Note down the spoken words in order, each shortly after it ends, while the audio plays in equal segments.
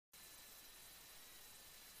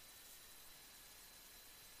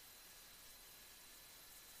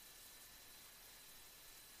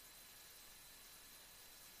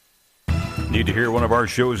Need to hear one of our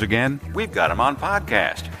shows again? We've got them on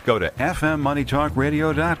podcast. Go to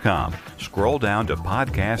fmmoneytalkradio.com. Scroll down to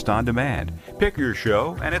Podcast on Demand. Pick your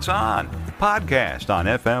show and it's on. Podcast on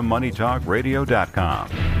fmmoneytalkradio.com.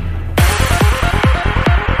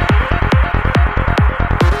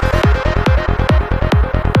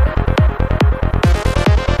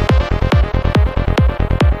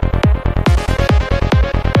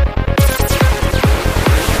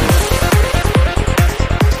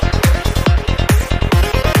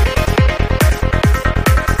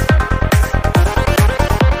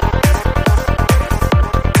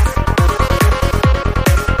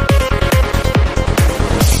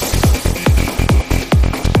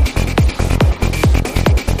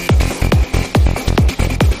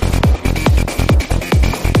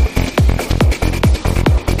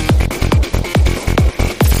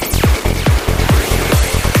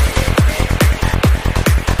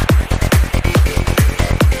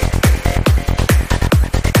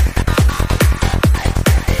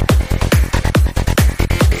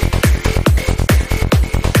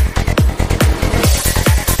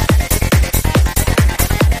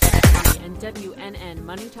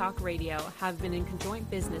 Have been in conjoint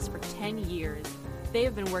business for 10 years. They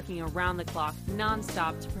have been working around the clock,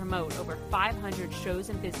 nonstop, to promote over 500 shows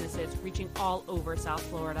and businesses reaching all over South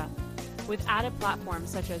Florida. With added platforms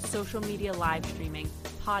such as social media live streaming,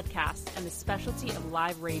 podcasts, and the specialty of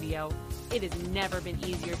live radio, it has never been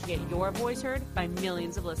easier to get your voice heard by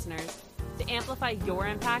millions of listeners. To amplify your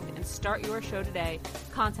impact and start your show today,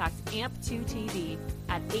 contact AMP2TV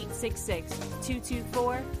at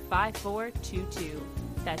 866-224-5422.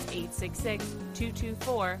 That's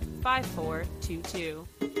 866-224-5422.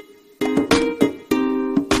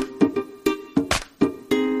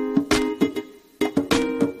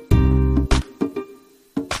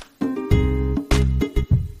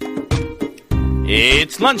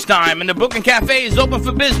 It's lunchtime and the Brooklyn Cafe is open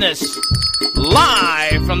for business.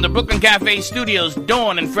 Live from the Brooklyn Cafe studios,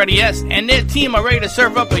 Dawn and Freddie S. and their team are ready to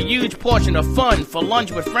serve up a huge portion of fun for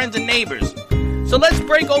lunch with friends and neighbors. So let's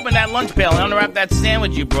break open that lunch pail and unwrap that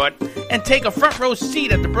sandwich you brought and take a front row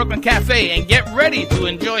seat at the Brooklyn Cafe and get ready to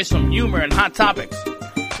enjoy some humor and hot topics.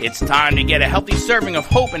 It's time to get a healthy serving of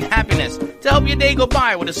hope and happiness to help your day go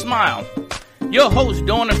by with a smile. Your hosts,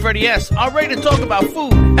 Dawn and Freddie S., are ready to talk about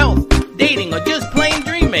food, health, dating, or just plain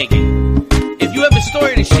dream making. If you have a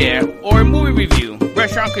story to share, or a movie review,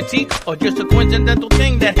 restaurant critique, or just a coincidental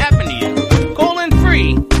thing that happened to you, call in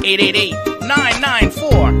free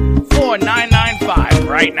 888-994-4995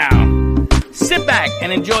 right now. Sit back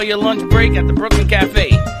and enjoy your lunch break at the Brooklyn Cafe.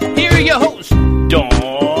 Here are your hosts,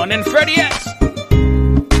 Dawn and Freddie S.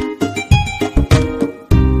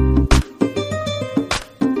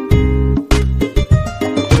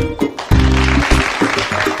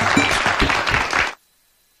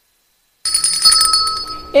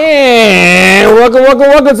 And welcome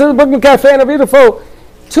to the Brooklyn Cafe on a beautiful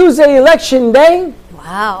Tuesday election day.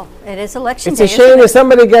 Wow, it is election day. It's a shame that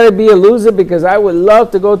somebody got to be a loser because I would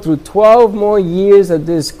love to go through 12 more years of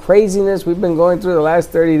this craziness we've been going through the last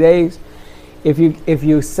 30 days. If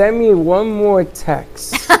you send me one more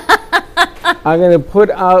text, I'm going to put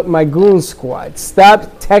out my goon squad. Stop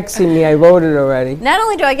texting me. I voted already. Not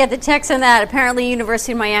only do I get the text on that, apparently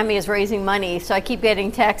University of Miami is raising money, so I keep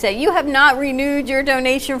getting texts that you have not renewed your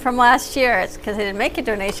donation from last year. It's because I didn't make a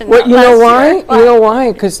donation Well, you know why? Year. You know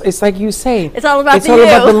why? Because it's like you say. It's all about it's all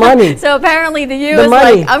about the money. So apparently the you the is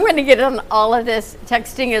money. like, I'm going to get on all of this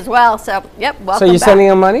texting as well. So, yep, welcome So you're back. sending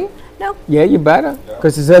them money? No. Yeah, you better.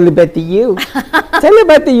 Because it's all about the you. Tell me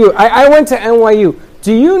about the you. I went to NYU.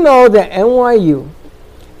 Do you know that NYU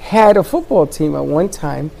had a football team at one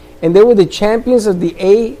time, and they were the champions of the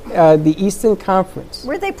Eastern Conference?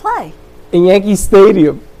 Where'd they play? In Yankee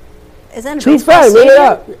Stadium. Is that a True baseball fact, look it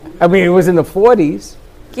stadium? up. I mean, it was in the 40s.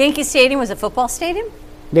 Yankee Stadium was a football stadium?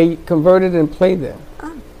 They converted and played there.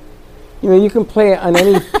 Oh. You know, you can play on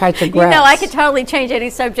any patch of grass. You know, I could totally change any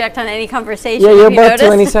subject on any conversation. Yeah, you're have you about to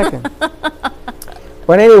any noticed? second.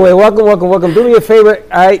 But anyway, welcome. Do me a favor.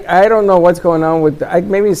 I don't know what's going on with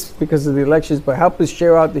maybe it's because of the elections, but help us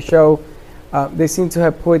share out the show. They seem to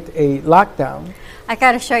have put a lockdown. I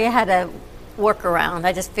got to show you how to work around.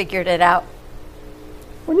 I just figured it out.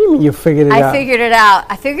 What do you mean you figured it out? I figured it out.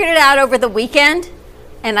 I figured it out over the weekend,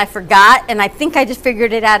 and I forgot, and I think I just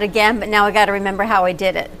figured it out again, but now I got to remember how I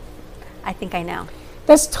did it. I think I know.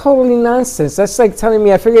 That's totally nonsense. That's like telling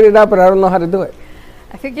me I figured it out, but I don't know how to do it.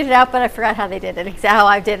 I figured it out, but I forgot how they did it, how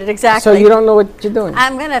I did it exactly. So you don't know what you're doing?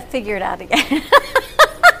 I'm going to figure it out again.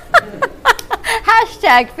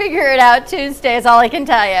 Hashtag figure it out Tuesday is all I can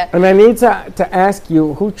tell you. And I need to ask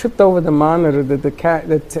you, who tripped over the monitor that the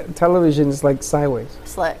television is like sideways?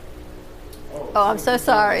 Slick. Oh, I'm so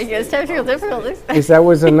sorry. Yes, technical difficulties. Is that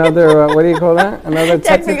was another, what do you call that? Another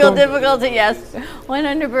Technical difficulty, yes.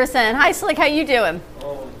 100%. Hi, Slick. How you doing?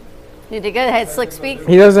 You did good. Hey, Slick, speak.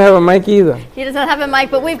 He doesn't have a mic either. He does not have a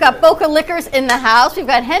mic, but we've got Boca Liquors in the house. We've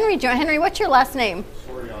got Henry. Henry, what's your last name?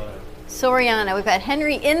 Soriano. We've got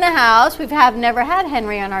Henry in the house. Never had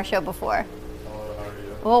Henry on our show before.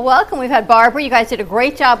 Well, welcome. We've had Barbara. You guys did a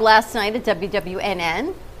great job last night at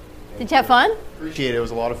WWNN. Did you have fun? Appreciate it. It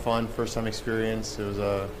was a lot of fun. First time experience. It was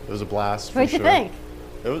a blast. What did you think?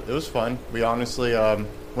 It was fun. We honestly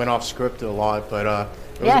went off script a lot, but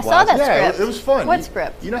it was I a blast. saw that yeah, script. It was fun. What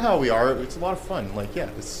script? You know how we are. It's a lot of fun. Like, yeah,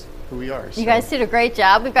 it's who we are. You guys did a great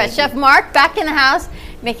job. We've got Chef Mark back in the house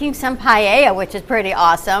making some paella, which is pretty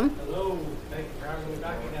awesome. Hello. Thank you for having me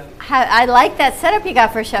back again. I like that setup you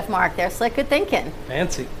got for Chef Mark there. Slick, good thinking.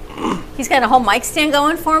 Fancy. He's got a whole mic stand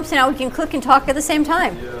going for him, so now we can cook and talk at the same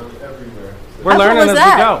time. Yeah, everywhere. We're How cool learning is as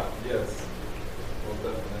that? we go. Yes. Well,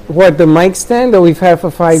 definitely. What, the mic stand that we've had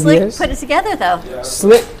for 5 Slick years? put it together, though. Yeah,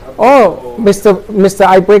 Slick. Oh, Mr.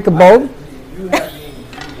 I break a bulb. you have the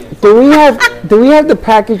ingredients. Do we have the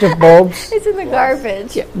package of bulbs? It's in the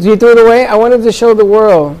garbage. Do you throw it away? I wanted to show the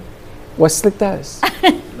world what Slick does. No,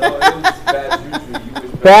 it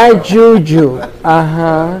was bad juju. You was Bad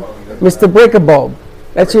juju. Mr. Break a Bulb.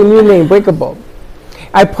 That's your new name, Break a Bulb.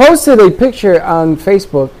 I posted a picture on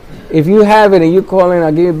Facebook. If you have it and you call in,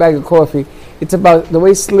 I'll give you a bag of coffee. It's about the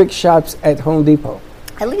way Slick shops at Home Depot.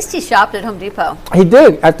 At least he shopped at Home Depot. He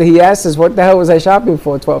did, after he asked us, what the hell was I shopping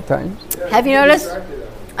for 12 times? Have you noticed?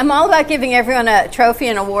 I'm all about giving everyone a trophy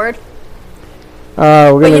and award.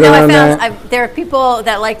 We're But going to you go know, down that. there are people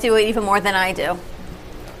that like to do it even more than I do.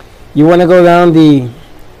 You want to go down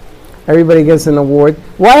everybody gets an award.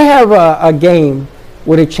 Why have a game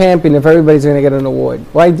with a champion if everybody's going to get an award?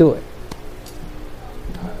 Why do it?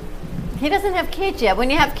 He doesn't have kids yet.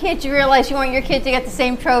 When you have kids, you realize you want your kid to get the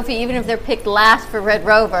same trophy, even if they're picked last for Red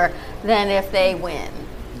Rover, than if they win.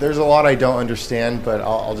 There's a lot I don't understand, but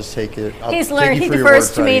I'll just take it. He's learned. He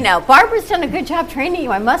defers to me now. Barbara's done a good job training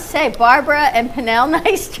you, I must say. Barbara and Pinnell,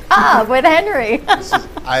 nice job with Henry.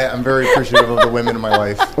 I'm very appreciative of the women in my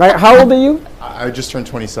life. Right, how old are you? I just turned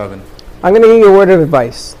 27. I'm going to give you a word of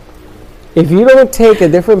advice. If you don't take a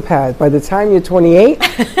different path, by the time you're 28,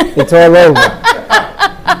 it's all over.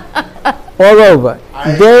 All over.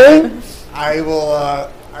 I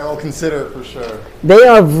will consider it for sure. They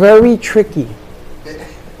are very tricky.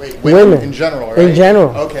 Wait, Women. in general, right? In general.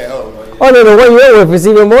 Okay. Oh, no, the one you're with is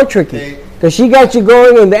even more tricky. They- Because she got you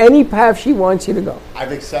going in any path she wants you to go.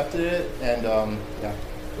 I've accepted it, and yeah.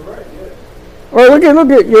 Oh, look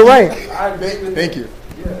at, you're right. Thank you.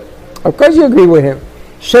 Of course you agree with him.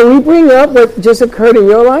 Shall we bring up what just occurred in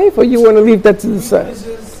your life, or you want to leave that to the side?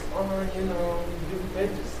 Images on, different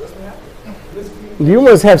pages. That's what happened. You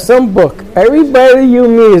must have some book. Everybody you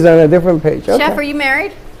meet is on a different page. Okay. Chef, are you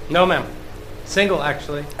married? No, ma'am. Single,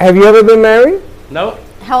 actually. Have you ever been married? Nope.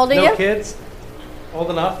 How old are No you? kids. Old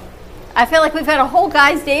enough. I feel like we've got a whole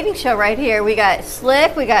guys dating show right here. We got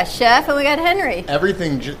Slick, we got Chef, and we got Henry.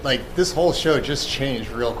 Everything, this whole show just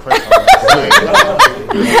changed real quick.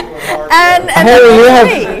 And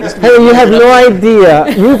Hey, you have no idea.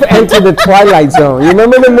 You've entered the Twilight Zone. You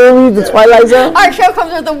remember the movie, The Twilight Zone? our show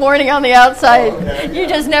comes with a warning on the outside. You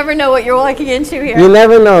just never know what you're walking into here. You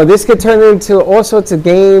never know. This could turn into all sorts of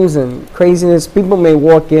games and craziness. People may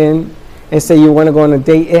walk in and say you want to go on a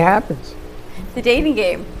date. It happens. The dating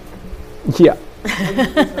game. Yeah.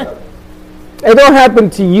 It don't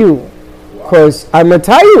happen to you. Because I'm going to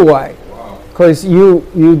tell you why. Because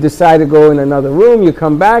you decide to go in another room, you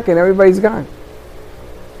come back, and everybody's gone.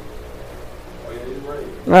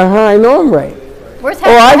 I know I'm right. Where's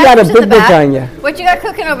Oh, I got a Heather's in big the book back. on you. What you got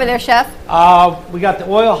cooking over there, Chef? We got the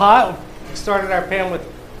oil hot. We started our pan with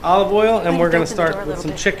olive oil, and we're going to open the door start a with little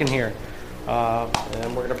some bit. chicken here.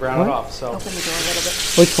 And we're going to brown it off. So, Open the door a little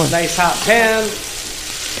bit. Which one? nice hot pan.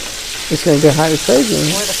 It's going to get hot as crazy.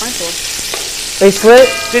 Or the front door. Hey, Slit,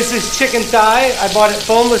 This is chicken thigh. I bought it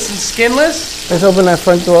boneless and skinless. let's open that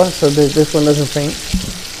front door so that this one doesn't faint.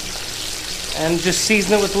 And just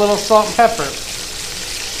season it with a little salt and pepper.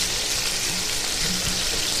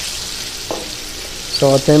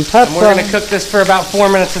 Salt and pepper. And we're going to cook this for about 4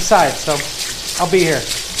 minutes aside. So, I'll be here.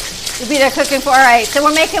 You'll be there cooking for, all right. So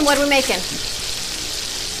what are we making?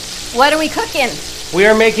 What are we cooking? We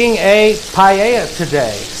are making a paella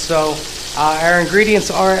today. So our ingredients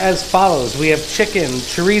are as follows. We have chicken,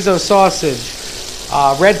 chorizo sausage,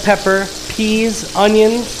 red pepper, peas,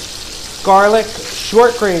 onions, garlic,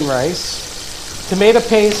 short grain rice, tomato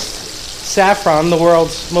paste, saffron, the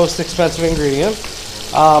world's most expensive ingredient,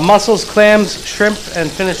 mussels, clams, shrimp, and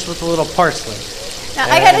finished with a little parsley. Now,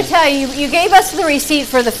 I got to tell you, you gave us the receipt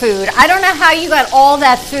for the food. I don't know how you got all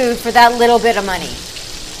that food for that little bit of money.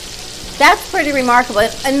 That's pretty remarkable,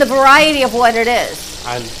 and the variety of what it is.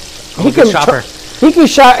 I'm a good shopper. He can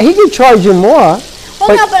charge you more.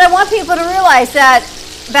 Well, no, but I want people to realize that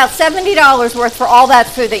about $70 worth for all that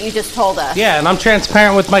food that you just told us. Yeah, and I'm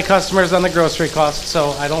transparent with my customers on the grocery costs,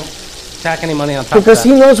 so I don't tack any money on top because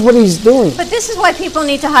of that. he knows what he's doing. But this is why people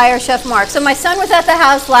need to hire Chef Mark. So my son was at the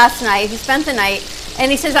house last night. He spent the night,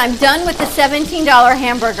 and he says, I'm done with the $17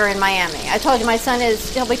 hamburger in Miami. I told you my son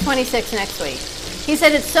he'll be 26 next week. He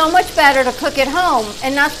said it's so much better to cook at home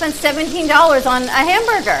and not spend $17 on a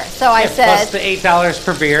hamburger. So I said... Plus the $8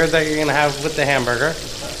 per beer that you're going to have with the hamburger.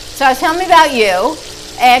 So I was telling me about you,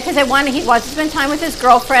 and because he wants to spend time with his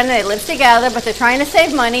girlfriend, and they live together, but they're trying to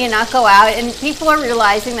save money and not go out. And people are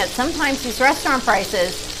realizing that sometimes these restaurant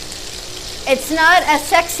prices, it's not as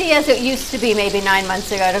sexy as it used to be maybe 9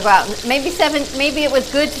 months ago to go out. Maybe it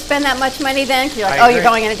was good to spend that much money then, because you're like, you're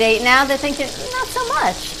going on a date now. They're thinking, not so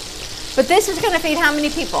much. But this is going to feed how many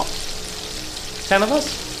people? 10 of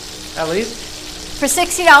us, at least. For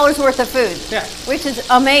 $60 worth of food. Yeah. Which is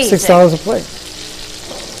amazing. $6 a plate.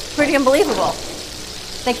 Pretty unbelievable.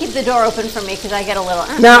 They keep the door open for me because I get a little...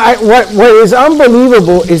 Now, what is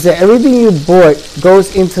unbelievable is that everything you bought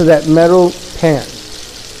goes into that metal pan.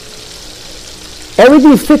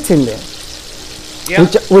 Everything fits in there. Yeah.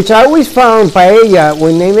 Which I always found paella,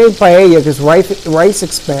 when they make paella, because rice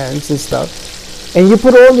expands and stuff, and you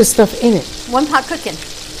put all this stuff in it. One pot cooking.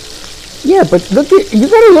 Yeah, but you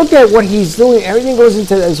got to look at what he's doing. Everything goes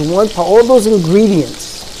into this one pot, all those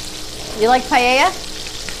ingredients. You like paella?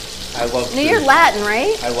 I love food. No, you're Latin,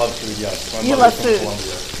 right? I love food, yes. My You mother's love food. From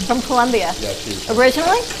Colombia. From Colombia? Yeah, she is.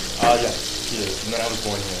 Originally? Yes, she is. And then I was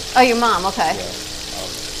born here. Oh, your mom, okay. Yeah.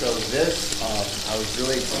 So this, I was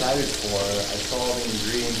really excited for. I saw all the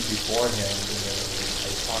ingredients beforehand, and then I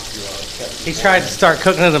talked to Chef. He tried to start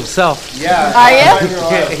cooking it himself. Are Yeah. you?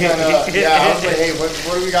 I was like, hey, what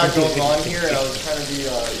do we got going on here? And I was trying to be,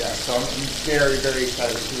 so I'm very, very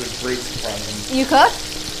excited. This was a great surprise. You cook?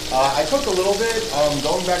 I cook a little bit.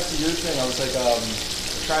 Going back to your thing, I was like,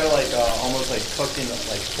 try to almost like cook in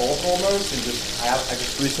like bulk almost, and I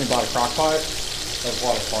just recently bought a crock pot. That was a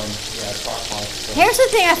lot of fun. Yeah, crock pot. So. Here's the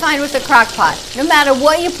thing I find with the crock pot. No matter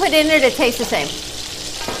what you put in it, it tastes the same.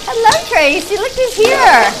 Hello, Tracy. Look who's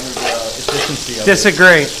here. Efficiency of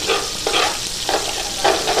Disagree.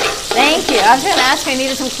 Thank you. I was going to ask you, I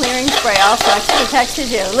needed some clearing spray also. I should have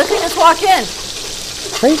texted you. Look who just walked in.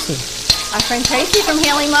 Tracy. Our friend Tracy from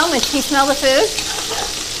Healing Moments. Can you smell the food?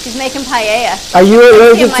 She's making paella. Are you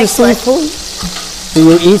allergic to Mike's foot. seafood? Do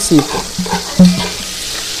you eat seafood?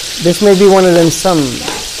 This may be one of them some.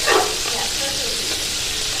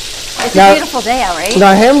 It's a beautiful day out, right?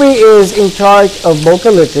 Now, Henry is in charge of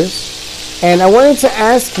Boca Liquors, and I wanted to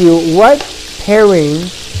ask you, what pairing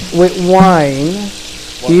with wine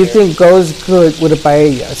do you think goes good with a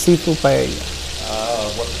paella, a seafood paella?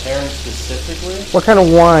 What pairing specifically? What kind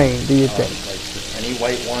of wine do you think? Like just any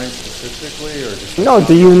white wine specifically, or just? No,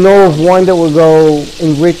 do you know of one that will go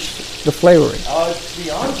enrich the flavoring? To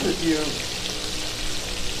be honest with you,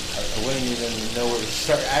 I wouldn't even know where to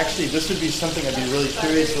start. Actually, this would be something I'd be really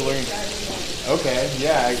curious to learn. Okay,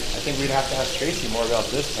 yeah, I think we'd have to ask Tracy more about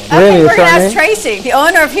this one. Okay, we're going to ask Tracy, the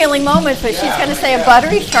owner of Healing Moments, but she's going to say a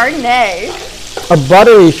buttery Chardonnay. A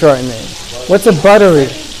buttery Chardonnay. What's a buttery?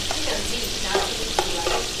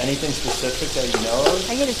 Anything specific that you know of?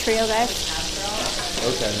 I get a trio, guys.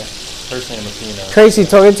 Okay, personally I'm a Pinot. Tracy,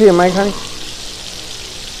 talk into your mic, honey.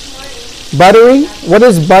 Buttery? What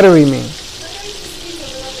does buttery mean?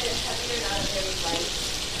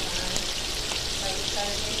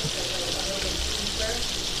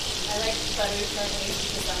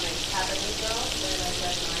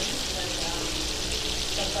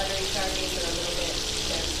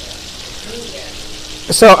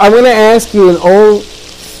 So I'm going to ask you an old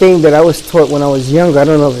thing that I was taught when I was younger. I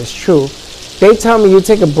don't know if it's true. They tell me you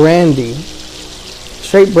take a brandy,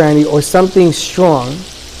 straight brandy, or something strong.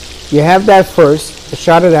 You have that first, a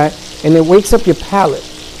shot of that, and it wakes up your palate.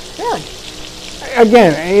 Really?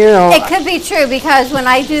 Again, you know. It could be true because when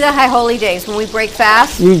I do the High Holy Days, when we break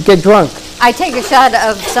fast, you get drunk. I take a shot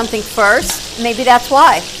of something first. Maybe that's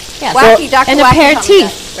why. Yeah. Wacky, Dr. An Wacky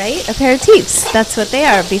aperitif, right? Aperitifs. That's what they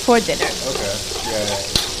are before dinner. Okay.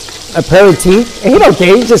 Yeah. Aperitif? He don't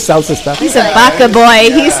care. He just sells his stuff. He's a baka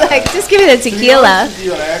boy. He's like, just give me the tequila. To be honest with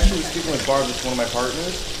you, and I actually was speaking with Barb, one of my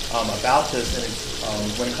partners, about this, and it's,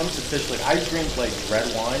 when it comes to fish, like I drink like red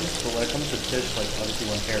wine, but when it comes to fish, like obviously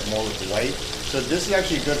one paired more with the white. So this is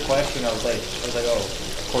actually a good question. I was like, oh,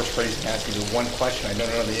 course, Freddie's going to ask me the one question I don't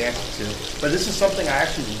know the answer to. But this is something I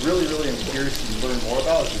actually really, really am curious to learn more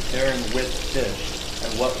about, is preparing with fish and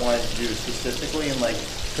what wines to do specifically. And like,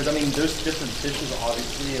 because I mean, there's different fishes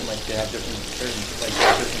obviously, and like they have different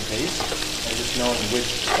different tastes. And just knowing which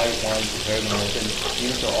white wine to pair them with, and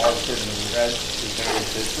even if they're all certain red to pair with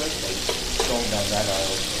fish with, like going down that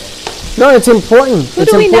aisle. No, it's important. Who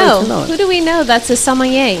do we know? Who do we know that's a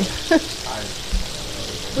sommelier?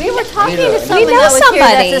 We were talking to We someone know that was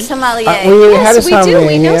somebody. here that's a sommelier. We had a Yes, we do. sommelier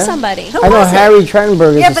We know here. somebody. Who I know was it? Harry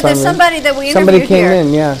Trenberg is Yeah, a but there's sommelier. somebody that we interviewed Somebody came here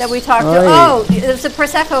in, yes. that we talked Oh, to. yeah. Oh, it was a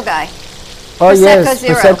Prosecco guy. Oh, Prosecco yes,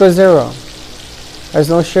 Zero. Prosecco Zero. There's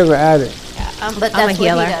no sugar added. But I'm a that's what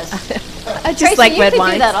healer. he does. I just Tracy, like red you could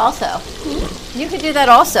wine. do that also. You could do that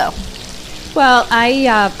also. Well,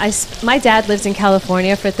 my dad lived in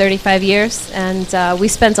California for 35 years, and we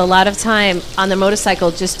spent a lot of time on the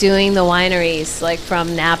motorcycle just doing the wineries, like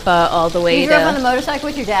from Napa all the way You to... drove on the motorcycle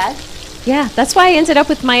with your dad? Yeah, that's why I ended up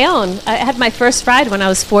with my own. I had my first ride when I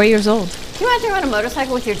was 4 years old. Can you imagine riding a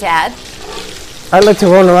motorcycle with your dad? I like to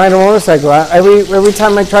ride a motorcycle. Every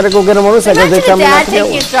time I try to go get a motorcycle, they Imagine tell a me not dad to get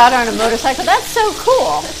taking one. his daughter on a motorcycle. That's so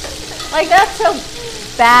cool. Like, that's so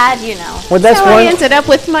bad, you know. Well, that's So I one. ended up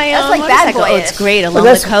with my That's own like bad motorcycle. Oh, it's boyish. great along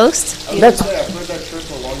that's- the coast. That's I've heard that trip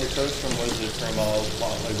along the coast from, what is it, from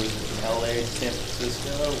LA to San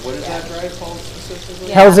Francisco? What is that drive called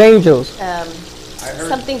specifically? Hell's Angels. I heard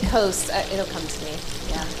Something coast. It'll come to me.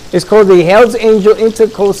 Yeah. It's called the Hell's Angel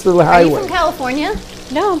Intercoastal Are you Highway. from California?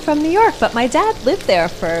 No, I'm from New York, but my dad lived there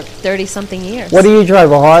for 30-something years. What do you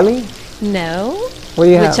drive, a Harley? No. What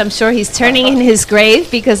do you Which have? I'm sure he's turning in his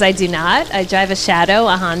grave because I do not. I drive a Shadow,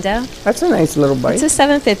 a Honda. That's a nice little bike. It's a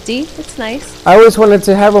 750. It's nice. I always wanted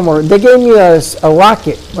to have a motor. They gave me a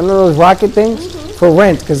rocket, one of those rocket things for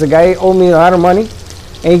rent, because the guy owed me a lot of money.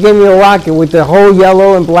 And he gave me a rocket with the whole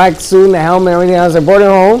yellow and black suit and the helmet and everything else. I brought it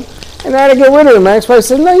home, and I had to get rid of it. My ex-wife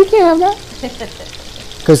said, no, you can't have that.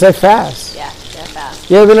 Because they're fast. Yeah, they're fast.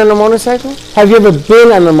 You ever been on a motorcycle? Have you ever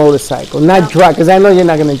been on a motorcycle? Not drive, because I know you're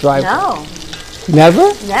not going to drive. No,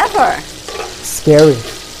 Never? never. Scary.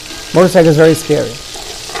 Motorcycle's very scary.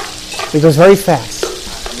 It goes very fast.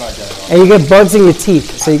 I'm not getting on. And you get bugs in your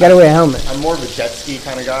teeth, so you got to wear a helmet. I'm more of a jet ski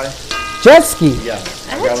kind of guy. Jet ski. Yeah.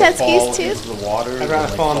 I I'd like rather jet fall skis, too. into the water I'd than, rather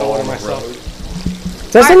like, fall in the water on myself.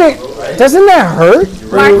 road. Doesn't that hurt?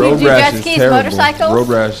 Mark, you Road do rash jet is skis, terrible. motorcycles? Road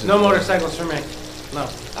rash. is- No motorcycles for me. No,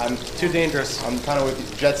 I'm too dangerous. I'm kind of with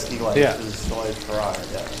you. Jet ski life Yeah. is like Ferrari.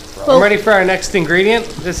 Yeah. Well- I'm ready for our next ingredient.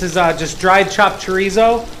 This is just dried chopped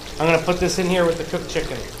chorizo. I'm gonna put this in here with the cooked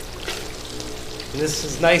chicken. And this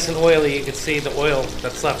is nice and oily. You can see the oil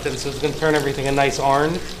that's left in, so it's gonna turn everything a nice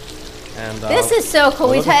orange. And This is so cool.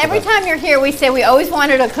 looking for Every that. time you're here, we say we always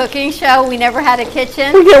wanted a cooking show. We never had a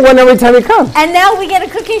kitchen. We get one every time you come. And now we get a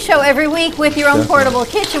cooking show every week with your own portable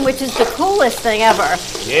kitchen, which is the coolest thing ever.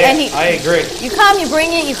 Yeah, And I agree. you come, you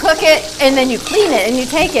bring it, you cook it, and then you clean it and you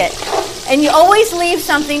take it. And you always leave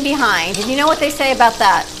something behind. And you know what they say about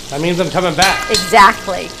that? That means I'm coming back.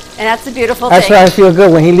 Exactly. And that's the beautiful That's thing. why I feel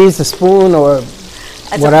good when he leaves a spoon or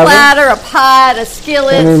It's whatever. a platter, a pot, a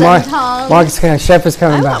skillet, I mean, some tongs. Mark's chef is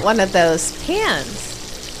coming I back. want one of those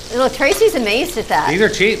pans. Look, Tracy's amazed at that. These are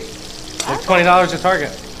cheap. Like $20 at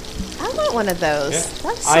Target. I want one of those. Yeah.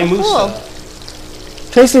 That's so I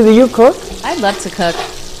cool. Tracy, do you cook? I love to cook.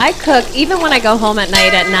 I cook even when I go home at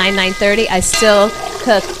night at 9:30. I still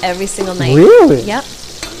cook every single night. Really? Yep.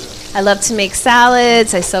 I love to make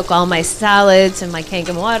salads. I soak all my salads in my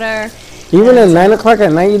Kangen water. Even at 9 o'clock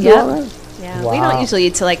at night you do Yep. all that? Yeah, we Wow. don't usually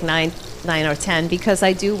eat till like 9 or 10 because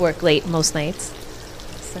I do work late most nights.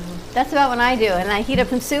 So That's about when I do. And I heat up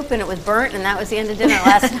some soup and it was burnt and that was the end of dinner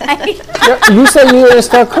last night. Yeah, you said you were going to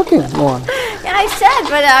start cooking more. Yeah, I said,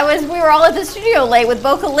 but we were all at the studio late with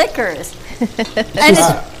Boca Liquors. And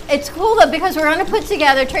it's cool though because we're going to put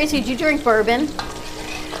together, Tracy, do you drink bourbon?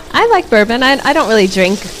 I like bourbon. I don't really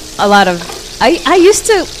drink a lot of. I used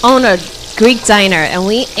to own a Greek diner, and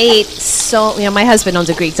we ate my husband owns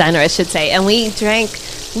a Greek diner, I should say, and we drank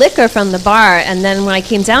liquor from the bar. And then when I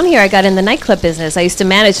came down here, I got in the nightclub business. I used to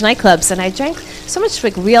manage nightclubs, and I drank so much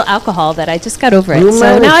like real alcohol that I just got over it. You So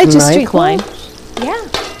now I manage just drink wine. nightclubs?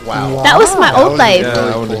 Yeah, Wow. that was my old life. Yeah, I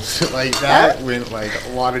Really would cool. Like that went like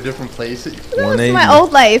a lot of different places. That was 180. my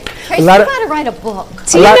old life. Tracy, you lot of- got to write a book.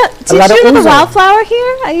 Do you lot- know, a did lot of you know the ouzo. Wildflower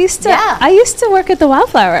here? I used to. Yeah. I used to work at the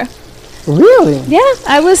Wildflower. Really? Yeah,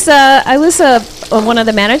 I was one of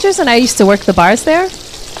the managers, and I used to work the bars there.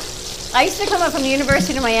 I used to come up from the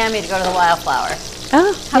University of Miami to go to the Wildflower.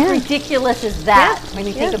 Oh, How yeah. ridiculous is that Yeah, when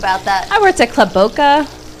you yeah. think about that? I worked at Club Boca.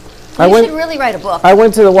 I You went- should really write a book. I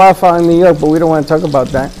went to the Wildfire in New York, but we don't want to talk about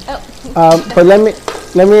that. Oh. But let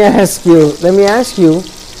me ask you,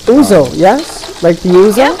 Ouzo, yes? Like the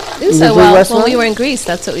ouzo? Yeah, In the ouzo. Greek Well, when restaurant? we were in Greece,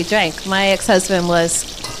 that's what we drank. My ex-husband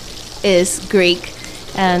is Greek,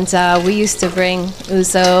 and we used to bring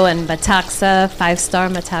ouzo and metaxa, 5-star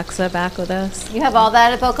metaxa, back with us. You have all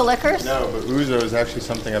that at Boca Liquors? No, but ouzo is actually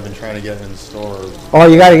something I've been trying to get in store. Oh,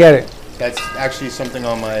 you gotta get it. That's actually something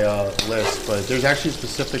on my list, but there's actually a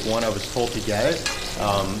specific one I was told to get it.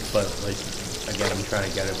 But like again, I'm trying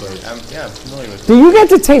to get it, but I'm familiar with it. Do you get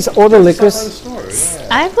to taste all the liquors? Stop by the store, yeah.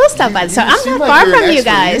 I will stop by. So I'm seem not like far you're an from you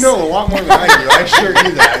expert. guys. You know a lot more than I do. I assure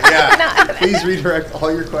you that. Yeah. Please redirect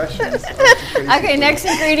all your questions. Okay, next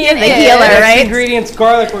ingredient The is healer, Next right? ingredient's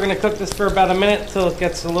garlic. We're going to cook this for about a minute till it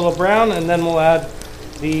gets a little brown, and then we'll add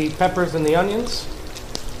the peppers and the onions,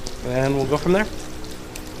 and we'll go from there.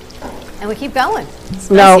 And we keep going.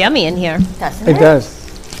 Now, It's yummy in here. Doesn't it does.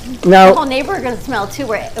 The Now, whole neighbor are going to smell too.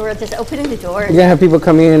 We're just opening the doors. you're gonna have people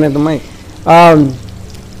coming in at the mic. I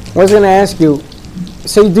was gonna ask you,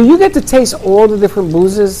 so do you get to taste all the different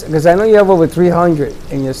boozes? Because I know you have over 300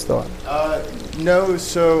 in your store. No,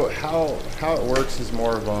 so how it works is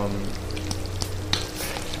more of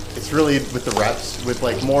it's really with the reps, with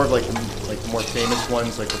like more of like more famous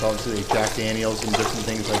ones, like with obviously like Jack Daniels and different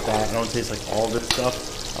things like that. I don't taste like all of this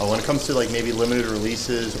stuff. When it comes to like maybe limited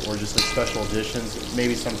releases or just like special editions,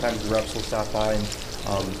 maybe sometimes the reps will stop by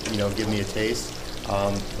and give me a taste.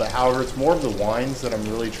 But however, it's more of the wines that I'm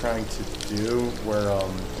really trying to do, where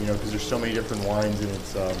because there's so many different wines, and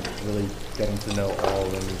it's really getting to know all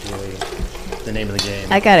of them is really the name of the game.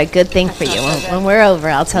 I got a good thing for you. When we're over,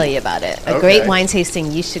 I'll tell you about it. A great wine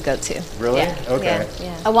tasting you should go to. Really? Yeah. Okay.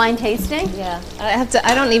 Yeah. A wine tasting? Yeah.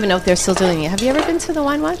 I don't even know if they're still doing it. Have you ever been to the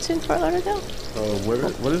Wine Watch in Fort Lauderdale?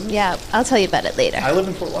 What is it? Yeah, I'll tell you about it later. I live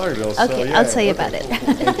in Fort Lauderdale, so Okay, yeah, I'll tell you okay, about it. cool,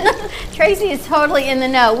 cool. Thank you. Tracy is totally in the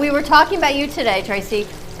know. We were talking about you today, Tracy.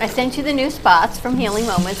 I sent you the new spots from Healing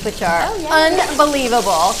Moments, which are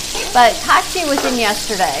unbelievable. But Katya was in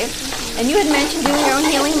yesterday, and you had mentioned doing your own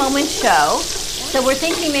Healing Moments show. So we're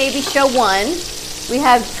thinking maybe show 1, we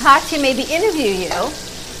have Katya maybe interview you,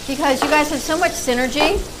 because you guys have so much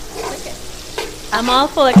synergy. I'm all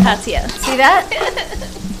full of Katya. See that?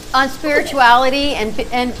 On spirituality and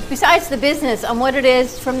besides the business, on what it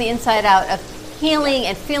is from the inside out of healing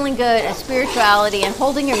and feeling good and spirituality and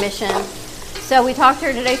holding your mission. So we talked to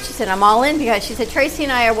her today. She said, I'm all in, because she said, Tracy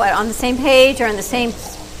and I are on the same page or on the same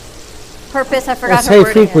purpose? I forgot her Same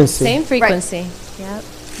wording. frequency. Same frequency. Yep.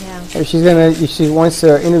 Yeah. If she wants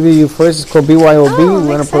to interview you first, it's called BYOB. Oh, We're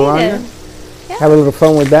gonna put her on there. excited. Yeah. Have a little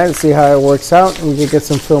fun with that and see how it works out. And we can get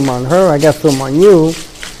some film on her. I got film on you.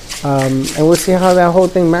 And we'll see how that whole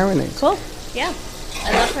thing marinates. Cool. Yeah.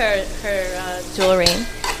 I love her jewelry.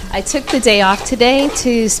 I took the day off today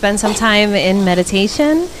to spend some time in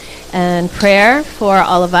meditation and prayer for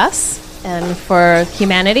all of us and for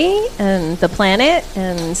humanity and the planet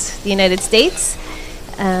and the United States.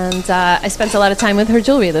 And I spent a lot of time with her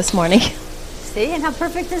jewelry this morning. See, and how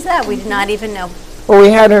perfect is that? We did not even know. Well, we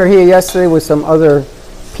had her here yesterday with some other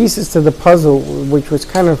pieces to the puzzle, which was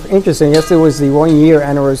kind of interesting. Yesterday was the 1-year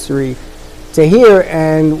anniversary to here,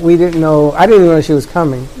 and we didn't know. I didn't even know she was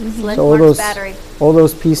coming. Mark's battery. all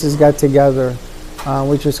those pieces got together,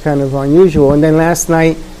 which was kind of unusual. And then last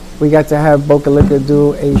night we got to have Boca Liquor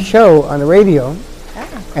do a show on the radio,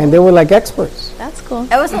 and they were like experts. That's cool.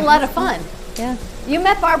 It was a lot of fun. Yeah. You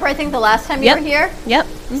met Barbara, I think, the last time you were here. Yep.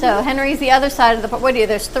 So Henry's the other side of the. What are you?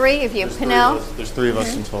 There's 3 of you. Pinnell. There's 3 of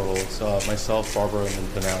us in total. It's myself, Barbara, and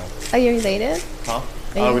then Pinnell. Are you related? Huh?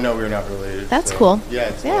 Are you- No, we're not related. That's so- cool. Yeah,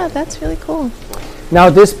 it's Yeah, that's really cool. Now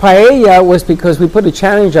this paella was because we put a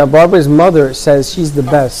challenge out. Barbara's mother says she's the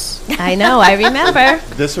best. I know. I remember.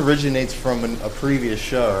 This originates from a previous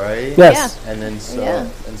show, right? Yes. And then so Yeah.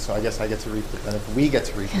 I guess I get to reap the benefit. We get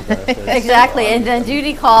to reap the benefits. Exactly. And then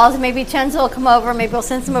Judy calls. Maybe Chenzo will come over. Maybe we'll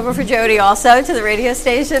send some over for Jody also to the radio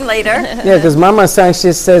station later. Yeah, because Mama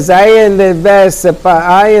Sanchez says, I am the best,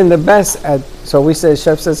 I am the best at. So we said,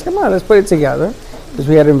 Chef says, come on, let's put it together. Because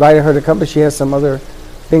we had invited her to come, but she has some other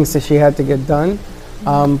things that she had to get done.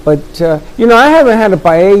 But I haven't had a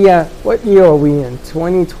paella. What year are we in?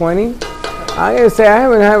 2020? I gotta say, I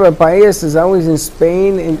haven't had a paella since I was in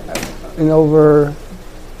Spain in over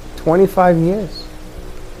 25 years.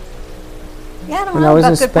 Yeah, I don't When I know was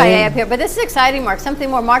about in good Spain. paella up here, but this is exciting, Mark. Something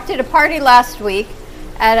more. Mark did a party last week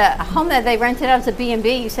at a home that they rented out as a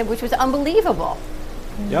B&B, you said, which was unbelievable.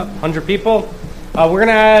 Yep, 100 people. We're going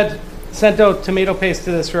to add Cento tomato paste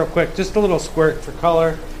to this real quick, just a little squirt for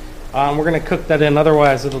color. We're going to cook that in,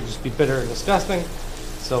 otherwise it'll just be bitter and disgusting.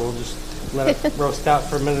 So we'll just let it roast out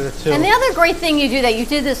for a minute or 2. And the other great thing you do that you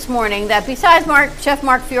did this morning, that besides Chef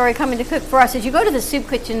Mark Fiore coming to cook for us, is you go to the soup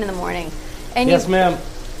kitchen in the morning. And Yes, ma'am.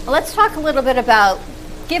 Let's talk a little bit about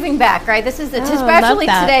giving back, right? This is love especially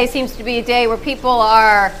that. today seems to be a day where people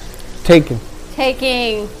are Taking.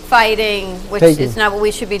 fighting, which Taking. is not what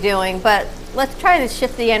we should be doing. But let's try to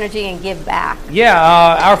shift the energy and give back. Yeah,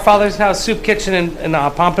 our Father's House Soup Kitchen in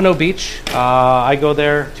Pompano Beach. I go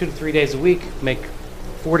there 2 to 3 days a week, make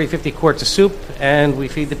 40, 50 quarts of soup, and we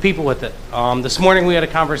feed the people with it. This morning we had a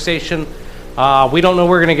conversation. We don't know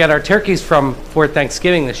where we're going to get our turkeys from for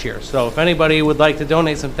Thanksgiving this year. So if anybody would like to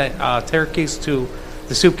donate some turkeys to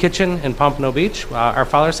the Soup Kitchen in Pompano Beach, our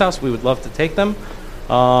Father's House, we would love to take them.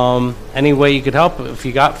 Any way you could help. If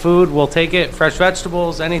you got food, we'll take it. Fresh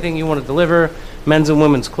vegetables, anything you want to deliver, men's and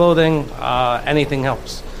women's clothing, anything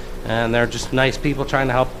helps. And they're just nice people trying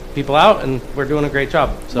to help people out, and we're doing a great job.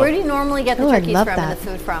 So Where do you normally get the I turkeys love from and that. the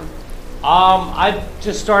food from? I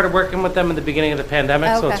just started working with them in the beginning of the pandemic,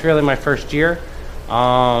 so Okay. it's really my first year.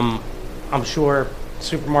 I'm sure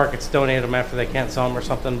supermarkets donate them after they can't sell them or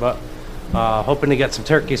something, but hoping to get some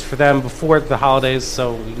turkeys for them before the holidays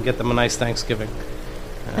so we can get them a nice Thanksgiving.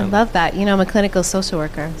 I love that. You know, I'm a clinical social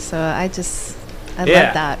worker, so I Yeah.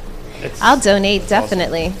 love that. It's- I'll donate,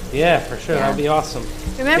 definitely. Yeah, for sure. Yeah. That'd be awesome.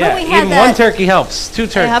 Remember Yeah, we had even that. one turkey helps. 2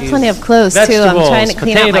 turkeys. I have plenty of clothes, too. I'm vegetables, trying to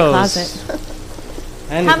clean out my potatoes, closet.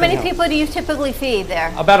 How anything many helps. people do you typically feed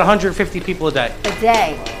there About 150 people a day. a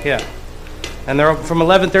day? Yeah. And they're open from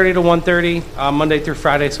 11:30 to 1:30, Monday through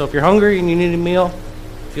Friday. So if you're hungry and you need a meal,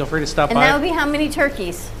 feel free to stop And by. that would be how many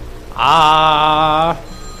turkeys? I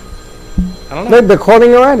don't know. They're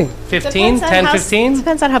calling already. 15, Depends on 10, how- 15?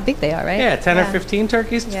 Depends on how big they are, right? Yeah, 10 or 15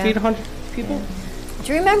 turkeys to Yeah. feed 100 people.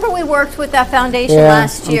 Do you remember we worked with that foundation Yeah,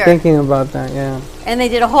 last year? I'm thinking about that. Yeah. And they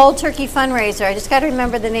did a whole turkey fundraiser. I just got to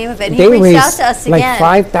remember the name of it. And They he reached out raised to us like again.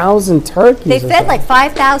 5,000 turkeys. They or fed like something.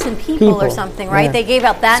 5,000 people or People, something, right? yeah. They gave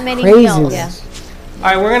out that many Craziness. meals. Yeah. All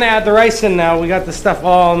right, we're going to add the rice in now. We got the stuff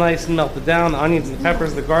all nice and melted down. The onions and the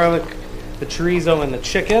peppers, the garlic, the chorizo, and the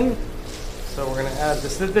chicken. So we're going to add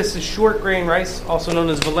this. This is short grain rice, also known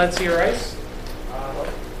as Valencia rice.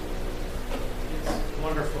 It's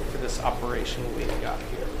wonderful for this operation we got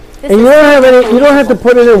here. This And you is don't have any. You don't have to unbelievable.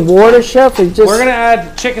 put it in water, chef. It's just. We're going to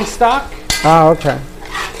add chicken stock. Oh, okay.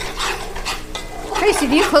 Tracy,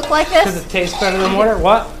 do you cook like Does this? it taste better than water?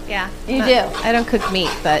 What? Yeah. You Uh, do. I don't cook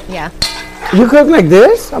meat, but yeah. You cook like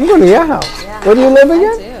this? I'm going to your house. Where do you live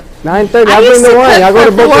again? do. 9:30. I I'll bring used the to wine. cook I'll go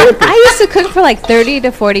to for Boca four- Raton. I used to cook for like 30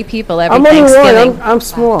 to 40 people every I'm only one. Thanksgiving. I'm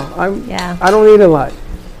small. Yeah. I don't eat a lot.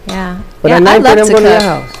 Yeah. But yeah, at I 9:30 love I'm to going to your cook.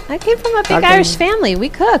 house. I came from a big Okay. Irish family. We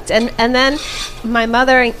cooked. And then my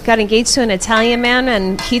mother got engaged to an Italian man,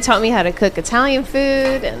 and he taught me how to cook Italian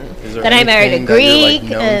food. And Is there then I married a anything that you're, Greek.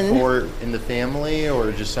 like, known And for in the family,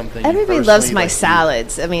 or just something? you everybody loves personally my like to eat?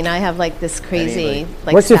 salads. I mean, I have like this crazy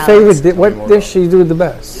like What's your salads. favorite? What dish you do the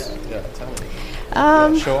best? Yeah, tell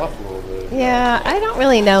me. Show off a little bit. Yeah, I don't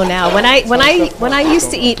really know now. When I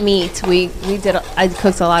used to eat meat, I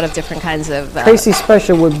cooked a lot of different kinds of. Tracy's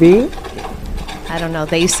special would be I don't know.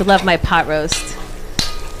 They used to love my pot roast.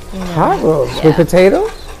 hot roast Yeah. with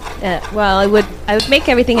potatoes. Well, I would make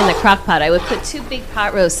everything in the crock pot. I would put 2 big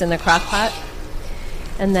pot roasts in the crock pot,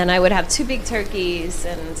 and then I would have 2 big turkeys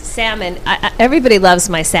and salmon. Everybody loves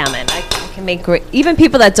my salmon. I can make great. Even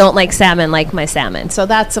people that don't like salmon like my salmon. So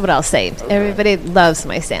that's what I'll say. Everybody loves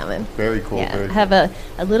my salmon. Very cool. Yeah, Very I have a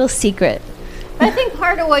little secret. But I think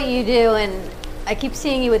part of what you do, and I keep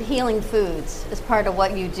seeing you with healing foods as part of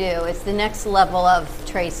what you do. It's the next level of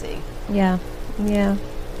Tracy. Yeah, yeah.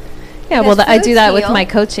 Yeah, well, Because I do foods that with heal. my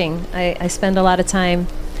coaching. I spend a lot of time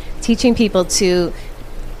teaching people to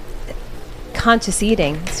conscious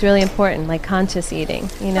eating. It's really important, like conscious eating.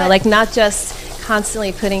 You know, But- like not just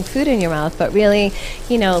constantly putting food in your mouth, but really,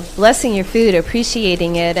 you know, blessing your food,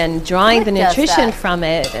 appreciating it, and drawing the Slick does nutrition that. from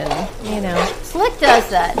it, and you know, Slick does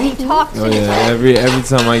that. He talks Oh to you. yeah, every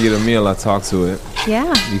time I get a meal, I talk to it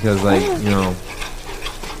yeah. because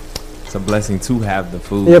it's a blessing to have the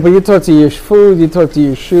food. Yeah, but you talk to your food. You talk to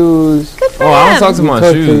your shoes. Good for Oh, I him. don't talk to my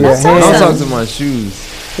talk to shoes. your I don't hands. talk to my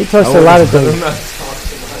shoes. He talks to a lot of I'm things. not-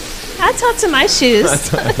 I talk to my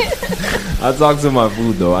shoes. I talk to my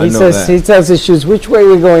food though. I He know says that. he tells his shoes which way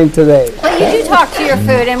we're going today. But you do talk to your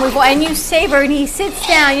food, and you savor, and he sits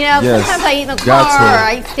down. You know, Yes. sometimes I eat in the Got car, to. or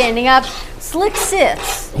I eat standing up. Slick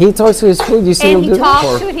sits, He talks to his food. You see and him he do that?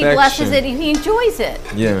 talks to it. He blesses Perfection. it. He enjoys it.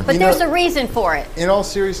 Yeah. But You there's know- a reason for it. In all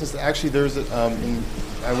seriousness, actually, there's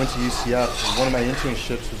I went to UCF. One of my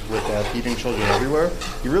internships was with Feeding Children Everywhere.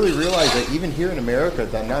 You really realize that even here in America,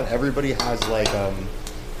 that not everybody has like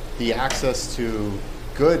the access to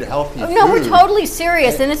good, healthy food. No, we're totally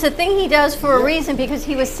serious, and it's a thing he does for a reason because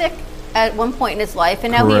he was sick at one point in his life,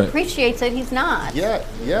 and now he Correct. appreciates that he's not. Yeah,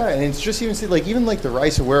 and it's just even the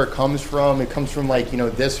rice of where it comes from. It comes from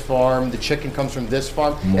this farm. The chicken comes from this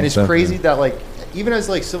farm, and it's crazy that even as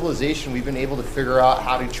civilization, we've been able to figure out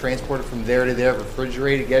how to transport it from there to there,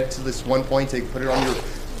 refrigerate it, get it to this one point, to put it on your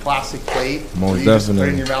plastic plate. Most you just put it definitely.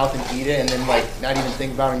 in your mouth and eat it, and then not even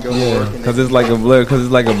think about it and go to Yeah, work. because it's like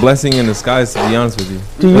a blessing in disguise. To be honest with you,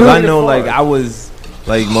 Do you- because I know I was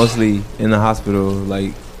mostly in the hospital,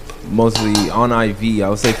 mostly on IV. I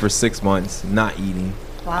would say for 6 months, not eating.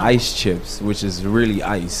 Wow. Ice chips, which is really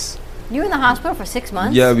ice. You were in the hospital for 6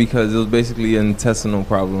 months? Yeah, because it was basically an intestinal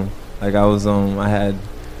problem. I was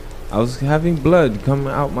having blood come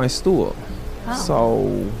out my stool. Oh.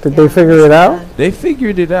 So Did they figure it out? they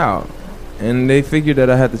figured it out, and they figured that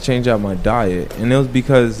I had to change out my diet, and it was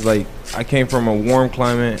because I came from a warm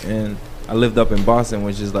climate, and I lived up in Boston,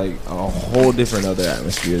 which is a whole different other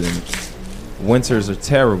atmosphere. Than winters are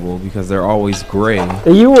terrible because they're always gray.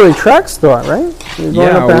 And you were a track star, right? You were going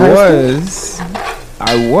Yeah, up in high school?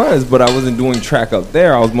 I was, but I wasn't doing track up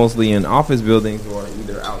there. I was mostly in office buildings or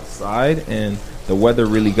either outside, and the weather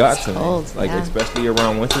really got to me. cold, yeah. Especially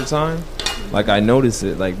around wintertime. I notice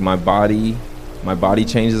it. My body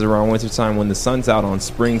changes around wintertime. When the sun's out on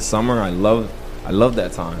spring, summer, I love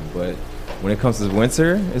that time. But when it comes to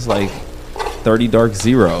winter, it's 30 dark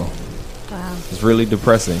zero. Wow. It's really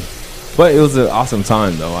depressing. But it was an awesome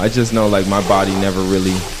time, though. I just know, my body never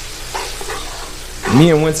really... Me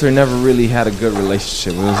and winter never really had a good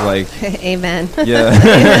relationship. It was Amen. yeah.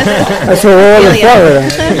 That's what we're all in Florida.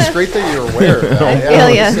 It's great that you're aware of that. feel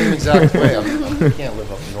I'm ya. the same exact way. I can't live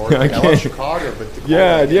up north. I love Chicago, but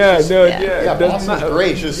the Boston's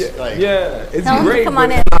great. Just it's Tell him to great. come but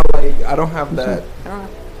on in. it's not I don't have that. Yeah.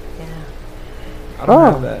 I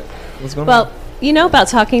don't have that. What's going on? Well, you know about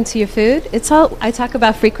talking to your food? I talk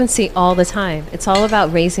about frequency all the time. It's all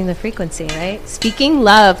about raising the frequency, right? Speaking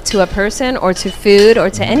love to a person or to food or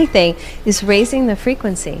to anything is raising the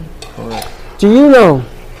frequency. Do you know,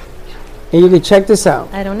 and you can check this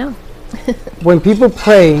out, I don't know. when people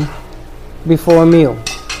pray before a meal,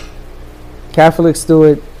 Catholics do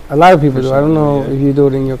it, a lot of people do. I don't know if you do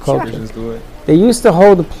it in your culture. Christians do it. They used to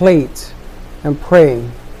hold a plate and pray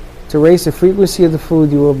to raise the frequency of the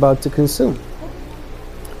food you were about to consume.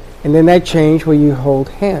 And then that changed where you hold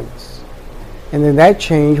hands. And then that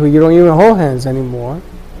changed where you don't even hold hands anymore.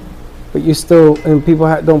 But you still, and people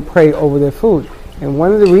don't pray over their food. And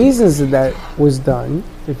one of the reasons that was done,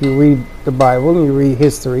 if you read the Bible and you read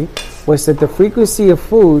history, was that the frequency of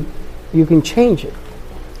food, you can change it.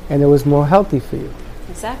 And it was more healthy for you.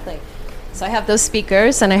 Exactly. So I have those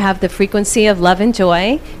speakers, and I have the frequency of love and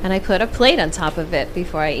joy, and I put a plate on top of it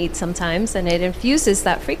before I eat sometimes, and it infuses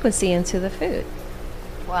that frequency into the food.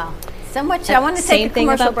 Wow. So much. I want to Same take a thing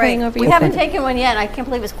commercial about break. praying over We your haven't food. taken one yet. I can't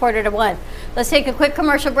believe it's 1:45. Let's take a quick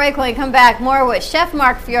commercial break. When we come back, more with Chef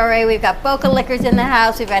Mark Fiore. We've got Boca Liquors in the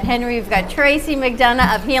house. We've got Henry. We've got Tracy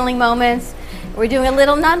McDonough of Healing Moments. We're doing a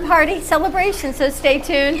little non-party celebration, so stay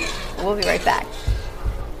tuned. We'll be right back.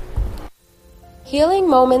 Healing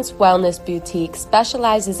Moments Wellness Boutique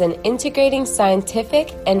specializes in integrating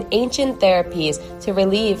scientific and ancient therapies to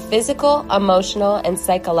relieve physical, emotional, and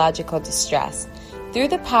psychological distress. Through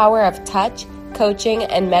the power of touch, coaching,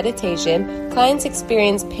 and meditation, clients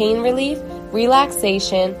experience pain relief,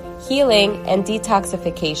 relaxation, healing, and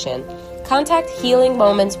detoxification. Contact Healing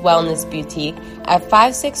Moments Wellness Boutique at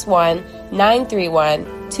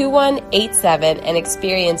 561-931-2187 and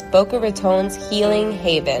experience Boca Raton's Healing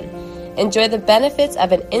Haven. Enjoy the benefits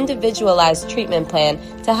of an individualized treatment plan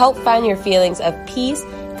to help find your feelings of peace,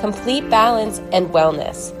 complete balance, and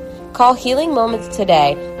wellness. Call Healing Moments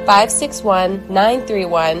today,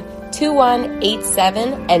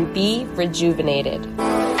 561-931-2187, and be rejuvenated.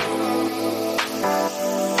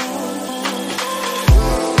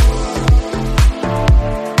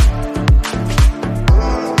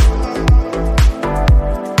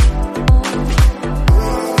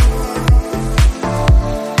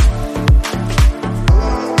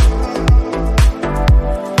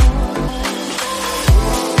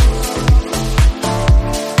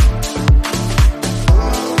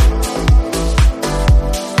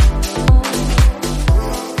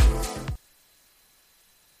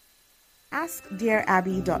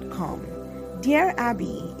 AskDearAbby.com. Dear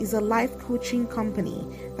Abby is a life coaching company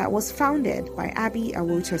that was founded by Abby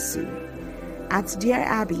Awotasu. At Dear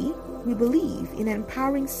Abby, we believe in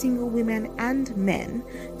empowering single women and men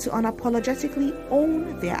to unapologetically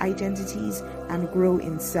own their identities and grow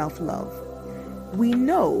in self-love. We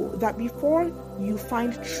know that before you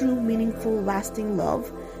find true, meaningful, lasting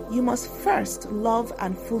love, you must first love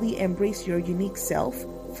and fully embrace your unique self,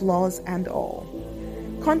 flaws and all.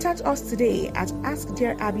 Contact us today at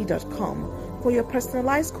askdearabby.com for your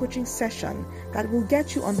personalized coaching session that will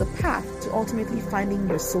get you on the path to ultimately finding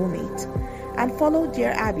your soulmate. And follow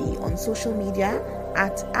Dear Abby on social media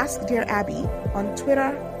at Ask Dear Abby on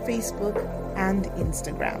Twitter, Facebook, and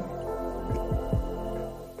Instagram.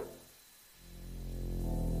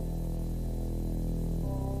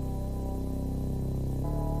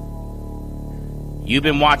 You've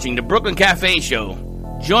been watching the Brooklyn Cafe Show.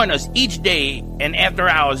 Join us each day and after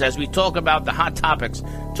hours as we talk about the hot topics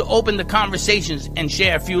to open the conversations and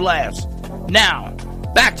share a few laughs. Now,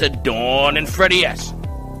 back to Dawn and Freddie S.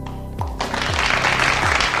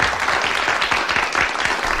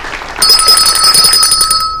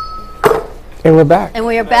 And we're back. And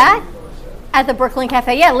we are back at the Brooklyn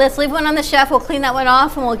Cafe. Yeah, let's leave one on the chef. We'll clean that one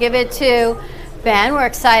off and we'll give it to Ben. We're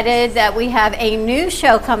excited that we have a new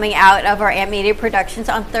show coming out of our Amp Media Productions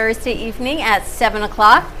on Thursday evening at 7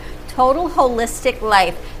 o'clock, Total Holistic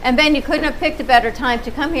Life. And Ben, you couldn't have picked a better time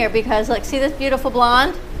to come here because, like, see this beautiful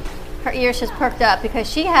blonde? Her ears just perked up because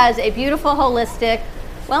she has a beautiful holistic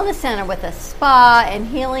wellness center with a spa and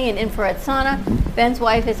healing and infrared sauna. Ben's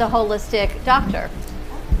wife is a holistic doctor.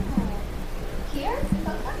 Here?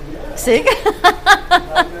 See?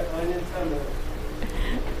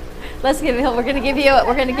 Let's give you. We're going to give you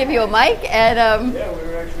a mic and. Yeah, we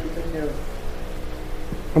were actually thinking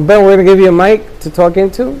of. Ben, we're gonna give you a mic to talk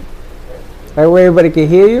into. That way everybody can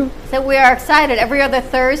hear you. So we are excited. Every other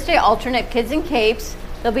Thursday, alternate Kids and Capes.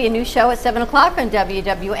 There'll be a new show at 7 o'clock on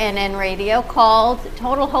WWNN Radio called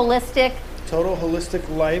Total Holistic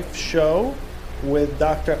Life Show with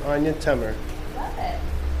Dr. Anya Temer. Love it.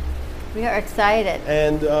 We are excited.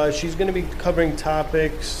 And she's going to be covering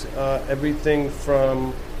topics, everything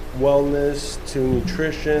from wellness to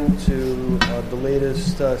nutrition to the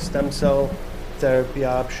latest stem cell therapy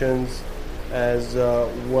options, as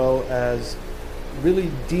well as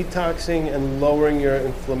really detoxing and lowering your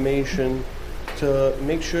inflammation to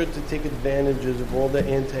make sure to take advantages of all the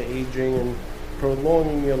anti-aging and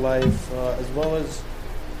prolonging your life, as well as,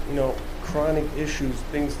 you know, chronic issues,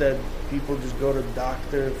 things that people just go to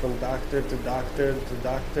doctor to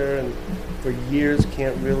doctor and for years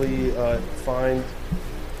can't really find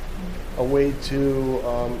a way to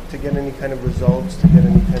get any kind of results, to get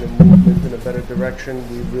any kind of movement in a better direction.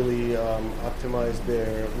 We really optimize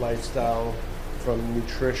their lifestyle from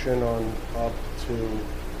nutrition on up to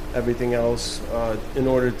everything else in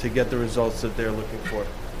order to get the results that they're looking for.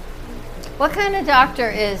 What kind of doctor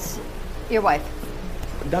is your wife?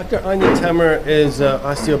 Dr. Anya Temer is an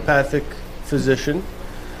osteopathic physician,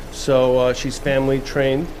 so she's family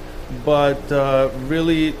trained, but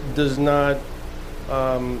really does not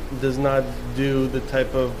do the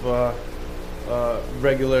type of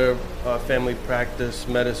regular family practice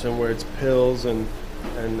medicine where it's pills and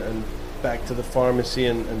back to the pharmacy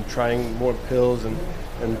and trying more pills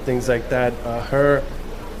and things like that. Her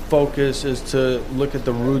focus is to look at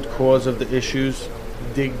the root cause of the issues,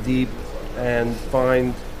 dig deep, and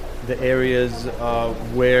find the areas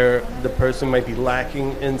where the person might be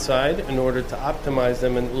lacking inside in order to optimize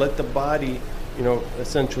them and let the body, you know,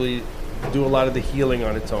 essentially do a lot of the healing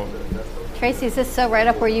on its own. Tracy, is this so right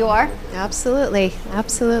up where you are? Absolutely.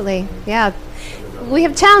 Yeah. We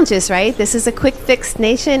have challenges, right? This is a quick fix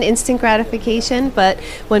nation, instant gratification. But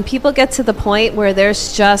when people get to the point where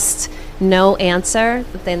there's just no answer,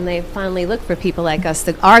 then they finally look for people like us.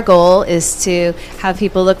 Our goal is to have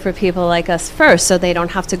people look for people like us first so they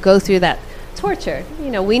don't have to go through that torture.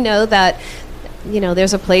 You know, we know that, you know,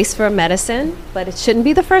 there's a place for medicine, but it shouldn't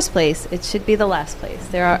be the first place. It should be the last place.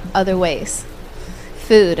 There are other ways.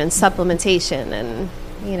 Food and supplementation and,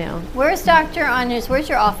 you know. Where's Dr. Anya's? Where's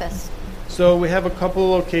your office? So we have a couple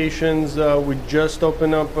locations. We just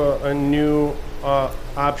opened up a new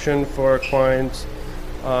option for our clients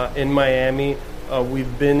in Miami.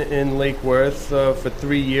 We've been in Lake Worth for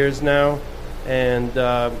 3 years now, and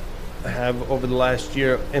have over the last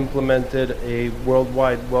year implemented a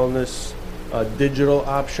worldwide wellness digital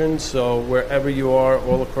option. So wherever you are,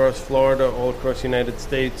 all across Florida, all across the United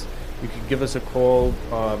States, you can give us a call,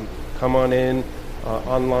 come on in,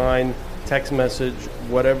 online, text message,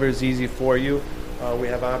 whatever is easy for you. We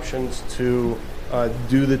have options to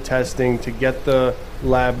do the testing, to get the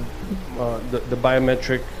lab, the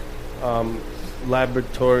biometric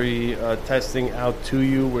laboratory testing out to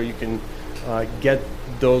you, where you can get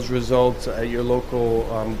those results at your local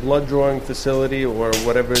blood drawing facility or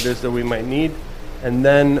whatever it is that we might need. And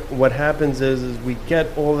then what happens is we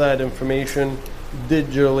get all that information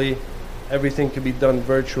digitally. Everything can be done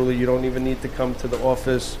virtually. You don't even need to come to the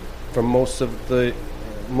office for most of the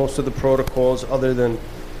protocols, other than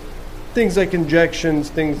things like injections,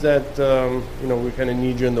 things that we kind of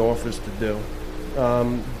need you in the office to do.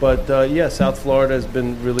 But South Florida has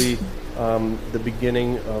been really the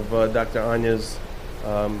beginning of Dr. Anya's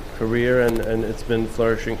career, and it's been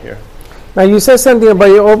flourishing here. Now, you said something about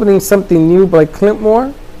you opening something new, like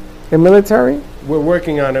Clintmore, the military? We're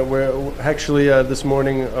working on it. We're actually this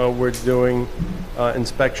morning we're doing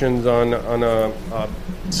inspections on a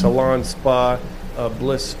salon spa,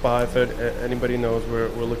 Bliss Spa. If anybody knows, we're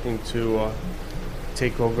looking to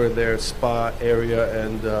take over their spa area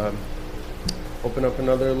and open up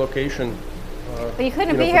another location. But you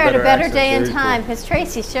couldn't be here at a better day and time, because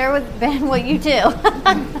Tracy, share with Ben what you do.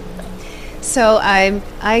 So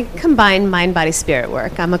I combine mind, body, spirit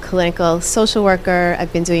work. I'm a clinical social worker.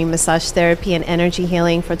 I've been doing massage therapy and energy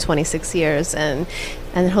healing for 26 years and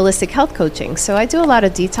holistic health coaching. So I do a lot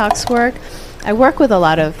of detox work. I work with a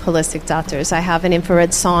lot of holistic doctors. I have an infrared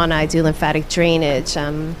sauna. I do lymphatic drainage.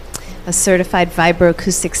 I'm a certified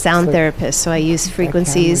vibroacoustic sound therapist. So I use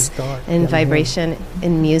frequencies and vibration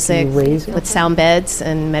in music with sound beds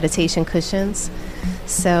and meditation cushions.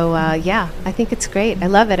 So, I think it's great. I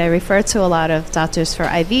love it. I refer to a lot of doctors for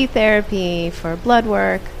IV therapy, for blood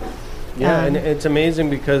work. Yeah, and it's amazing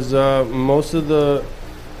because most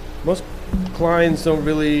clients don't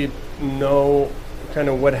really know kind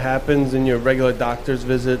of what happens in your regular doctor's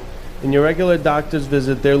visit. In your regular doctor's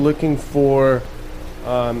visit, they're looking for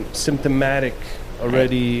symptomatic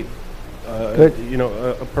already,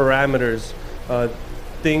 parameters,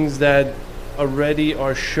 things that already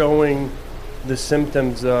are showing the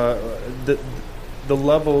symptoms, the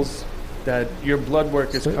levels that your blood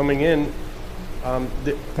work is coming in,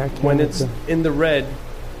 when it's in the red,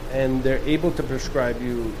 and they're able to prescribe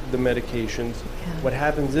you the medications. What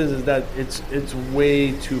happens is that it's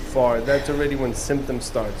way too far. That's already when symptoms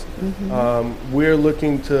starts. We're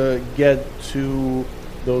looking to get to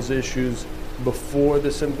those issues before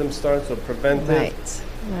the symptoms start, so prevent it.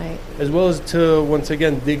 Right. As well as to, once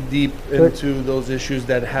again, dig deep into those issues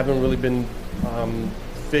that haven't really been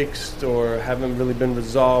fixed or haven't really been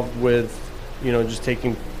resolved with, just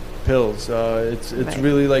taking pills. It's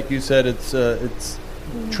really, like you said, it's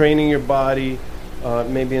training your body,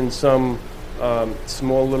 maybe in some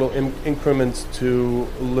small little increments to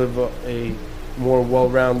live a more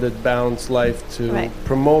well-rounded, balanced life, to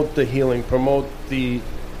promote the healing, promote the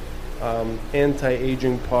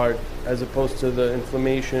anti-aging part, as opposed to the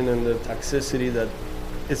inflammation and the toxicity that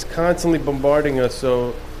is constantly bombarding us,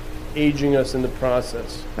 so aging us in the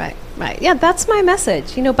process. Right. Yeah, that's my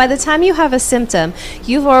message. By the time you have a symptom,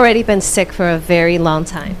 you've already been sick for a very long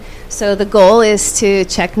time. So the goal is to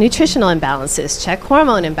check nutritional imbalances, check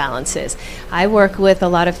hormone imbalances. I work with a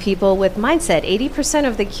lot of people with mindset. 80%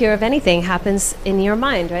 of the cure of anything happens in your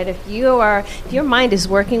mind, right? If your mind is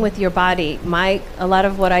working with your body, a lot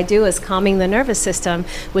of what I do is calming the nervous system,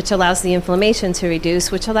 which allows the inflammation to reduce,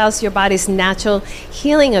 which allows your body's natural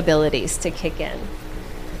healing abilities to kick in.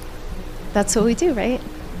 That's what we do, right?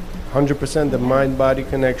 100%. The mind-body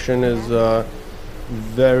connection is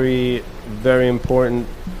very, very important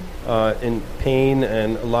in pain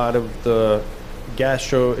and a lot of the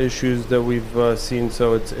gastro issues that we've seen.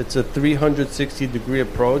 So it's a 360-degree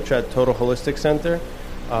approach at Total Holistic Center.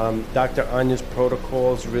 Dr. Anya's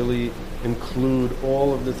protocols really include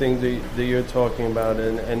all of the things that you're talking about,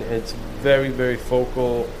 and it's very, very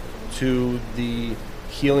focal to the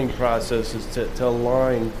healing process, is to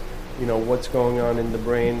align what's going on in the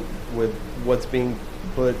brain with what's being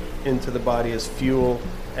put into the body as fuel,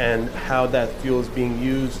 and how that fuel is being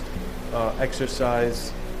used, exercise,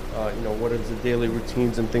 what is the daily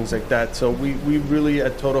routines and things like that. So we really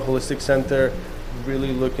at Total Holistic Center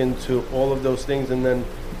really look into all of those things, and then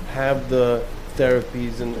have the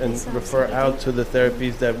therapies and refer out to the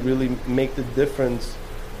therapies that really make the difference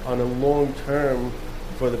on a long term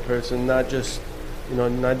for the person, not just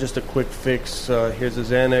a quick fix, here's a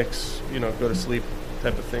Xanax, go to sleep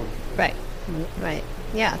type of thing. Right.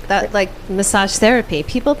 Yeah, that like massage therapy.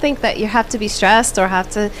 People think that you have to be stressed or have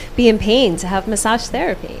to be in pain to have massage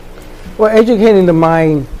therapy. Well, educating the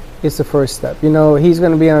mind is the first step. He's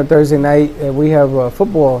going to be on a Thursday night. We have a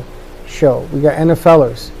football show. We got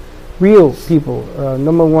NFLers, real people.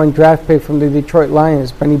 Number 1 draft pick from the Detroit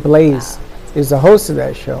Lions, Benny Blaze, is the host of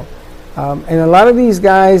that show. And a lot of these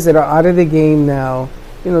guys that are out of the game now,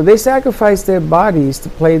 they sacrifice their bodies to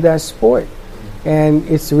play that sport. And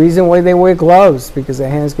it's the reason why they wear gloves, because their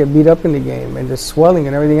hands get beat up in the game and the swelling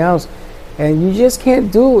and everything else. And you just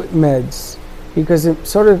can't do it with meds, because it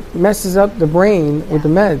sort of messes up the brain with the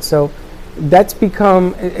meds. So it's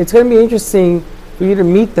going to be interesting for you to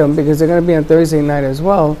meet them, because they're going to be on Thursday night as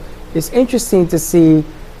well. It's interesting to see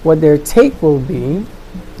what their take will be.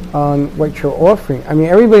 on what you're offering. I mean,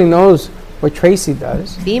 everybody knows what Tracy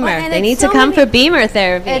does. Beamer. Well, and They it's need to so come many- for Beamer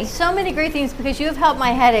therapy. It's so many great things because you have helped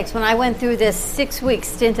my headaches when I went through this 6-week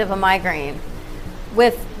stint of a migraine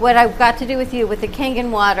with what I've got to do with you, with the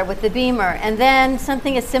Kangen water, with the Beamer, and then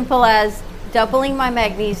something as simple as doubling my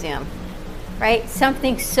magnesium, right?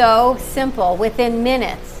 Something so simple within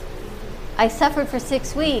minutes. I suffered for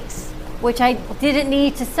 6 weeks, which I didn't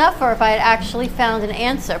need to suffer if I had actually found an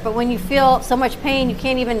answer. But when you feel so much pain, you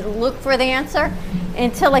can't even look for the answer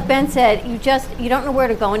until, like Ben said, you don't know where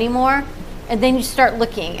to go anymore. And then you start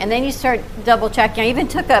looking, and then you start double checking. I even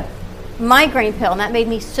took a migraine pill, and that made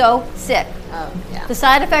me so sick. Oh, yeah. The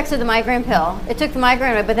side effects of the migraine pill, it took the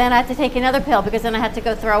migraine away, but then I had to take another pill because then I had to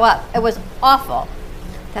go throw up. It was awful.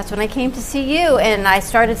 That's when I came to see you, and I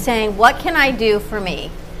started saying, what can I do for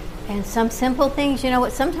me? And some simple things, you know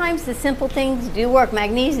what, sometimes the simple things do work.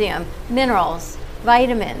 Magnesium, minerals,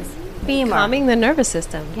 vitamins, Beamer. Calming the nervous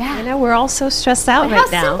system. Yeah. You know, we're all so stressed out But right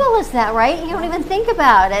how now. simple is that, right? You don't even think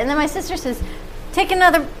about it. And then my sister says, take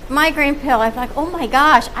another migraine pill. I'm like, oh my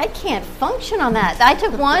gosh, I can't function on that. I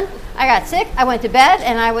took one, I got sick, I went to bed,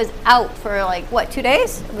 and I was out for 2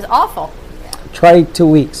 days? It was awful. Try 2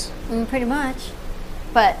 weeks. Pretty much.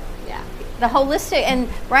 But yeah, the holistic, and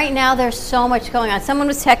right now there's so much going on. Someone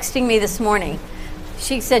was texting me this morning.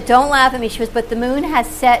 She said, don't laugh at me. She was, but the moon has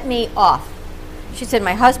set me off. She said,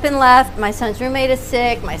 my husband left, my son's roommate is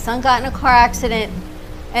sick, my son got in a car accident.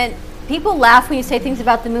 And people laugh when you say things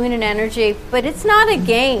about the moon and energy, but it's not a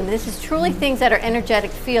game. This is truly things that are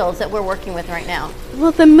energetic fields that we're working with right now.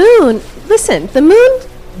 Well, the moon, listen, the moon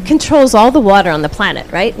controls all the water on the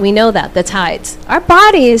planet, right? We know that, the tides. Our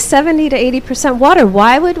body is 70 to 80% water.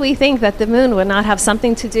 Why would we think that the moon would not have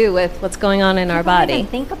something to do with what's going on in our I don't body? even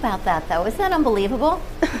think about that, though. Isn't that unbelievable?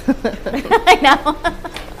 I know.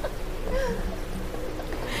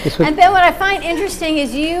 And then what I find interesting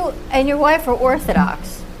is you and your wife are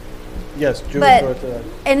Orthodox. Yes, Jewish But- Orthodox.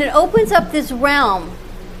 And it opens up this realm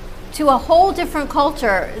to a whole different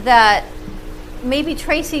culture that maybe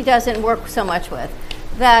Tracy doesn't work so much with.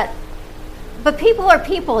 But people are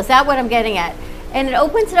people. Is that what I'm getting at? And it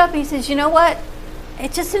opens it up, and he says, you know what?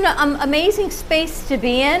 It's just an amazing space to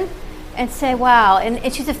be in and say, wow. And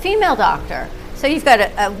she's a female doctor. So you've got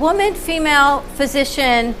a woman, female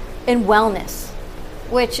physician in wellness,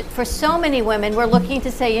 which for so many women, we're looking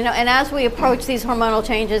to say, and as we approach these hormonal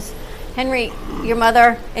changes, Henry, your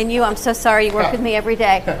mother and you, I'm so sorry you work with me every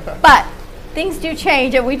day. But things do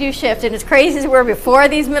change and we do shift. And as crazy as we were before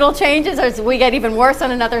these middle changes, as we get even worse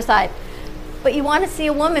on another side. But you want to see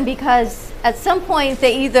a woman because at some point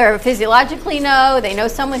they either physiologically know, they know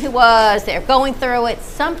someone who was, they're going through it,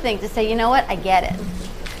 something to say, you know what, I get it.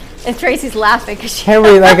 And Tracy's laughing because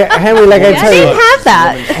Henry, like I tell you. have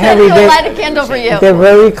that. Henry, I'll light a candle for you. They're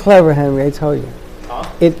very clever, Henry, I tell you.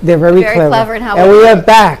 They're very clever. in how and we we do are it.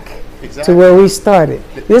 back to where we started.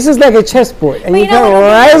 This is like a chessboard, and But you you know come what,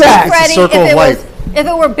 right back. Freddie, circle of life. If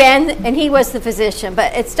it were Ben and he was the physician,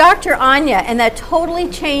 but it's Dr. Anya, and that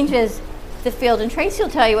totally changes the field. And Tracy will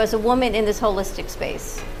tell you, as a woman in this holistic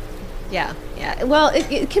space. Yeah. Well,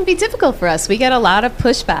 it can be difficult for us. We get a lot of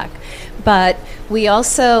pushback, but we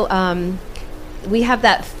also we have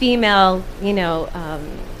that female,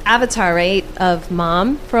 avatar, right, of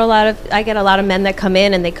mom. I get a lot of men that come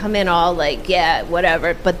in and they come in all like, yeah,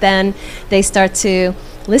 whatever, but then they start to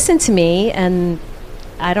listen to me, and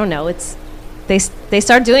I don't know. They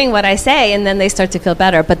start doing what I say, and then they start to feel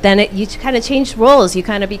better. But then you kind of change roles. You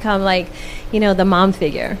kind of become like, the mom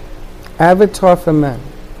figure. Avatar for men.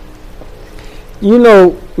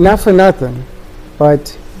 Not for nothing,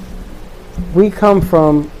 but we come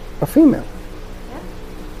from a female.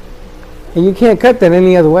 And you can't cut that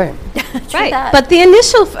any other way. Right, that. but the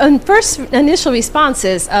first initial response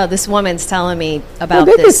is, "Oh, this woman's telling me about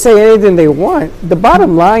They can this." say anything they want. The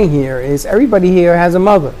bottom line here is everybody here has a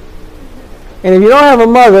mother. And if you don't have a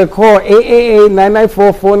mother, call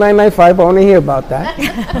 888-994-4995. I want to hear about that.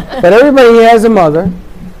 But everybody here has a mother,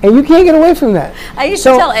 and you can't get away from that. I used to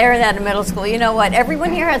tell Aaron that in middle school. You know what?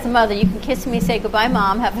 Everyone here has a mother. You can kiss me, say goodbye,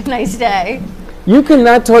 Mom. Have a nice day. You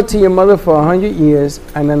cannot talk to your mother for 100 years,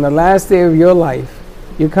 and then the last day of your life,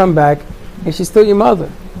 you come back, and she's still your mother.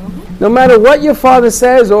 No matter what your father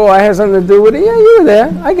says, I had something to do with it. Yeah, you were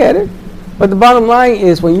there. I get it. But the bottom line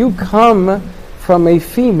is when you come from a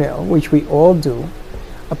female, which we all do,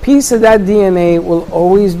 a piece of that DNA will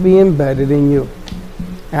always be embedded in you.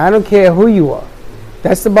 And I don't care who you are.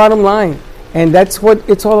 That's the bottom line. And that's what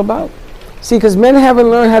it's all about. See, because men haven't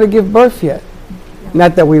learned how to give birth yet.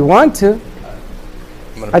 Not that we want to.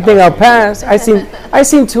 I think I'll pass. I seen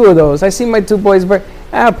 2 of those. I seen my 2 boys birth.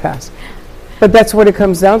 I'll pass. But that's what it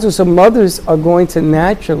comes down to. So mothers are going to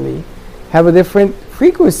naturally have a different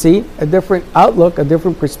frequency, a different outlook, a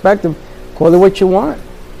different perspective. Call it what you want.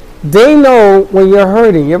 They know when you're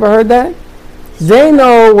hurting. You ever heard that? They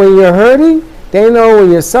know when you're hurting. They know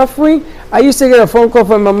when you're suffering. I used to get a phone call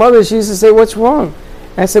from my mother. She used to say, "What's wrong?"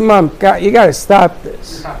 I said, "Mom, you got to stop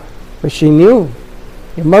this." But she knew.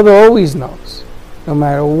 Your mother always knows, no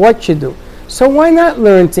matter what you do. So why not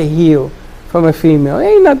learn to heal from a female? There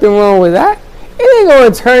ain't nothing wrong with that. It ain't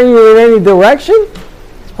going to turn you in any direction.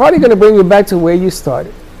 It's probably going to bring you back to where you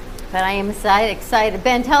started. But I am excited.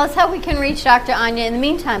 Ben, tell us how we can reach Dr. Anya in the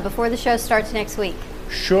meantime before the show starts next week.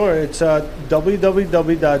 Sure. It's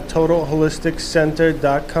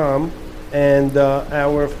www.totalholisticcenter.com. And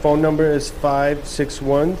our phone number is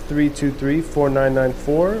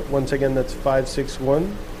 561-323-4994. Once again, that's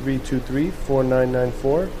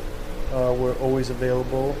 561-323-4994. We're always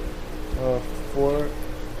available for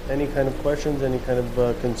any kind of questions, any kind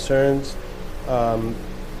of concerns.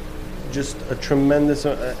 Just a tremendous,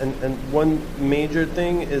 and one major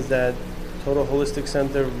thing is that Total Holistic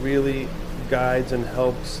Center really guides and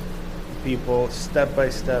helps people step by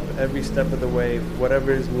step, every step of the way,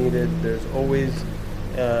 whatever is needed. There's always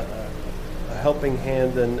a helping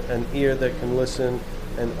hand and an ear that can listen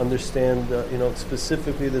and understand,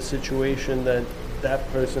 specifically the situation that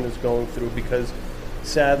person is going through. Because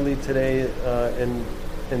sadly today,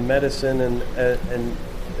 in medicine and in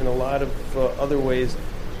a lot of other ways,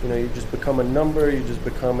 you just become a number. You just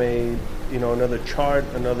become another chart,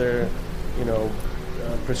 another,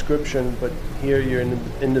 prescription. But here you're an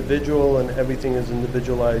individual, and everything is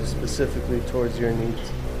individualized specifically towards your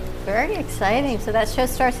needs. Very exciting. So that show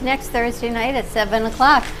starts next Thursday night at 7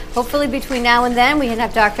 o'clock. Hopefully between now and then we can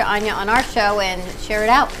have Dr. Anya on our show and share it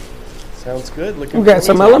out. Sounds good. We've got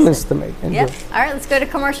some elements to make. Yep. All right, let's go to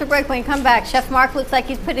commercial break. When we come back, Chef Mark looks like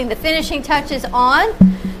he's putting the finishing touches on.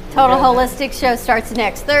 Total Holistic Show starts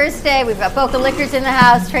next Thursday. We've got Boca Liquors in the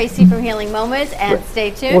house, Tracy from Healing Moments, and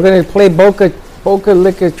stay tuned. We're going to play Boca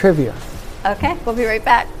Liquor Trivia. Okay, we'll be right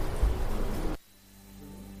back.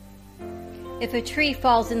 If a tree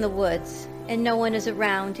falls in the woods and no one is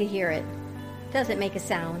around to hear it, does it make a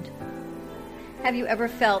sound? Have you ever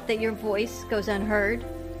felt that your voice goes unheard?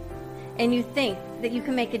 And you think that you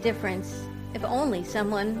can make a difference if only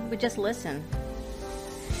someone would just listen?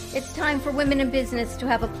 It's time for women in business to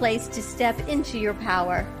have a place to step into your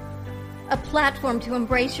power, a platform to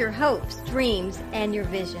embrace your hopes, dreams, and your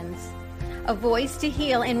visions, a voice to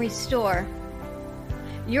heal and restore.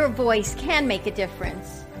 Your voice can make a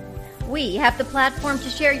difference. We have the platform to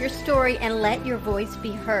share your story and let your voice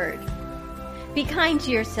be heard. Be kind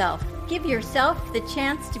to yourself. Give yourself the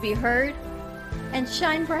chance to be heard and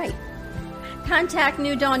shine bright. Contact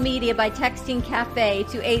New Dawn Media by texting CAFE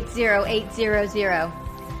to 80800.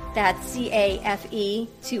 That's CAFE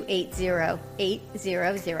to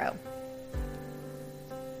 80800.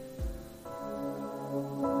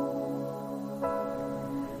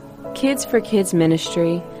 Kids for Kids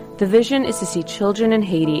Ministry. The vision is to see children in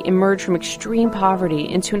Haiti emerge from extreme poverty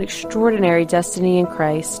into an extraordinary destiny in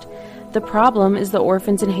Christ. The problem is the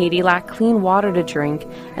orphans in Haiti lack clean water to drink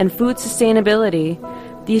and food sustainability.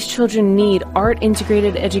 These children need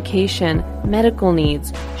art-integrated education, medical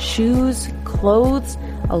needs, shoes, clothes,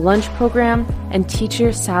 a lunch program, and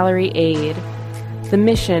teacher salary aid. The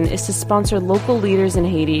mission is to sponsor local leaders in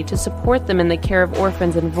Haiti to support them in the care of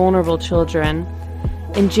orphans and vulnerable children.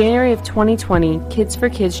 In January of 2020, Kids for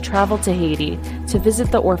Kids traveled to Haiti to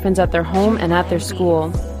visit the orphans at their home and at their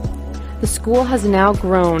school. The school has now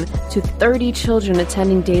grown to 30 children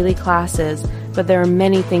attending daily classes, but there are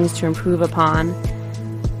many things to improve upon.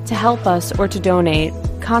 To help us or to donate,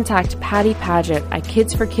 contact Patty Paget at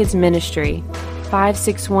Kids for Kids Ministry,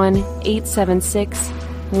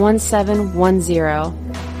 561-876-1710.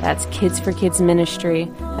 That's Kids for Kids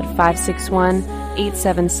Ministry at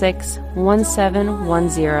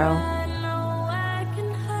 561-876-1710.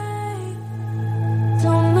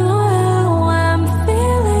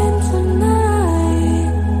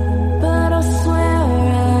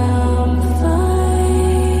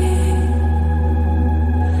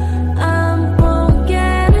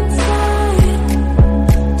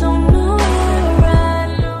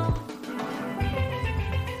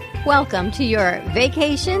 Welcome to your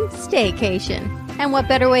vacation staycation. And what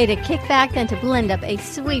better way to kick back than to blend up a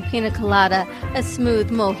sweet pina colada, a smooth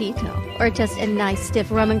mojito, or just a nice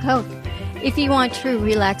stiff rum and coke. If you want true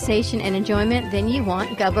relaxation and enjoyment, then you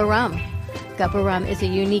want Gubba Rum. Gubba Rum is a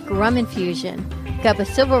unique rum infusion. Gubba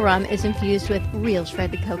Silver Rum is infused with real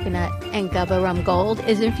shredded coconut, and Gubba Rum Gold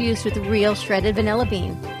is infused with real shredded vanilla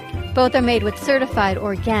bean. Both are made with certified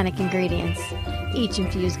organic ingredients. Each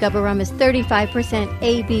infused Gubba rum is 35%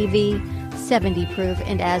 ABV, 70 proof,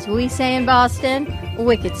 and as we say in Boston,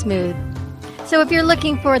 wicked smooth. So if you're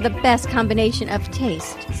looking for the best combination of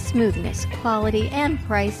taste, smoothness, quality, and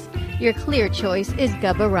price, your clear choice is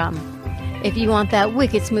Gubba rum. If you want that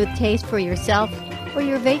wicked smooth taste for yourself or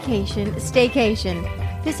your vacation, staycation,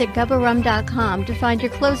 visit GubbaRum.com to find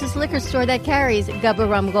your closest liquor store that carries Gubba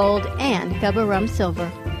Rum Gold and Gubba Rum Silver.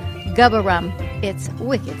 Gubba Rum, it's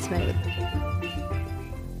wicked smooth.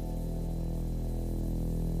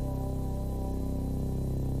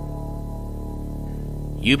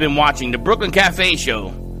 You've been watching the Brooklyn Cafe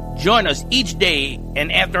Show. Join us each day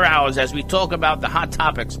and after hours as we talk about the hot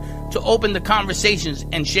topics to open the conversations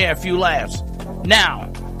and share a few laughs. Now,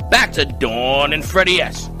 back to Dawn and Freddie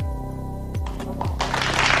S.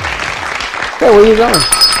 Hey, where you going?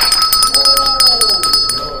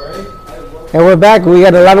 And we're back. We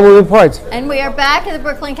got a lot of moving parts. And we are back at the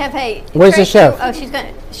Brooklyn Cafe. Where's the chef? Oh, she's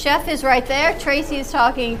going. Chef is right there. Tracy is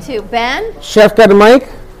talking to Ben. Chef got a mic?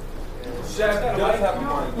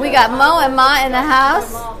 We got Mo and Ma in the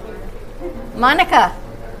house. Monica.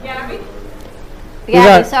 We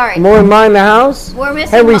got sorry. Mo and Ma in the house. We're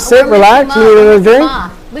missing Henry, Ma. sit, We're relax. missing You need another drink?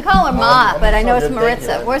 Ma. We call her Ma, but I know it's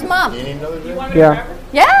Maritza. Where's Mom? Yeah.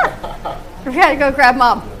 Yeah. We gotta go grab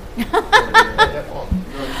Mom.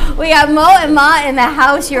 We got Mo and Ma in the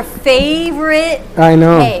house. Your favorite I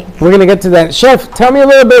know. cake. We're going to get to that. Chef, tell me a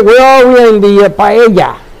little bit. Where are we in the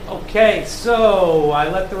paella? Okay, so I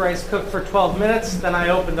let the rice cook for 12 minutes. Then I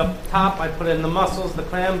opened up the top. I put in the mussels, the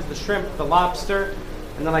clams, the shrimp, the lobster.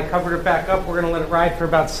 And then I covered it back up. We're going to let it ride for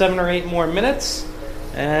about 7 or 8 more minutes.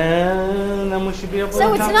 And then we should be able to...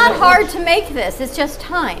 So it's not hard to make this. It's just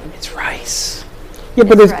time. It's rice. Yeah,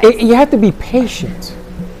 but It's rice. you have to be patient.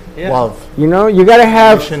 Yeah. Love. You know, you got to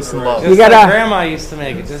have... Patience and love. Just like Grandma used to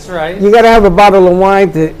make it, just right. You got to have a bottle of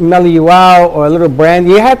wine to mellow you out or a little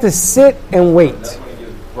brandy. You have to sit and wait.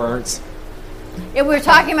 Burns. Yeah, we were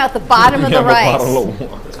talking about the bottom of the rice.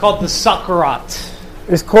 It's called the saccharat.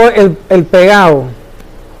 It's called el pegado.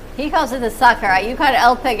 He calls it the sucker. You call it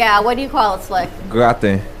el pegao. What do you call it, Slick?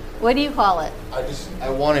 Grate. What do you call it? I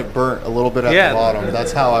want it burnt a little bit at Yeah. the bottom.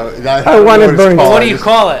 That's how I. I want it burnt. What do you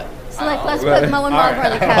call it? Slick, let's put Mo and Ma on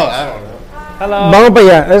the couch. I don't know. Hello. Vamos para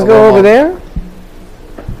allá. Let's go over there.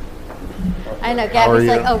 I know, are Gabby's you?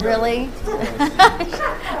 like, oh, really?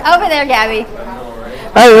 Over there, Gabby.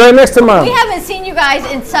 Hey, right next to Mom. We haven't seen you guys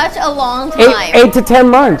in such a long time. 8 to 10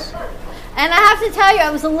 months. And I have to tell you,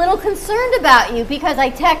 I was a little concerned about you because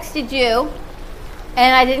I texted you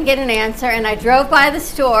and I didn't get an answer. And I drove by the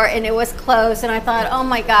store and it was closed. And I thought, oh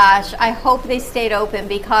my gosh, I hope they stayed open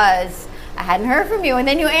because I hadn't heard from you. And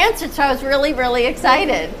then you answered, so I was really, really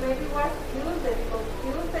excited.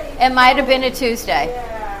 It might have been a Tuesday.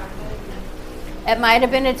 It might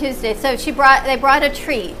have been a Tuesday. So they brought a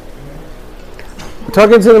treat.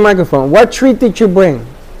 Talking to the microphone. What treat did you bring?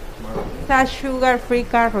 That sugar-free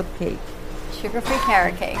carrot cake. Sugar-free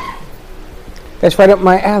carrot cake. That's right up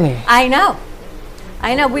my alley. I know.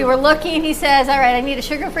 We were looking. He says, all right, I need a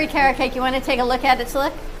sugar-free carrot cake. You want to take a look at it,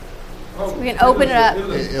 Slick? So we can open it up. It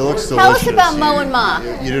looks delicious. Tell us about Mo and Ma.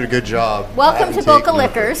 You did a good job. Welcome to Boca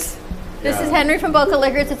Liquors. Liquors. This is Henry from Boca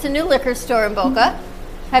Liquors. It's a new liquor store in Boca.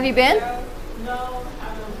 Have you been?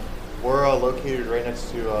 We're located right next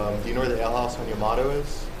to, do you know where the Ale House on Yamato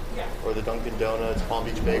is? Yeah. Or the Dunkin' Donuts, Palm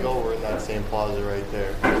Beach Bagel? We're in that same plaza right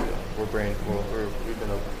there. So we've been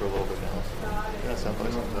open for a little bit now. So yeah,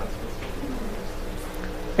 someplace like that.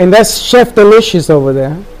 And that's Chef Delicious over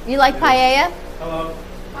there. You like paella? Hello.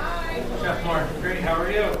 Hi. Chef Mark. Great. How are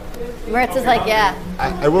you? Maritza's like, yeah.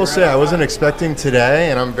 I will say I wasn't expecting today,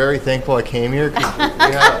 and I'm very thankful I came here. Cause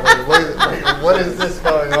what is this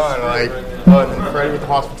going on? And Freddie with the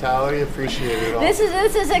hospitality, appreciate it all. This is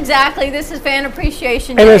fan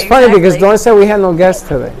appreciation And day. it's funny because exactly. Dawn said we had no guests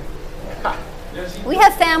today. We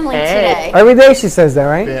have family today. Every day she says that,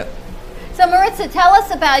 right? Yeah. So Maritza, tell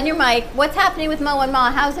us about your mic. What's happening with Mo and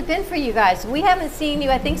Ma? How's it been for you guys? We haven't seen you,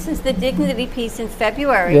 I think, since the Dignity piece in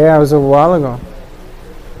February. Yeah, it was a while ago.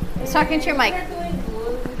 I was talking to your mic.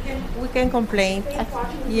 We can complain.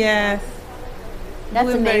 Yes. That's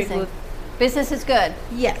Doing very amazing. good. Business is good.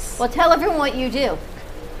 Yes. Well, tell everyone what you do.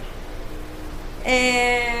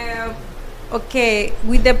 Okay,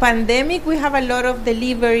 with the pandemic, we have a lot of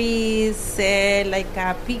deliveries,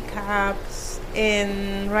 pickups,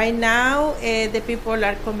 and right now the people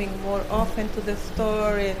are coming more often to the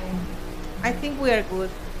store, and I think we are good.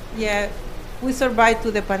 Yeah, we survived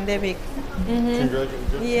to the pandemic. Mm-hmm.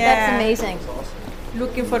 Congratulations. Yeah, That's amazing.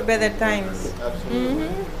 looking for better times. Absolutely.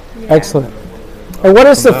 Mm-hmm. Yeah. Excellent. And what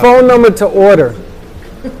is the phone number to order?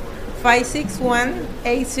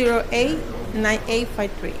 561-808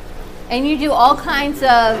 9853. And you do all kinds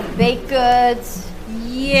of baked goods.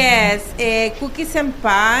 Yes, cookies and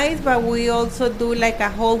pies, but we also do like a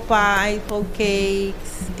whole pie, whole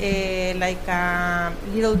cakes, like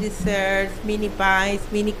little desserts, mini pies,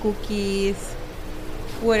 mini cookies,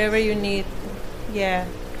 whatever you need. Yeah,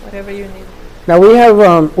 whatever you need. Now we have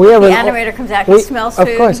The an animator comes out. He smells of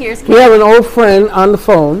food. course. Here's We have an old friend on the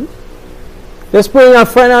phone. Let's bring our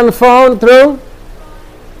friend on the phone through.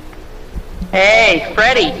 Hey,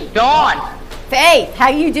 Freddie, Dawn. Faith, how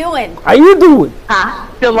you doing? How you doing?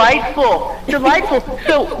 Delightful, delightful.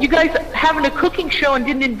 So you guys having a cooking show and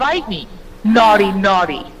didn't invite me? Naughty,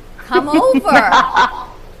 naughty. Come over.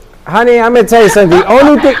 Honey, I'm gonna tell you something.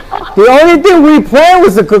 The only thing we planned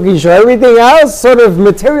was the cooking show. Everything else sort of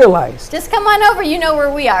materialized. Just come on over. You know where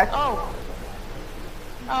we are. Oh,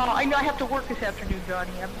 I know I have to work this afternoon,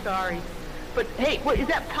 Donnie. I'm sorry. But hey, what is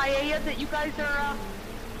that paella that you guys are?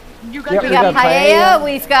 You guys We got paella.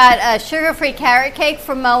 We've got a sugar-free carrot cake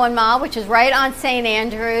from Mo and Ma, which is right on St.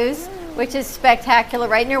 Andrews, which is spectacular,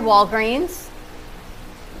 right near Walgreens.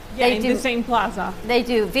 Yeah, in the same plaza. They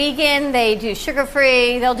do vegan. They do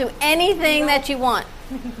sugar-free. They'll do anything that you want.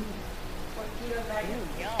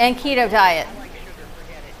 And keto diet.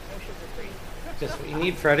 Just what you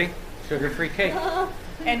need, Freddie. Sugar-free cake.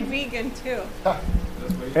 And vegan too.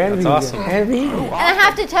 That's awesome. And vegan. And I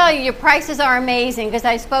have to tell you, your prices are amazing because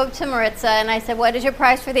I spoke to Maritza and I said, what is your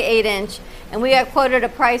price for the 8-inch? And we got quoted a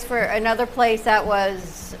price for another place that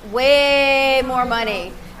was way more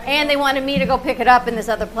money. And they wanted me to go pick it up in this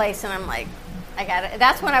other place. And I'm like, I got it.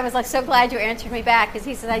 That's when I was like, so glad you answered me back because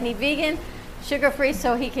he said, I need vegan, sugar-free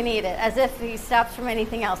so he can eat it, as if he stops from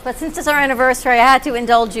anything else. But since it's our anniversary, I had to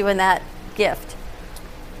indulge you in that gift.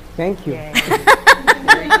 Thank you. Hey,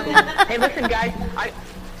 listen, guys.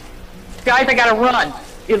 I gotta run.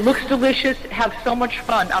 It looks delicious. Have so much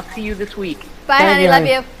fun. I'll see you this week. Bye, honey. Love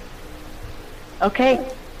you.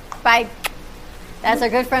 Okay. Bye. That's our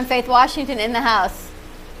good friend Faith Washington in the house.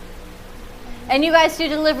 And you guys do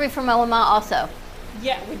delivery from Omaha also?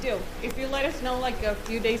 Yeah, we do. If you let us know like a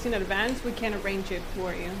few days in advance, we can arrange it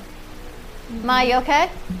for you. Ma, you okay?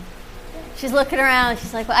 She's looking around.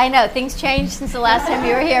 She's like, well, I know. Things changed since the last time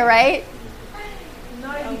you were here, right?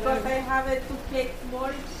 No, because I have it 2 cakes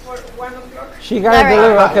more for 1 o'clock. She got to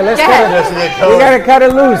deliver. Okay, let's Go cut ahead. it. We got to cut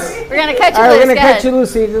it loose. We're going to cut you All right, loose. we're going to Go cut ahead. you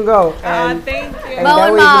loose so you can go. And, Thank you. Mo that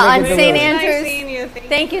and way you Ma can on make it St. deliver. Andrews. seeing you.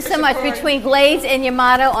 Thank you so much. Between Glades and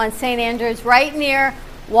Yamato on St. Andrews, right near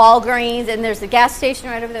Walgreens, and there's the gas station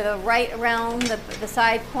right over there, right around the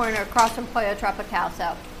side corner across from Pollo Tropical.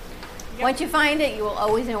 So once you find it, you will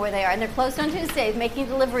always know where they are. And they're closed on Tuesdays, making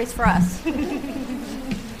deliveries for us.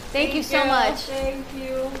 Thank you so much. Thank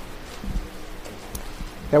you.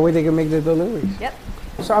 That way they can make the deliveries. Yep.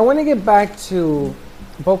 So I want to get back to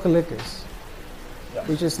Boca Liquors,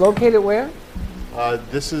 which is located where?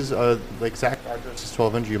 This is the exact address is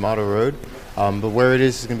 1200 Yamato Road. But where it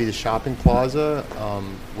is going to be the shopping plaza,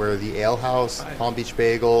 where the Ale House, Palm Beach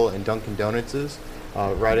Bagel, and Dunkin' Donuts is,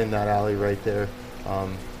 right in that alley right there.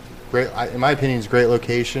 Great, in my opinion, it's a great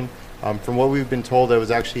location. From what we've been told, there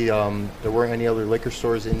was actually there weren't any other liquor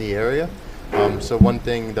stores in the area. So one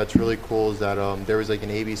thing that's really cool is that there was like an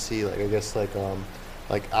ABC, like I guess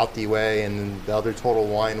like out the way, and then the other Total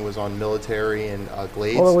Wine was on Military and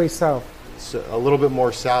Glades. All the way south. So a little bit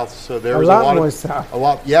more south. So there A was lot a lot more of south. a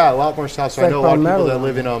lot more south. So It's I know like a lot of people Palmetto.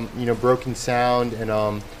 that live in Broken Sound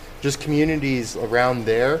and just communities around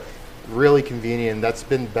there. Really convenient. And that's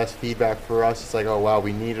been the best feedback for us. It's like, oh wow,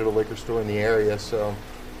 we needed a liquor store in the area. So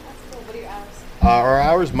What are your hours? our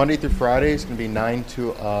hours Monday through Friday is going to be 9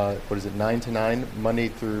 to 9 Monday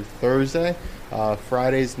through Thursday.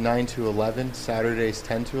 Fridays 9 to 11. Saturdays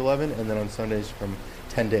 10 to 11, and then on Sundays from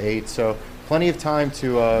 10 to 8. So plenty of time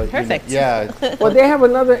to Perfect. yeah. Well, they have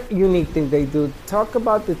another unique thing they do. Talk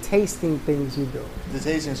about the tasting things you do. The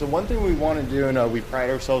tasting. So one thing we want to do and we pride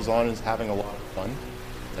ourselves on is having a lot of fun,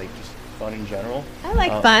 like just fun in general. I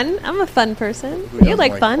like fun. I'm a fun person. Who You doesn't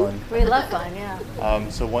like fun? We love fun, yeah.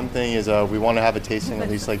 So one thing is we want to have a tasting at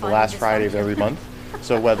least like the last Friday of every month.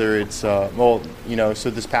 So whether it's so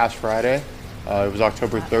this past Friday, it was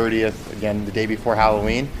October 30th, again the day before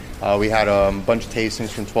Halloween. We had a bunch of tastings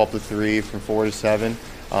from 12 to 3, from 4 to 7,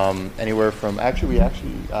 anywhere from we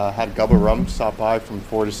actually had Gubba Rum stop by from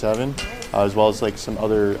 4 to 7, as well as like some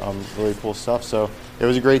other really cool stuff. So it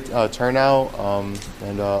was a great turnout,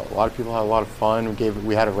 and a lot of people had a lot of fun.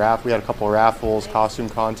 We had a couple of raffles, costume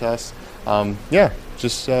contests.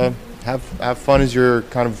 Just have fun as your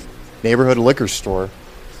kind of neighborhood liquor store.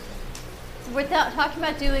 We're talking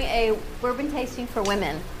about doing a bourbon tasting for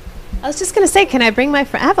women. I was just going to say, can I bring my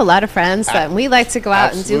friend? I have a lot of friends that we like to go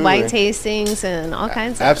out and do wine Absolutely. tastings and all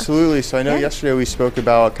kinds of Absolutely. So I know Yeah. yesterday we spoke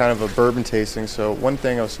about kind of a bourbon tasting. So one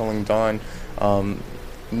thing I was telling Don,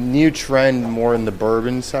 new trend more in the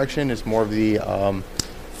bourbon section is more of the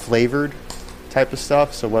flavored type of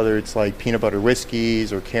stuff. So whether it's like peanut butter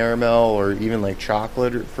whiskeys or caramel or even like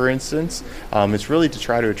chocolate, for instance, it's really to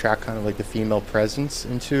try to attract kind of like the female presence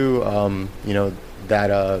into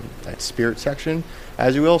that spirit section,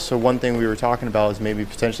 as you will. So one thing we were talking about is maybe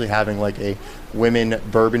potentially having like a women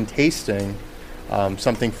bourbon tasting.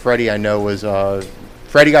 Something Freddie I know was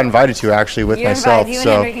Freddie got invited to actually with myself.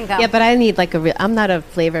 Yeah, but I need like a real. I'm not a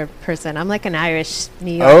flavor person. I'm like an Irish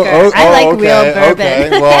New Yorker. I like real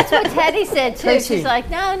bourbon. That's what Teddy said too. Tracy. She's like,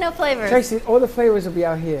 no flavors. Tracy, all the flavors will be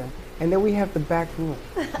out here, and then we have the back room.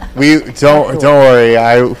 We don't worry.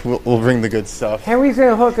 We'll bring the good stuff. Henry's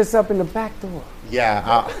gonna hook us up in the back door.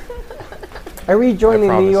 Yeah. Every joint I in New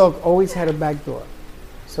promise. York always had a back door,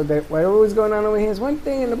 so that whatever was going on over here is one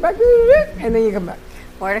thing in the back, and then you come back.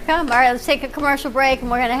 More to come. All right, let's take a commercial break,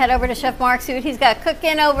 and we're going to head over to Chef Mark, see what he's got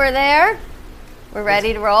cooking over there. We're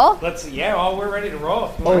ready to roll? We're ready to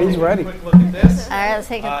roll. Oh, he's ready. Quick look at this. All right, let's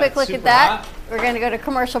take a quick It's look at super that. hot. We're going to go to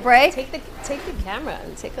commercial break. Take the camera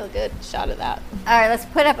and take a good shot of that. All right, let's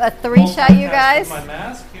put up a 3-shot, you guys. My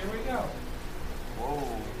mask. Here we go.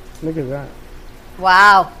 Look at that.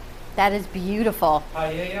 Wow, that is beautiful.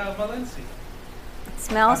 Paella Valencia. It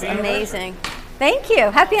smells Happy amazing. Thank you.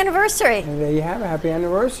 Happy anniversary. And there you have it. Happy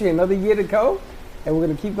anniversary. Another year to go, and we're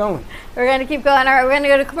going to keep going. We're going to keep going. All right, we're going to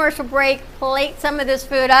go to commercial break, plate some of this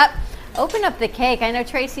food up, open up the cake. I know,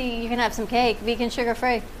 Tracy, you can have some cake, vegan,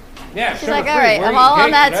 sugar-free. Yeah, She's like, all right, I'm all on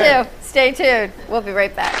that too. Stay tuned. We'll be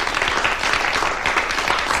right back.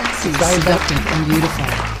 Sexy, seductive, and beautiful.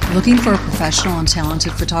 Looking for a professional and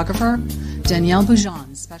talented photographer? Danielle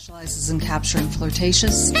Boujon specializes in capturing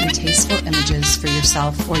flirtatious and tasteful images for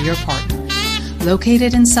yourself or your partner.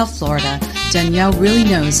 Located in South Florida, Danielle really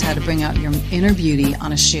knows how to bring out your inner beauty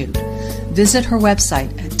on a shoot. Visit her website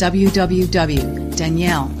at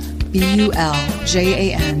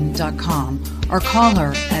www.daniellebuljan.com or call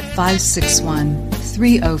her at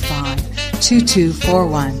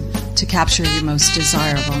 561-305-2241 to capture your most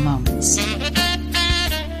desirable moments.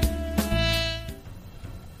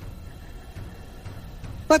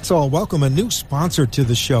 Let's all welcome a new sponsor to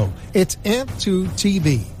the show. It's AMP2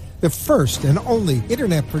 TV, the first and only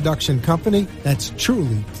internet production company that's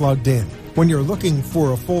truly plugged in. When you're looking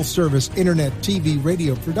for a full-service internet TV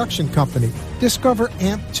radio production company, discover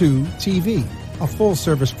AMP2 TV, a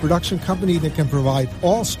full-service production company that can provide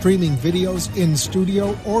all streaming videos in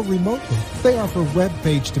studio or remotely. They offer web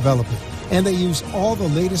page development, and they use all the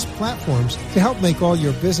latest platforms to help make all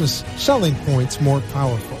your business selling points more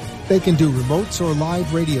powerful. They can do remotes or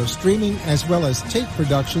live radio streaming as well as tape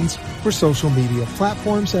productions for social media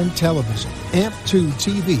platforms and television. AMP2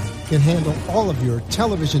 TV can handle all of your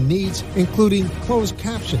television needs, including closed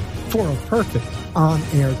caption for a perfect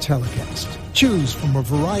on-air telecast. Choose from a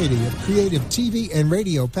variety of creative TV and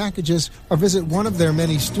radio packages or visit one of their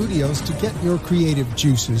many studios to get your creative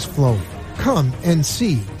juices flowing. Come and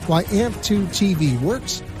see why AMP2 TV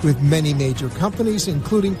works with many major companies,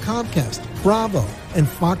 including Comcast, Bravo, and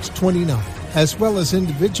Fox 29, as well as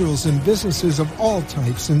individuals and businesses of all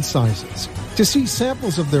types and sizes. To see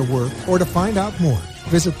samples of their work or to find out more,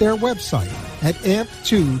 visit their website at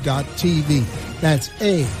amp2.tv. That's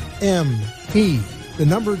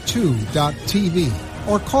AMP2.tv,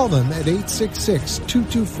 or call them at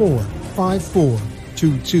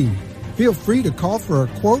 866-224-5422. Feel free to call for a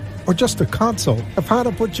quote or just a consult of how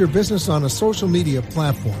to put your business on a social media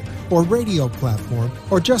platform or radio platform,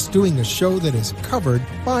 or just doing a show that is covered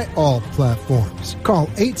by all platforms. Call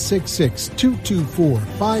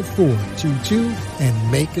 866-224-5422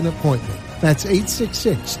 and make an appointment. That's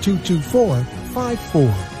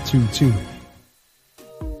 866-224-5422.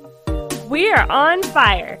 We are on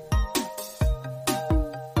fire.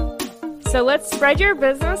 So let's spread your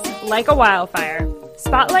business like a wildfire.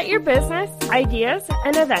 Spotlight your business, ideas,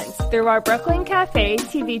 and events through our Brooklyn Cafe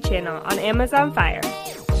TV channel on Amazon Fire.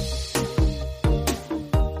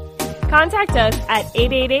 Contact us at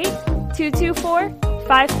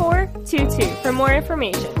 888-224-5422 for more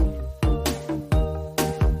information.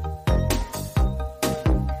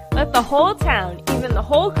 Let the whole town, even the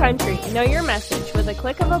whole country, know your message with a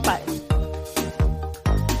click of a button.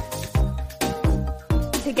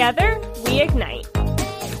 Together, we ignite.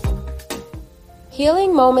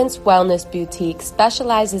 Healing Moments Wellness Boutique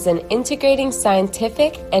specializes in integrating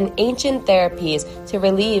scientific and ancient therapies to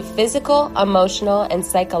relieve physical, emotional, and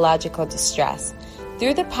psychological distress.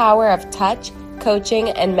 Through the power of touch, coaching,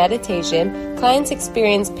 and meditation, clients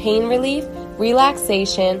experience pain relief,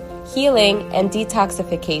 relaxation, healing, and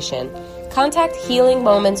detoxification. Contact Healing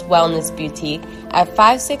Moments Wellness Boutique at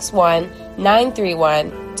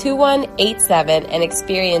 561-931-2187 and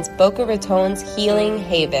experience Boca Raton's Healing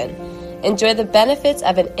Haven. Enjoy the benefits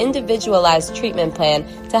of an individualized treatment plan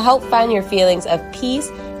to help find your feelings of peace,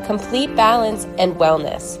 complete balance, and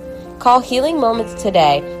wellness. Call Healing Moments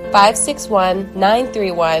today,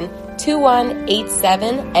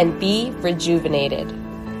 561-931-2187, and be rejuvenated.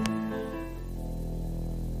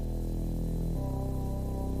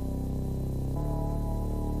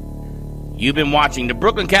 You've been watching the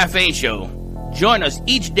Brooklyn Cafe Show. Join us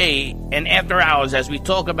each day and after hours as we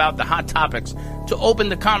talk about the hot topics to open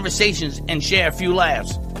the conversations and share a few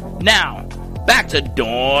laughs. Now, back to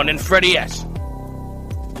Dawn and Freddie S.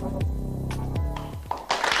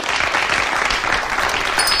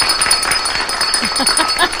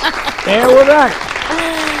 And we're back.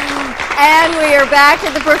 And we are back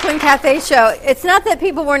at the Brooklyn Cafe Show. It's not that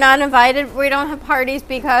people were not invited. We don't have parties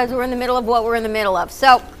because we're in the middle of what we're in the middle of.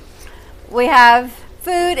 So we have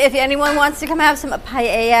food. If anyone wants to come have some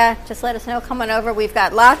paella, just let us know. Come on over. We've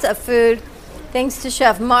got lots of food. Thanks to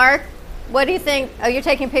Chef Mark. What do you think? Oh, you're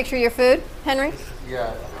taking a picture of your food, Henry?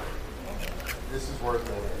 Yeah. This is worth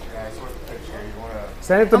it. Yeah, it's worth the picture. You want to...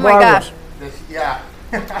 Send it to Oh Barbara. my gosh. Yeah.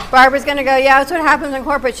 Barbara's going to go, yeah, that's what happens in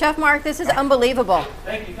corporate. Chef Mark, this is unbelievable.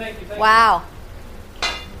 Thank you. Wow.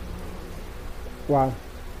 Wow.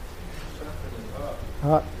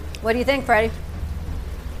 Hot. What do you think, Freddie?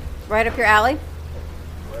 Right up your alley?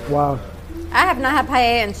 Wow. I have not had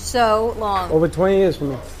paella in so long. Over 20 years for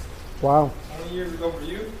me. Wow. How many years ago for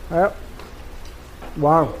you? Yep.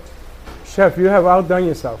 Wow. Chef, you have outdone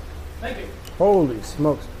yourself. Thank you. Holy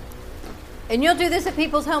smokes. And you'll do this at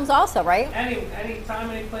people's homes also, right? Any time,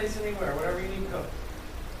 any place, anywhere, whatever you need to cook.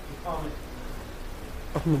 You call me.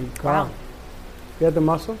 Oh my God. You had the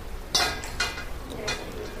muscle?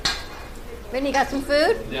 Vinny, you got some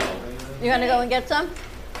food? No. You want to go and get some?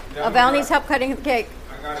 Yeah, Val needs help cutting the cake.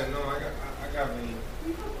 I got it. No, I got me.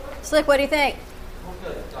 Slick, what do you think?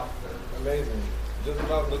 Amazing. Just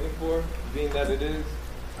about looking for, being that it is.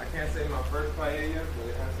 I can't say my first paella, but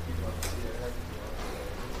it has to be my paella.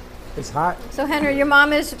 It's hot. So, Henry, your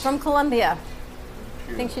mom is from Colombia.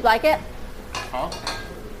 Think she'd like it? Huh?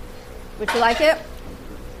 Would you like it?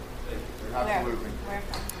 Absolutely. Where?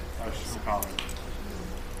 She's from college.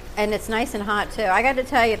 And it's nice and hot, too. I got to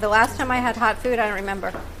tell you, the last time I had hot food, I don't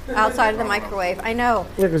remember. Outside of the microwave. I know.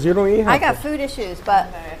 Yeah, because you don't eat hot I got food. food issues, but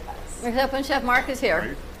except when Chef Mark is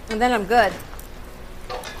here. And then I'm good.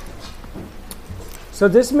 So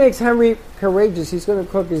this makes Henry courageous. He's going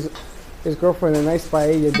to cook his girlfriend a nice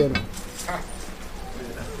paella dinner.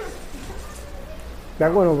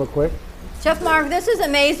 That went over quick. Chef Mark, this is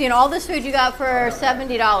amazing. All this food you got for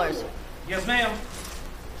 $70. Yes, ma'am.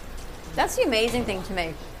 That's the amazing thing to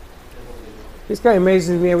me. This guy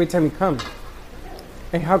amazes me every time he comes.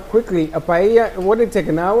 And how quickly a paella, what did it take,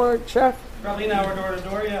 an hour, Chef? Probably an hour door to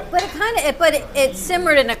door, yeah. But it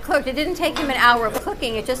simmered and it cooked. It didn't take him an hour of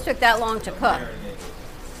cooking. It just took that long to cook.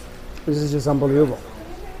 This is just unbelievable.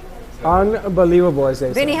 Unbelievable, as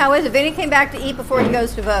they Vinny, say. how is it? Vinny came back to eat before he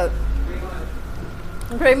goes to vote.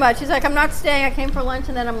 Pretty much. He's like, I'm not staying. I came for lunch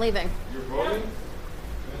and then I'm leaving. You're voting?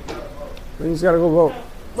 Vinny's got to go vote.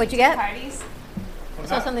 What'd you get? Parties. I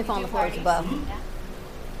saw something fall on the floor above.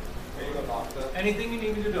 Anything you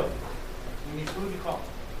need me to do. You need food, you call.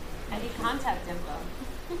 I need contact info.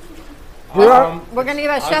 We're going to give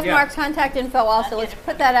out Chef yeah. Mark's contact info also. Let's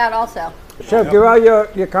put that out also. Chef, give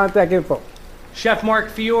out your contact info. Chef Mark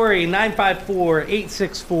Fiore,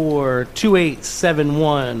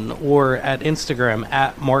 954-864-2871, or at Instagram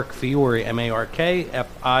at Mark Fiore,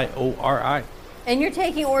 MarkFiori. And you're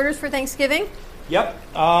taking orders for Thanksgiving? Yep.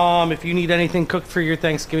 If you need anything cooked for your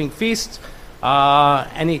Thanksgiving feast,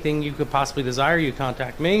 anything you could possibly desire, you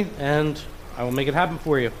contact me, and I will make it happen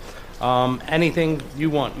for you. Anything you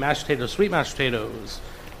want, mashed potatoes, sweet mashed potatoes,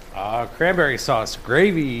 cranberry sauce,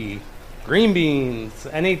 gravy, green beans,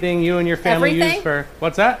 anything you and your family Everything? use for...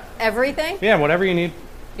 What's that? Everything? Yeah, whatever you need.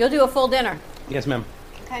 You'll do a full dinner. Yes, ma'am.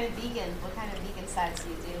 What kind of vegan sides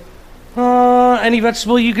do you do? Any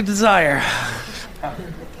vegetable you could desire.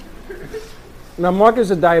 Now, Mark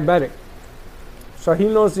is a diabetic, so he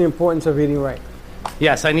knows the importance of eating right.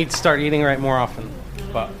 Yes, I need to start eating right more often.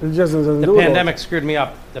 But It just doesn't the do it all. pandemic screwed me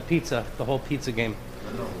up. The whole pizza game.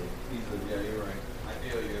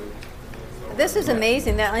 This is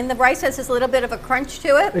amazing. And the rice has this little bit of a crunch to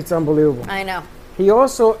it. It's unbelievable. I know. He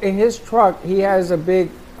also, in his truck, he has a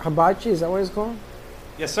big hibachi. Is that what it's called?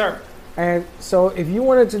 Yes, sir. And so if you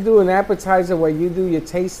wanted to do an appetizer where you do your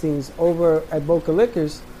tastings over at Boca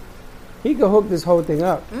Liquors, he could hook this whole thing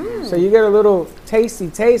up. So you get a little tasty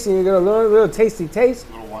taste and you get a little tasty taste.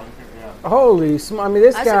 Little wine, yeah. Holy smokes. I mean,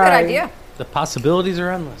 this That's guy. a good idea. The possibilities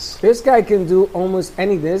are endless. This guy can do almost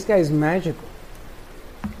anything. This guy is magical.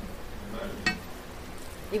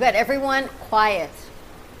 You got everyone quiet.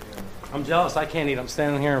 I'm jealous. I can't eat. I'm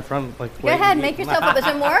standing here in front, like. Go ahead, make yourself up. Is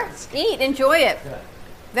there more? Eat, enjoy it.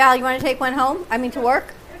 Val, you want to take one home? I mean, to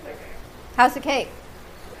work? How's the cake?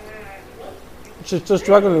 She's still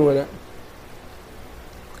struggling with it.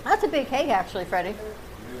 That's a big cake, actually, Freddie.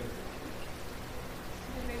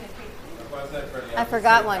 I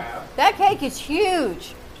forgot one. That cake is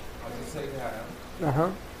huge. Uh-huh.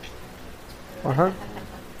 Uh-huh.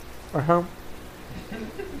 Uh-huh.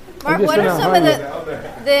 Mark, what are some of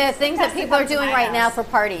the things that people are doing right now for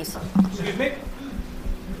parties? Excuse me?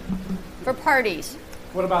 For parties.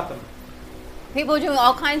 What about them? People are doing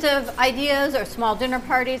all kinds of ideas or small dinner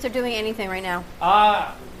parties. They're doing anything right now.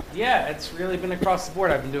 Yeah, it's really been across the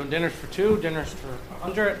board. I've been doing dinners for 2, dinners for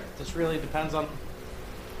 100. This really depends on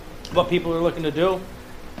what people are looking to do.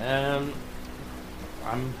 And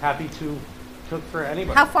I'm happy to cook for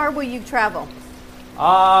anybody. How far will you travel?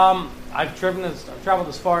 I've traveled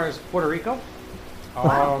as far as Puerto Rico.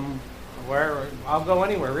 Where I'll go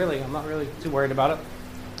anywhere, really. I'm not really too worried about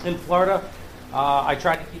it. In Florida, I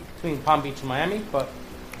try to keep between Palm Beach and Miami, but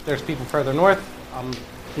if there's people further north, I'm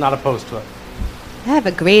not opposed to it. I have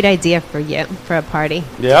a great idea for you for a party.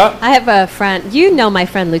 Yeah? I have a friend. You know my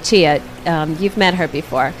friend Lucia. You've met her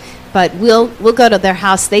before. But we'll go to their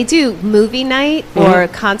house. They do movie night or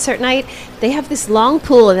concert night. They have this long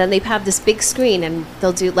pool, and then they have this big screen, and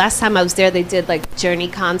they'll do. Last time I was there, they did like Journey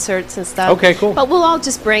concerts and stuff. Okay, cool. But we'll all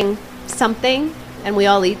just bring something, and we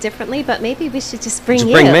all eat differently. But maybe we should just bring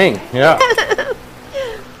you. Bring me, yeah.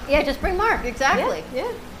 Yeah, just bring Mark. Exactly. Yeah.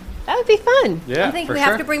 That would be fun. Yeah, I think for we sure.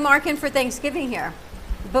 have to bring Mark in for Thanksgiving here.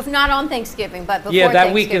 But not on Thanksgiving, but before Yeah,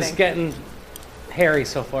 that Thanksgiving. week is getting hairy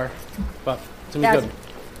so far, but it's going to be good.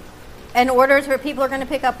 And orders where people are going to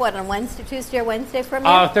pick up what, on Wednesday, Tuesday, or Wednesday from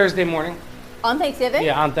you? Thursday morning. On Thanksgiving?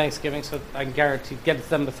 Yeah, on Thanksgiving, so I can guarantee get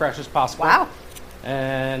them the freshest possible. Wow.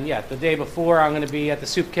 And yeah, the day before, I'm going to be at the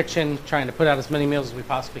soup kitchen trying to put out as many meals as we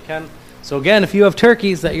possibly can. So again, if you have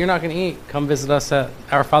turkeys that you're not going to eat, come visit us at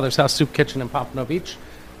Our Father's House Soup Kitchen in Pompano Beach,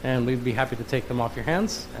 and we'd be happy to take them off your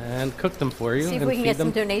hands and cook them for you. See if and we can feed get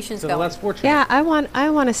some them donations to the going. less fortunate. Yeah, I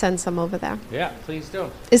want to send some over there. Yeah, please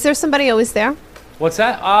do. Is there somebody always there? What's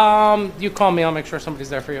that? You call me. I'll make sure somebody's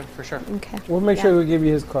there for you, for sure. Okay. We'll make sure we give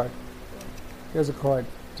you his card. Here's a card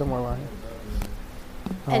somewhere around here.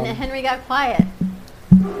 And Henry got quiet.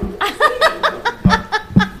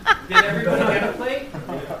 Did everybody get a plate?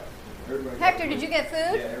 Hector, did you get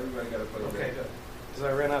food? Yeah, everybody got a plate. Okay, good. Because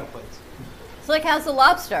I ran out of plates. So like, how's the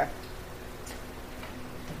lobster?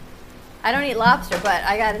 I don't eat lobster, but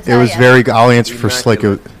I got to tell It you. was very good. I'll answer for Slick.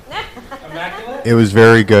 It was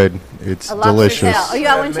very good. It's A lobster delicious. tail. Oh, you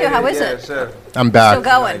got one too? How is it? Sure. I'm back. Still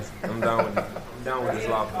going. I'm down with this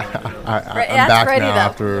lobster. I'm That's back ready, now though.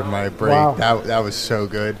 after my break. Wow. That was so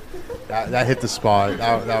good. That hit the spot.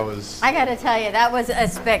 That was. I got to tell you, that was a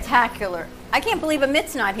spectacular. I can't believe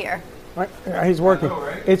Amit's not here. He's working.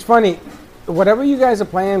 It's funny. Whatever you guys are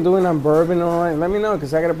planning doing on bourbon and all that, let me know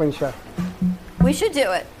because I got to bring Chef. We should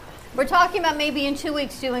do it. We're talking about maybe in 2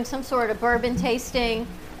 weeks doing some sort of bourbon tasting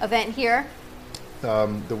event here.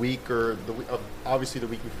 The week obviously the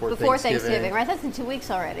week before Thanksgiving, right? That's in 2 weeks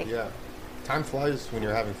already. Yeah. Time flies when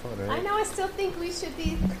you're having fun, right? I know. I still think we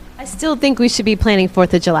should be planning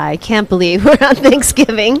 4th of July. I can't believe we're on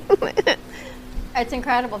Thanksgiving. It's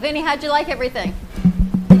incredible. Vinny, how'd you like everything?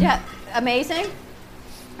 Amazing?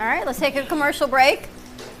 All right, let's take a commercial break.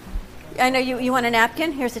 I know you want a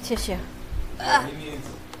napkin. Here's a tissue. I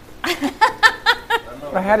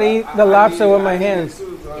had to eat the lobster with my hands.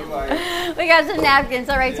 We got some napkins.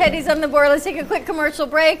 All right, Teddy's on the board. Let's take a quick commercial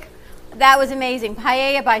break. That was amazing.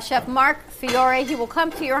 Paella by Chef Mark Fiore. He will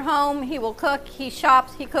come to your home. He will cook. He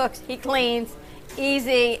shops. He cooks. He cleans.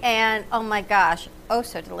 Easy. And, oh, my gosh, oh,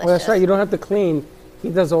 so delicious. Well, that's right. You don't have to clean. He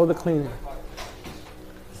does all the cleaning.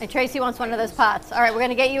 And Tracy wants one of those pots. All right, we're going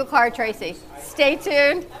to get you a card, Tracy. Stay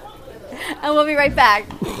tuned, and we'll be right back.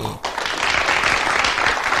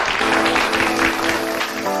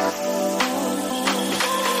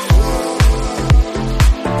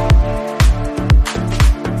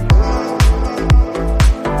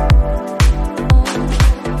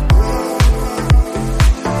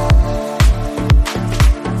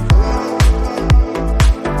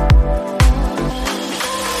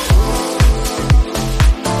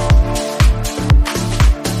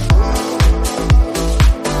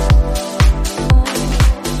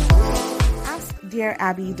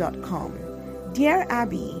 AskDearAbby.com. Dear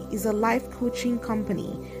Abby is a life coaching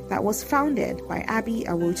company that was founded by Abby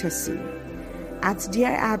Awotasu. At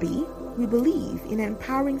Dear Abby, we believe in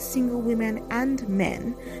empowering single women and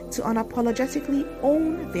men to unapologetically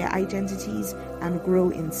own their identities and grow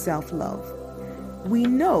in self-love. We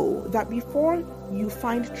know that before you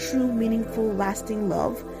find true, meaningful, lasting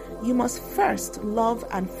love, you must first love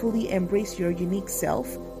and fully embrace your unique self,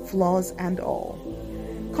 flaws and all.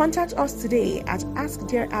 Contact us today at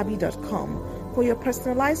AskDearAbby.com for your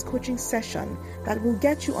personalized coaching session that will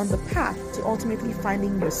get you on the path to ultimately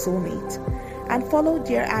finding your soulmate. And follow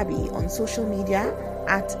Dear Abby on social media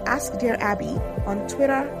at AskDearAbby on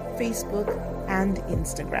Twitter, Facebook, and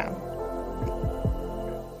Instagram.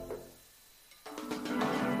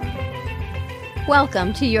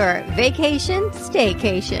 Welcome to your vacation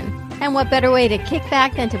staycation. And what better way to kick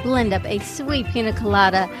back than to blend up a sweet pina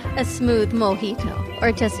colada, a smooth mojito,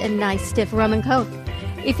 or just a nice stiff rum and coke.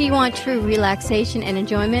 If you want true relaxation and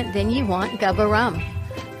enjoyment, then you want Gubba Rum.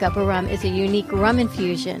 Gubba Rum is a unique rum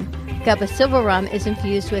infusion. Gubba Silver Rum is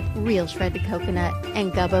infused with real shredded coconut,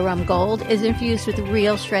 and Gubba Rum Gold is infused with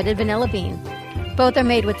real shredded vanilla bean. Both are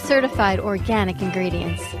made with certified organic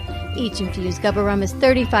ingredients. Each infused Gubba Rum is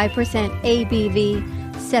 35% ABV,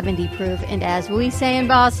 70 proof, and as we say in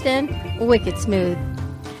Boston, wicked smooth.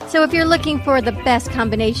 So if you're looking for the best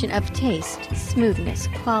combination of taste, smoothness,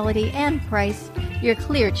 quality, and price, your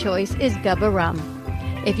clear choice is Gubba Rum.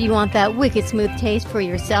 If you want that wicked smooth taste for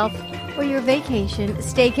yourself or your vacation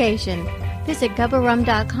staycation, visit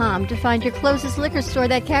GubbaRum.com to find your closest liquor store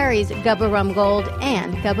that carries Gubba Rum Gold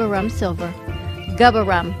and Gubba Rum Silver. Gubba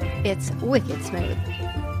Rum, it's wicked smooth.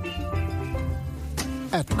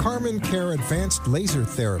 At Carmen Care Advanced Laser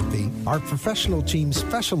Therapy, our professional team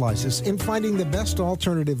specializes in finding the best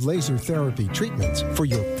alternative laser therapy treatments for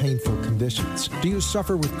your painful conditions. Do you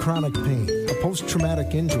suffer with chronic pain, a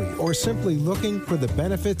post-traumatic injury, or simply looking for the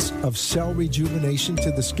benefits of cell rejuvenation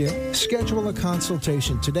to the skin? Schedule a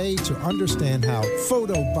consultation today to understand how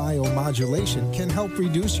photobiomodulation can help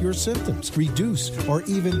reduce your symptoms, reduce or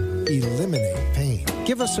even eliminate pain.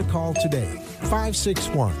 Give us a call today,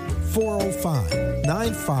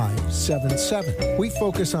 561-405-9577. We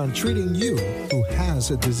focus on treating you who has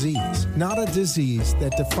a disease, not a disease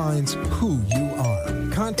that defines who you are.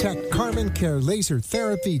 Contact Carmen Care Laser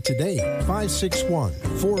Therapy today,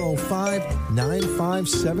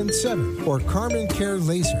 561-405-9577 or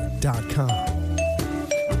CarmenCareLaser.com.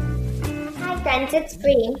 Hi friends, it's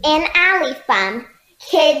Bree and Ali from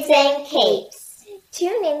Kids and Capes.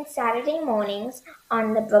 Tune in Saturday mornings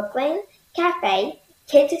on the Brooklyn Cafe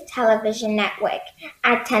Kids Television Network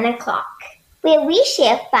at 10 o'clock, where we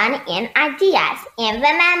share fun and ideas. And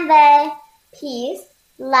remember, peace,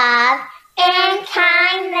 love, and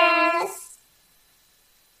kindness.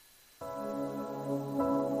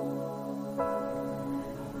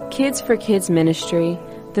 Kids for Kids Ministry.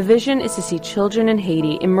 The vision is to see children in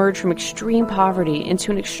Haiti emerge from extreme poverty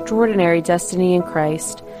into an extraordinary destiny in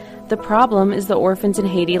Christ. The problem is the orphans in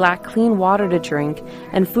Haiti lack clean water to drink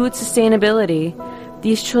and food sustainability.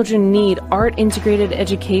 These children need art-integrated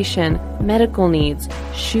education, medical needs,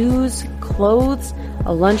 shoes, clothes,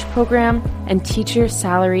 a lunch program, and teacher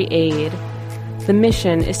salary aid. The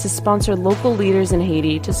mission is to sponsor local leaders in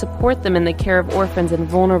Haiti to support them in the care of orphans and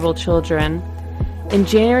vulnerable children. In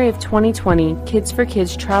January of 2020, Kids for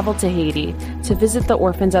Kids traveled to Haiti to visit the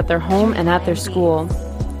orphans at their home and at their school.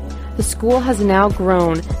 The school has now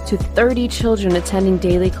grown to 30 children attending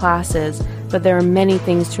daily classes, but there are many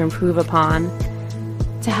things to improve upon.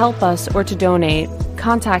 To help us or to donate,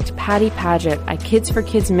 contact Patty Paget at Kids for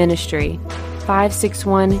Kids Ministry,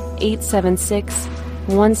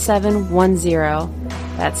 561-876-1710.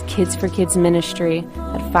 That's Kids for Kids Ministry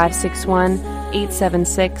at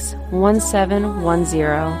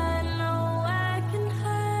 561-876-1710.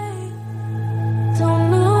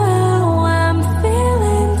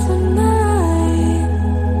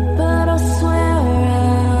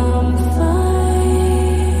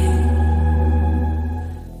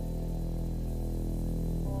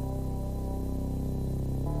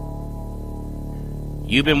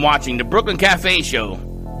 You've been watching the Brooklyn Cafe Show.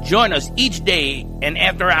 Join us each day and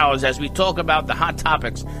after hours as we talk about the hot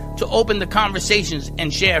topics to open the conversations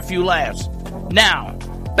and share a few laughs. Now,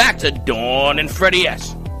 back to Dawn and Freddie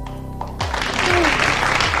S.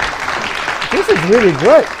 This is really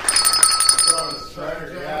good.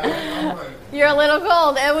 You're a little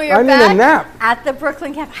cold, and we I are need a back nap. at the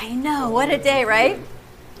Brooklyn Cafe. I know, what a day, right?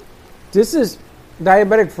 This is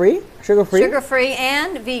diabetic free, sugar free. Sugar-free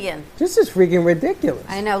and vegan. This is freaking ridiculous.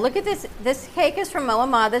 I know. Look at this. This cake is from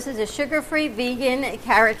Moama. This is a sugar-free vegan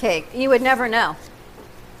carrot cake. You would never know.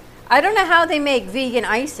 I don't know how they make vegan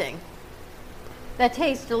icing. That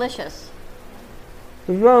tastes delicious.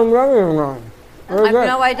 It's wrong. I have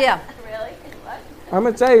no idea. I'm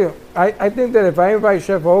gonna tell you, I think that if I invite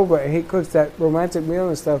Chef over and he cooks that romantic meal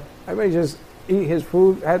and stuff, I may just eat his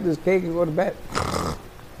food, have this cake, and go to bed.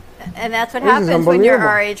 And that's what This is happens when you're unbelievable.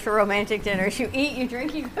 our age for romantic dinners. You eat, you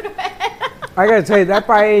drink, you go to bed. I gotta tell you, that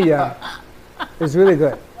paella is really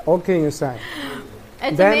good. All kidding aside,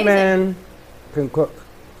 It's that amazing. man can cook.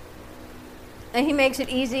 And he makes it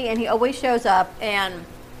easy, and he always shows up. And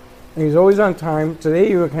And he's always on time. Today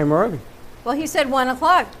you came early. well, he said 1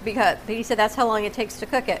 o'clock because he said that's how long it takes to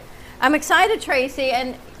cook it. I'm excited, Tracy.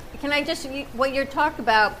 And can I just what you're talking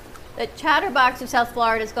about? The Chatterbox of South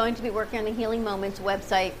Florida is going to be working on the Healing Moments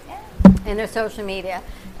website and their social media.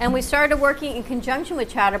 And we started working in conjunction with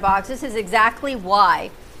Chatterbox. This is exactly why.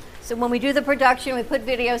 So when we do the production, we put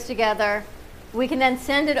videos together. We can then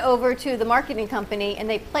send it over to the marketing company, and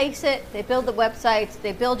they place it, they build the websites,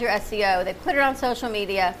 they build your SEO, they put it on social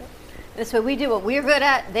media. This way we do what we're good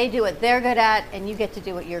at, they do what they're good at, and you get to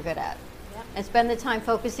do what you're good at. And spend the time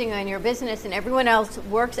focusing on your business, and everyone else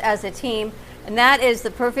works as a team. And that is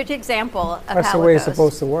the perfect example of That's how the way it it's goes.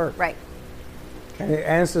 supposed to work. Right. And it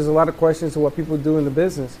answers a lot of questions to what people do in the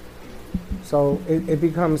business. So it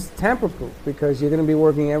becomes tamper-proof because you're going to be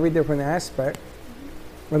working every different aspect.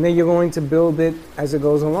 And then you're going to build it as it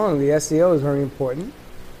goes along. The SEO is very important.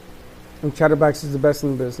 And Chatterbox is the best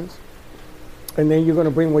in the business. And then you're going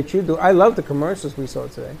to bring what you do. I love the commercials we saw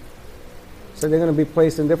today. So they're going to be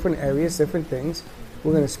placed in different areas, different things.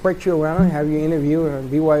 We're going to spread you around, have you interview on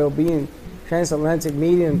BYOB and transatlantic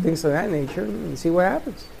media and things of that nature and see what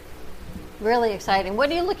happens. Really exciting. What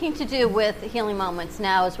are you looking to do with Healing Moments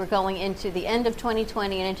now as we're going into the end of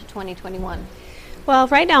 2020 and into 2021? Well,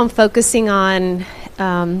 right now I'm focusing on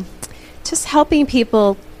just helping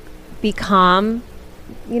people be calm,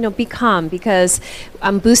 because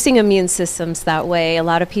I'm boosting immune systems that way. A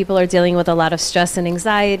lot of people are dealing with a lot of stress and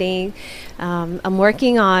anxiety. I'm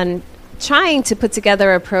working on trying to put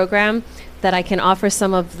together a program that I can offer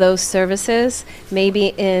some of those services,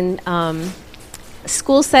 maybe in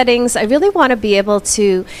school settings. I really want to be able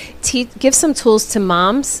to give some tools to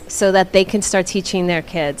moms so that they can start teaching their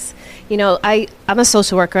kids. I'm a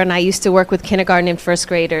social worker, and I used to work with kindergarten and first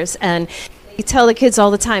graders, and you tell the kids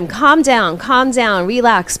all the time, calm down,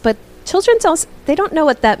 relax, but children don't know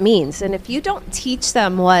what that means. And if you don't teach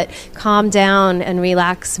them what calm down and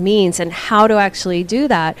relax means and how to actually do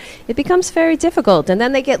that, it becomes very difficult. And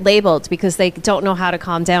then they get labeled because they don't know how to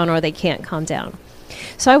calm down or they can't calm down.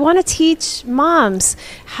 So I want to teach moms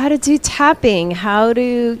how to do tapping, how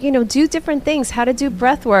to, do different things, how to do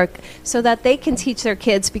breath work so that they can teach their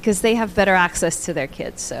kids because they have better access to their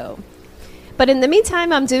kids. But in the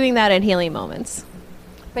meantime, I'm doing that in Healing Moments.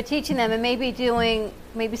 But teaching them and maybe doing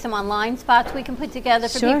some online spots we can put together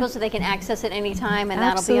for Sure. people so they can access it anytime, and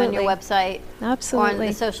that'll be on your website. Absolutely. Or on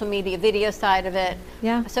the social media video side of it.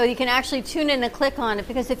 Yeah. So you can actually tune in and click on it,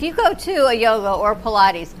 because if you go to a yoga or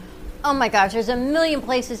Pilates, oh my gosh, there's a million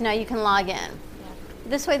places now you can log in.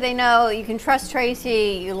 This way they know you can trust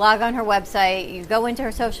Tracy, you log on her website, you go into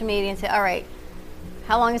her social media and say, all right,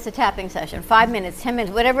 how long is the tapping session? 5 minutes, 10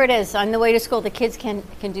 minutes, whatever it is. On the way to school, the kids can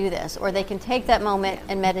do this, or they can take that moment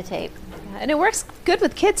and meditate. And it works good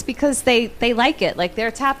with kids because they like it. Like,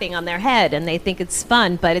 they're tapping on their head and they think it's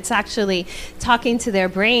fun, but it's actually talking to their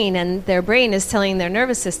brain, and their brain is telling their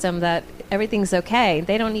nervous system that everything's okay.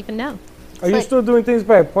 They don't even know. Are you still doing things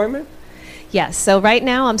by appointment? Yes. So right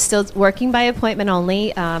now I'm still working by appointment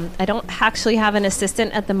only. I don't actually have an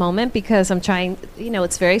assistant at the moment because I'm trying,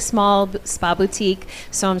 it's very small spa boutique.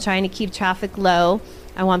 So I'm trying to keep traffic low.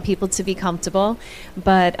 I want people to be comfortable.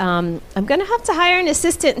 But I'm going to have to hire an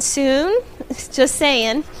assistant soon. Just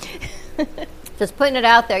saying. Just putting it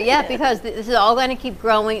out there. Yeah, because this is all going to keep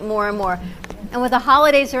growing more and more. And with the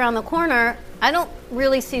holidays around the corner, I don't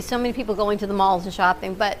really see so many people going to the malls and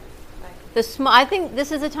shopping, but I think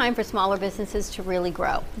this is a time for smaller businesses to really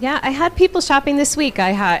grow. Yeah, I had people shopping this week.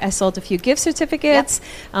 I sold a few gift certificates,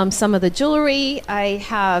 some of the jewelry. I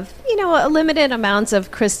have, a limited amounts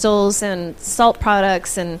of crystals and salt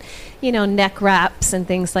products and, neck wraps and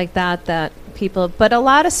things like that people, but a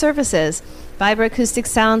lot of services. Vibroacoustic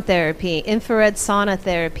sound therapy, infrared sauna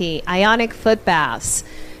therapy, ionic foot baths,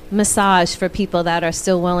 massage for people that are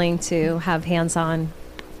still willing to have hands-on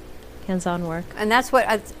work. And that's what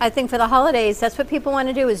I think for the holidays, that's what people want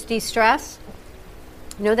to do, is de-stress.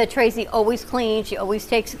 Know that Tracy always cleans, she always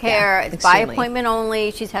takes care. It's by appointment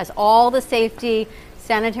only. She has all the safety,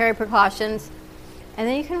 sanitary precautions, and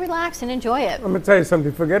then you can relax and enjoy it. I'm going to tell you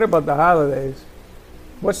something. Forget about the holidays.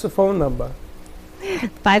 What's the phone number?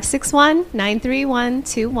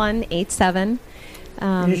 561-931-2187.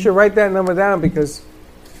 You should write that number down because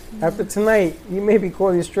after tonight, you may be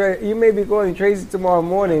calling Tracy tomorrow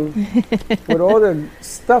morning with all the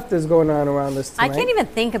stuff that's going on around us tonight. I can't even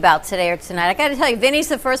think about today or tonight. I got to tell you, Vinny's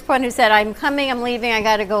the first one who said, "I'm coming, I'm leaving, I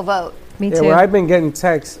got to go vote." Me too. Well, I've been getting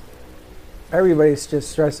texts. Everybody's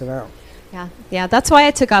just stressing out. Yeah, that's why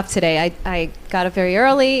I took off today. I got up very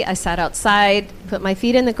early. I sat outside, put my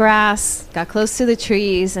feet in the grass, got close to the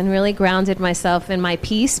trees, and really grounded myself in my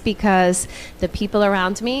peace because the people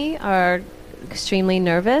around me are extremely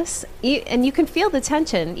nervous. And you can feel the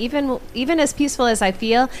tension. Even as peaceful as I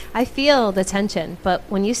feel the tension. But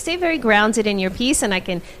when you stay very grounded in your peace, and I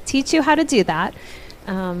can teach you how to do that,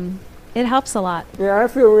 it helps a lot. Yeah, I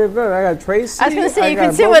feel real good. I got Tracy. I was going to say, you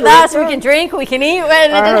can sit with us, we can drink, we can eat,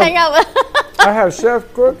 and just hang out with I have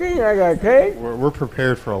chef cooking, I got cake. We're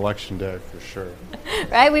prepared for election day for sure.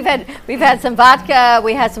 Right? We've had some vodka,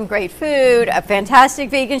 we had some great food, a fantastic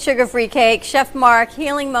vegan sugar-free cake, Chef Mark,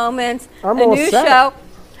 Healing Moments, a new show.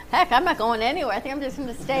 Heck, I'm not going anywhere. I think I'm just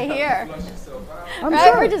going to stay here.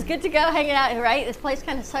 Right? We're just good to go hanging out, right? This place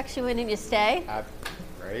kind of sucks you in and you stay.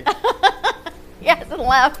 Right? Yes, and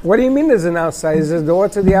left. What do you mean there's an outside? Is there a door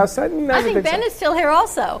to the outside? I think Ben is still here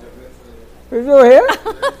also. He's still here?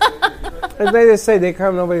 As they just say, they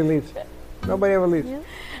come, nobody leaves. Nobody ever leaves. Yeah.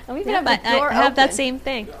 And we can Yeah, have but the door I have that open. same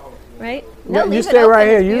thing, right? No, you leave stay it open. right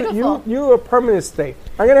It's here. beautiful. You a permanent stay.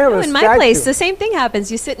 I'm gonna have a In my statue. place, the same thing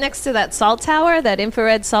happens. You sit next to that salt tower, that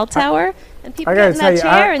infrared salt tower, and people I get gotta in tell that you,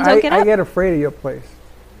 chair and don't get I up. get afraid of your place.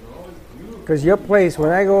 Because your place, when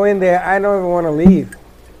I go in there, I don't even want to leave.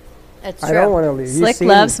 That's I true. don't want to leave. Slick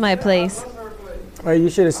loves my place. Oh, you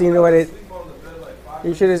should have seen what it.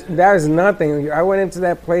 You should have. That was nothing. I went into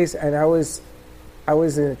that place and I was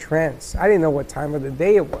in a trance. I didn't know what time of the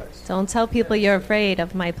day it was. Don't tell people you're afraid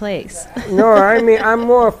of my place. No, I mean I'm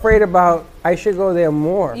more afraid about. I should go there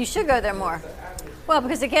more. You should go there more. Well,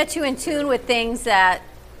 because it gets you in tune with things that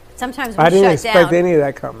sometimes we I didn't shut expect down. any of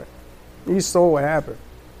that coming. You saw what happened.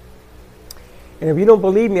 And if you don't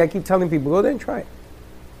believe me, I keep telling people, go there and try it.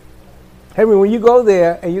 Henry, when you go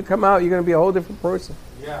there and you come out, you're going to be a whole different person.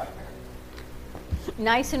 Yeah.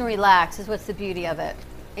 Nice and relaxed is what's the beauty of it.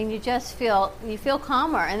 And you just feel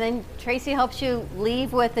calmer. And then Tracy helps you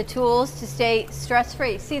leave with the tools to stay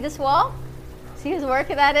stress-free. See this wall? See whose work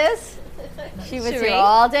that is? She was here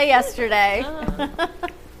all day yesterday.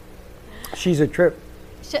 She's a trip.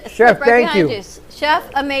 Chef, Chef, right thank you. behind Chef,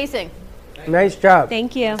 amazing. Nice job.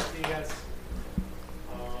 Thank you.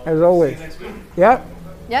 As always. Yep.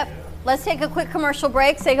 Yep. Let's take a quick commercial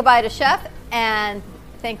break, say goodbye to Chef, and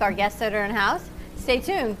thank our guests that are in house. Stay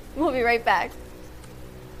tuned. We'll be right back.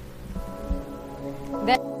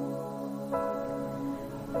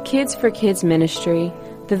 Kids for Kids Ministry.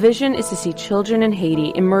 The vision is to see children in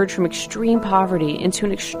Haiti emerge from extreme poverty into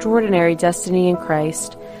an extraordinary destiny in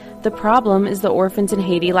Christ. The problem is the orphans in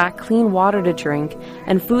Haiti lack clean water to drink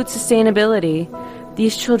and food sustainability.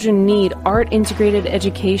 These children need art-integrated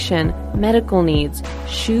education, medical needs,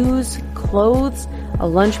 shoes, clothes, a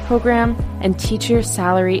lunch program, and teacher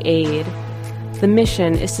salary aid. The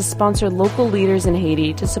mission is to sponsor local leaders in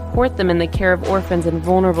Haiti to support them in the care of orphans and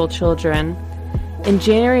vulnerable children. In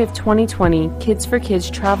January of 2020, Kids for Kids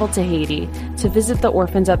traveled to Haiti to visit the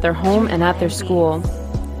orphans at their home and at their school.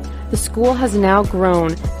 The school has now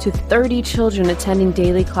grown to 30 children attending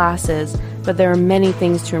daily classes, but there are many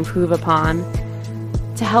things to improve upon.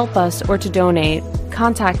 To help us or to donate,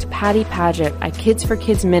 contact Patty Paget at Kids for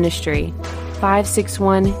Kids Ministry,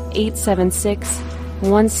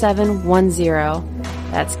 561-876-1710.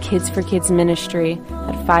 That's Kids for Kids Ministry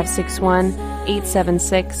at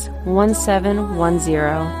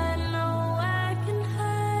 561-876-1710.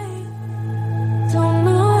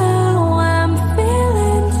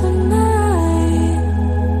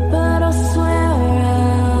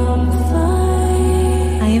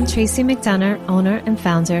 Tracy McDonough, owner and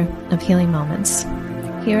founder of Healing Moments.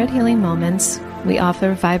 Here at Healing Moments, we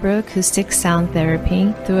offer vibroacoustic sound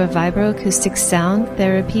therapy through a vibroacoustic sound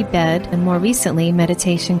therapy bed and more recently,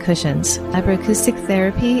 meditation cushions. Vibroacoustic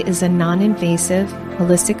therapy is a non-invasive,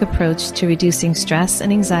 holistic approach to reducing stress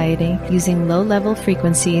and anxiety using low-level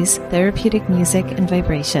frequencies, therapeutic music, and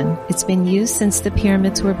vibration. It's been used since the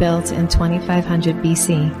pyramids were built in 2500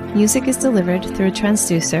 BC. Music is delivered through a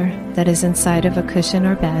transducer that is inside of a cushion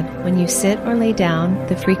or bed. When you sit or lay down,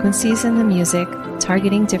 the frequencies in the music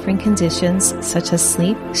targeting different conditions such as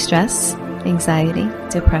sleep, stress, anxiety,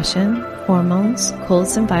 depression, hormones,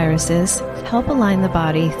 colds, and viruses help align the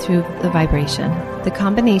body through the vibration. The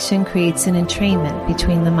combination creates an entrainment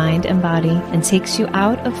between the mind and body and takes you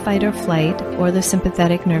out of fight or flight or the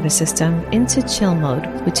sympathetic nervous system into chill mode,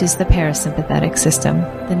 which is the parasympathetic system.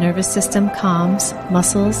 The nervous system calms,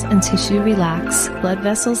 muscles and tissue relax, blood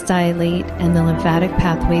vessels dilate, and the lymphatic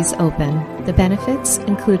pathways open. The benefits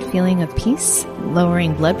include feeling of peace,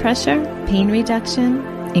 lowering blood pressure, pain reduction,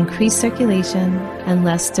 increased circulation, and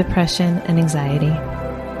less depression and anxiety.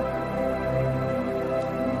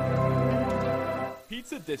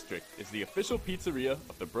 Pizza District is the official pizzeria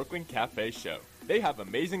of the Brooklyn Cafe Show. They have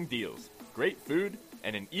amazing deals, great food,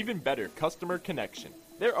 and an even better customer connection.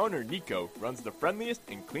 Their owner, Nico, runs the friendliest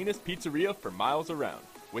and cleanest pizzeria for miles around.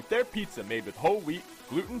 With their pizza made with whole wheat,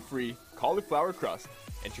 gluten-free, cauliflower crust,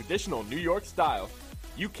 and traditional New York style,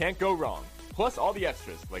 you can't go wrong. Plus all the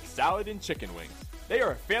extras like salad and chicken wings. They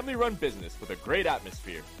are a family-run business with a great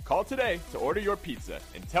atmosphere. Call today to order your pizza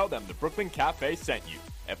and tell them the Brooklyn Cafe sent you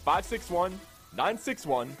at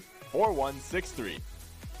 561-961-4163.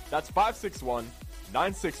 That's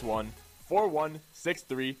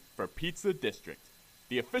 561-961-4163 for Pizza District,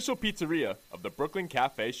 the official pizzeria of the Brooklyn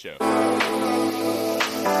Cafe Show.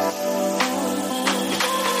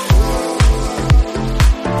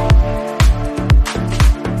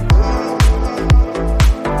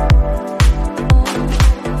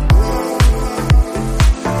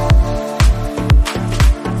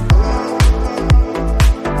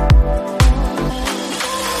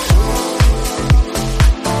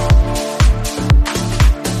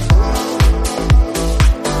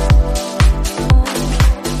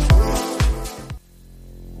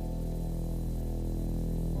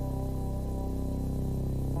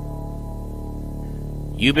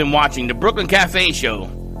 You've been watching the Brooklyn Cafe Show.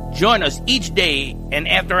 Join us each day and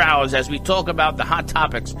after hours as we talk about the hot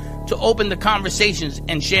topics to open the conversations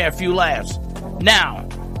and share a few laughs. Now,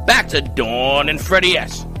 back to Dawn and Freddie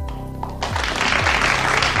S.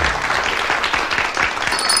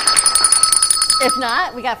 If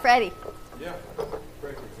not, we got Freddie. Yeah.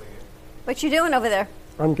 What you doing over there?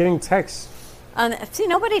 I'm getting texts. See,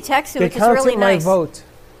 nobody texted, They which is really counted my nice. vote.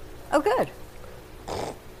 Oh, good.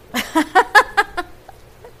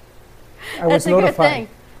 I was That's a good notified. thing.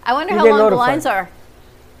 I wonder You how get long the notified. lines are.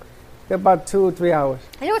 They're about 2 or 3 hours.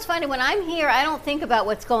 You know what's funny? When I'm here, I don't think about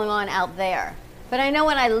what's going on out there. But I know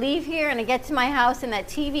when I leave here and I get to my house and that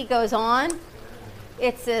TV goes on,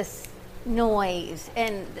 it's this noise.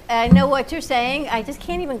 And I know what you're saying. I just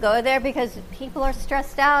can't even go there because people are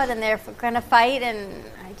stressed out and they're going to fight, and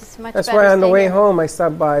I just much That's better why on the stay way here. home I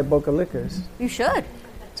stopped by Boca Liquors You should.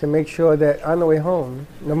 to make sure that on the way home,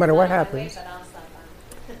 no matter what happens,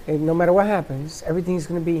 and no matter what happens, everything's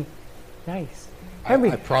going to be nice.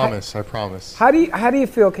 Henry, I promise. I promise. How do you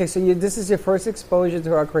feel? Okay, so this is your first exposure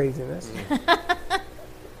to our craziness.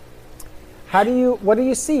 What do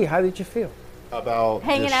you see? How did you feel? About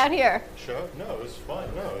Hanging this out here. show? No, it's fun.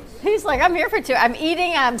 No, it's He's like, I'm here for 2. I'm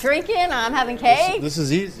eating, I'm drinking, I'm having cake. this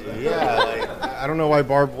is easy. Yeah, like, I don't know why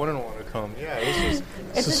Barb wouldn't want to come. Yeah, this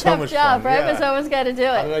It's is a so tough much job, fun. right? Yeah. But someone's got to do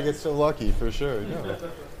How did it. I get so lucky? For sure. No.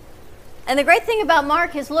 And the great thing about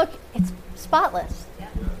Mark is, look, it's spotless.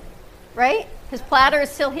 Right? His platter is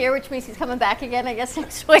still here, which means he's coming back again, I guess,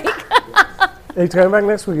 next week. Are you coming back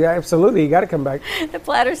next week? Yeah, absolutely. You got to come back. The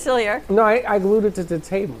platter's still here. No, I glued it to the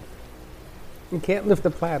table. You can't lift the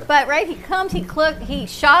platter. But, right, he comes, he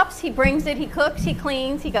shops, he brings it, he cooks, he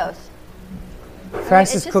cleans, he goes.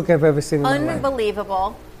 Fastest just cook I've ever seen in my life.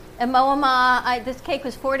 Unbelievable. And Moama, this cake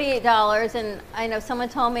was $48, and I know someone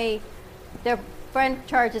told me their friend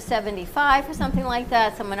charges $75 or something like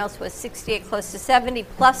that. Someone else was $68, close to $70,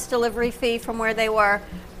 plus delivery fee from where they were.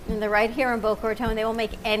 And they're right here in Boca Raton. They will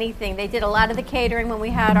make anything. They did a lot of the catering when we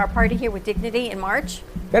had our party here with Dignity in March.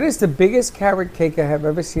 That is the biggest carrot cake I have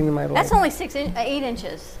ever seen in my life. That's only 8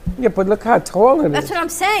 inches. Yeah, but look how tall it is. That's what I'm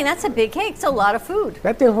saying. That's a big cake. It's a lot of food.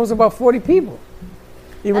 That thing holds about 40 people.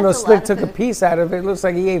 Even That's a though Slick lot of took a food. piece out of it, it looks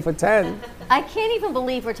like he ate for 10. I can't even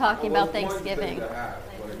believe we're talking about Thanksgiving. So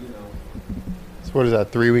what is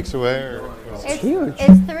that? 3 weeks away? Or It's huge.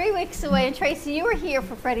 It's 3 weeks away. And Tracy, you were here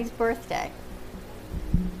for Freddie's birthday.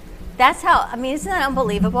 That's how, I mean, isn't that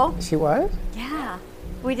unbelievable? She was? Yeah.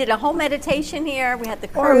 We did a whole meditation here. We had the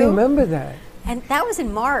crew. Oh, I remember that. And that was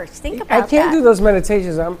in March. Think about I that. can't do those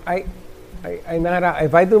meditations. If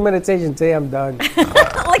I do meditation today, I'm done. Look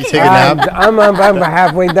at take a nap? I'm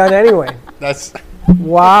halfway done anyway. That's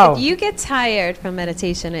wow. If you get tired from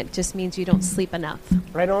meditation, it just means you don't sleep enough.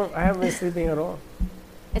 I haven't been sleeping at all.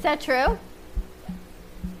 Is that true?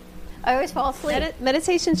 I always fall asleep.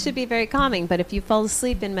 Meditation should be very calming, but if you fall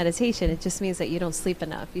asleep in meditation, it just means that you don't sleep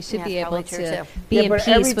enough. You should Yeah, be it's able probably true, to too. be Yeah, in but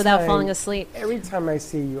every peace without time- falling asleep. Every time I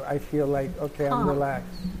see you, I feel like, okay, I'm Calm. relaxed.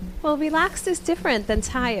 Well, relaxed is different than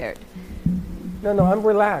tired. No, I'm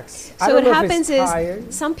relaxed. I So don't what know if happens it's is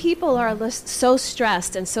tired. some people are so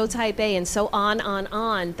stressed and so type A and so on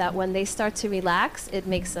that when they start to relax, it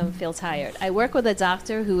makes them feel tired. I work with a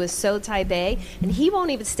doctor who is so type A, and he won't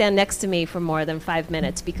even stand next to me for more than 5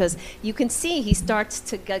 minutes because you can see he starts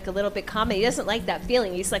to get a little bit calm. He doesn't like that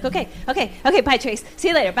feeling. He's like, okay, bye, Trace. See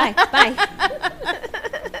you later. Bye, bye.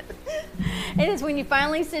 It is when you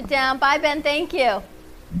finally sit down. Bye, Ben. Thank you.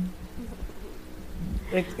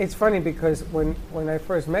 It's funny because when I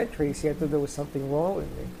first met Tracy, I thought there was something wrong with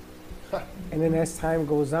me. And then as time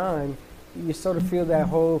goes on, you sort of feel that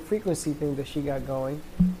whole frequency thing that she got going.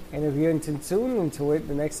 And if you're in tune into it,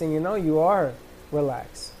 the next thing you know, you are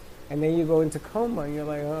relaxed. And then you go into coma and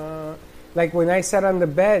you're like when I sat on the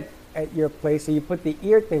bed at your place and you put the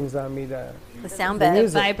ear things on me, the sound The bed.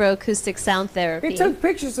 vibroacoustic sound therapy. They took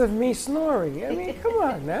pictures of me snoring. I mean, come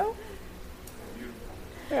on now.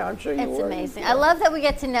 Yeah, I'm sure you It's were. amazing. I love that we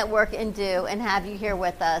get to network and have you here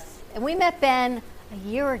with us. And we met Ben a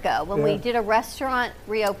year ago when we Yeah. did a restaurant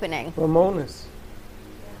reopening. Ramona's.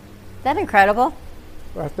 Is that incredible?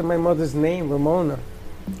 After my mother's name, Ramona.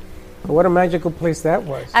 What a magical place that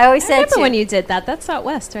was. I always said remember to when you did that. That's out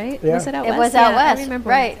west, right? Yeah. Was it out It west? was out west, I remember.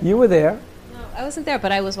 right. You were there. I wasn't there,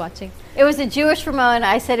 but I was watching. It was a Jewish Ramona.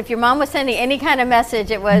 I said if your mom was sending any kind of message,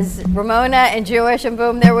 it was Ramona and Jewish, and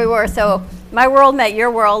boom, there we were. So my world met your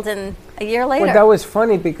world, and a year later. Well, that was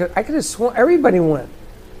funny because I could have sworn everybody went.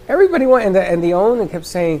 Everybody went, and the owner kept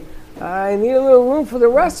saying, I need a little room for the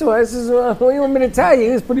restaurant. I says, what do you want me to tell you?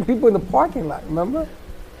 There's putting people in the parking lot, remember?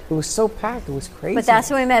 It was so packed. It was crazy. But that's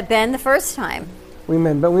when we met Ben the first time. We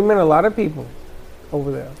met a lot of people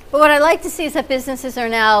over there. But what I like to see is that businesses are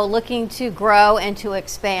now looking to grow and to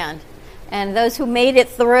expand. And those who made it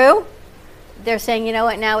through, they're saying, you know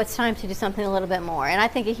what, now it's time to do something a little bit more. And I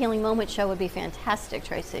think a Healing Moment show would be fantastic,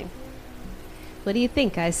 Tracy. What do you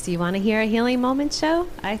think, guys? Do you want to hear a healing moment show?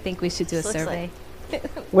 I think we should do a This looks survey.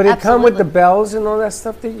 Would it come with the Absolutely. bells and all that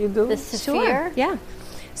stuff that you do? The Sure. sphere? Yeah.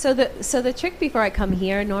 So the trick before I come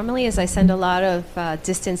here normally is I send a lot of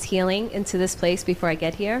distance healing into this place before I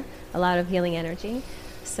get here, a lot of healing energy.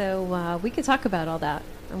 So we can talk about all that,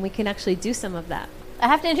 and we can actually do some of that. I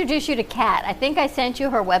have to introduce you to Kat. I think I sent you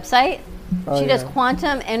her website. Oh, She does yeah.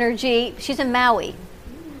 quantum energy. She's in Maui.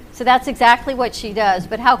 So that's exactly what she does.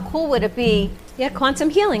 But how cool would it be? Yeah, quantum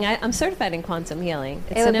healing. I'm certified in quantum healing.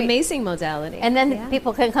 It's It would an be- amazing modality. And then Yeah.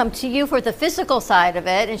 people can come to you for the physical side of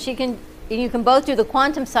it, and you can both do the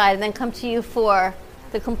quantum side and then come to you for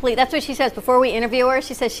the complete. That's what she says before we interview her.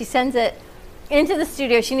 She says she sends it into the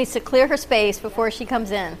studio. She needs to clear her space before she comes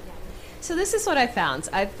in. So this is what I found.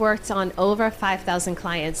 I've worked on over 5,000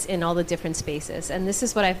 clients in all the different spaces, and this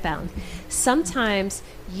is what I found. Sometimes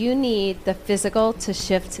you need the physical to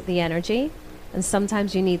shift the energy, and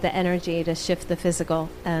sometimes you need the energy to shift the physical,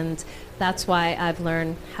 and that's why I've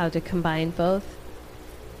learned how to combine both.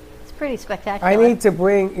 It's pretty spectacular. I need to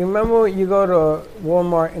bring, you remember you go to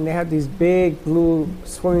Walmart and they have these big blue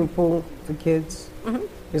swimming pool for kids? Mhm.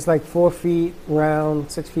 It's like 4 feet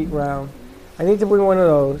round, 6 feet round. I need to bring one of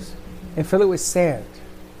those and fill it with sand.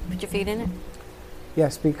 Put your feet in it.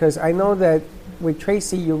 Yes, because I know that with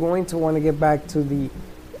Tracy, you're going to want to get back to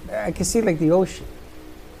I can see like the ocean.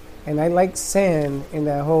 And I like sand in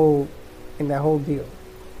that whole deal.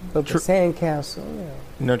 But the sand castle, yeah.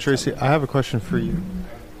 You know, Tracy, I have a question for you.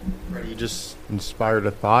 You just inspired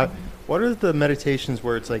a thought. What are the meditations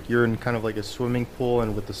where it's like you're in kind of like a swimming pool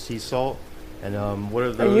and with the sea salt? And what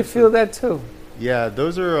are those? And you feel that too. Yeah,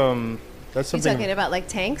 those are that's You're something. talking about like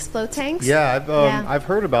tanks, float tanks? Yeah, Yeah. I've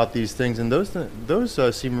heard about these things, and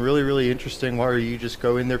those seem really, really interesting. Where you just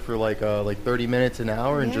go in there for like 30 minutes, an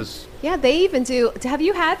hour, and Yeah. just Yeah, they even do. Have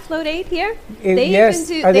you had Float 8 here? Yes.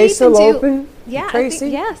 Even do. Are they even still do- open, Yeah, Tracy?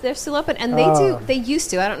 yes, they're still open, and Oh. They used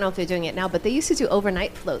to. I don't know if they're doing it now, but they used to do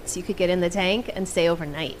overnight floats. You could get in the tank and stay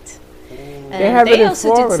overnight. They have it they in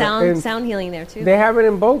also Florida, did in- sound healing there too. They have it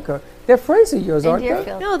in Boca. They're friends of yours, aren't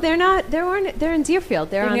they? No, they're not. They're in Deerfield.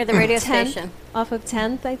 They're They're on near the radio 10th, station. off of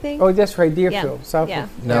 10th, I think. Oh, that's right, Deerfield, Yeah. south yeah.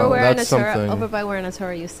 of- No, They're where that's Natura, something- over by where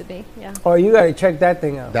Natura used to be. Yeah. Oh, you got to check that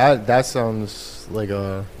thing out. that sounds like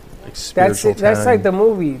a That's spiritual it. That's town. like that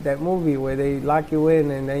movie where they lock you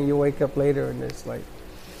in and then you wake up later and it's like.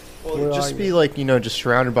 where Just are be you? like, just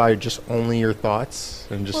surrounded by just only your thoughts,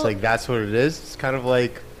 and just Well- like that's what it is. It's kind of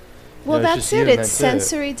like. Well, it's that's just you it. and It's that's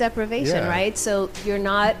sensory deprivation, Yeah. right? So you're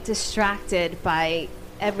not distracted by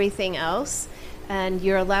everything else, and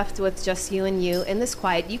you're left with just you and you in this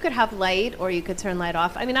quiet. You could have light, or you could turn light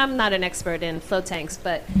off. I mean, I'm not an expert in float tanks,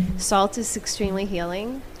 but salt is extremely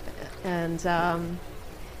healing, and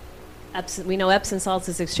We know Epsom salts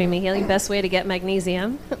is extremely healing. Best way to get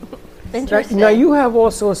magnesium. Now you have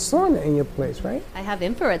also a sauna in your place, right? I have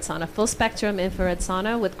infrared sauna, full spectrum infrared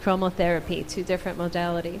sauna with chromotherapy, 2 different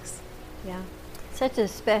modalities. Yeah.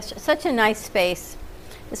 Such a nice space.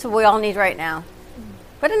 This is what we all need right now.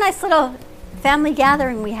 What a nice little family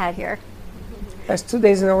gathering we had here. That's 2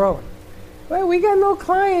 days in a row. Well, we got no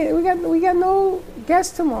client. We got no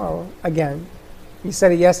guest tomorrow again. You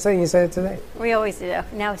said it yesterday and you said it today. We always do.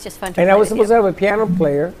 Now it's just fun to And I was play supposed with to have a piano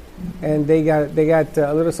player, and they got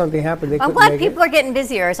a little something happened. I'm glad people are getting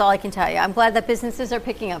busier, is all I can tell you. I'm glad that businesses are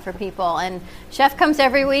picking up for people. And Chef comes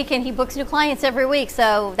every week, and he books new clients every week.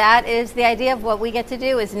 So that is the idea of what we get to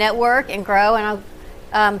do is network and grow. And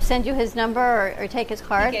I'll send you his number or take his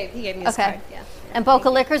card. He gave me his card, yeah. And Boca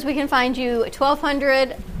Liquors, we can find you at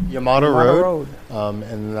 1200 Yamato Road.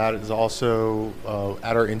 And that is also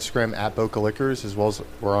at our Instagram at Boca Liquors, as well as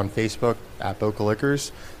we're on Facebook at Boca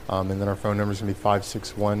Liquors. And then our phone number is going to be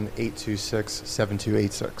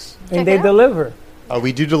 561-826-7286. And they deliver.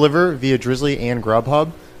 We do deliver via Drizzly and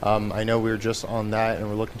Grubhub. I know we're just on that, and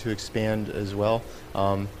we're looking to expand as well.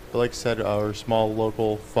 But like I said, we're a small,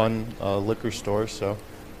 local, fun liquor store, so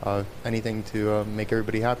anything to make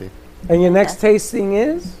everybody happy. And your next tasting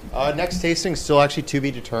is? Next tasting is still actually to be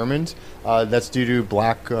determined. That's due to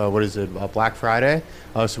Black Friday.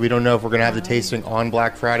 So we don't know if we're going to have the tasting on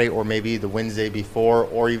Black Friday or maybe the Wednesday before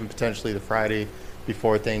or even potentially the Friday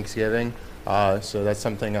before Thanksgiving. So that's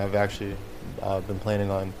something I've actually been planning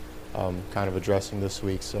on kind of addressing this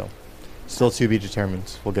week. So still to be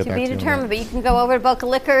determined. We'll get back to you. To be determined, but you can go over to Boca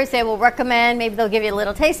Liquors. They will recommend, maybe they'll give you a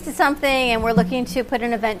little taste of something, and we're looking to put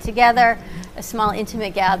an event together, a small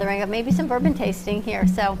intimate gathering of maybe some bourbon tasting here.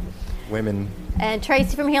 So, women. And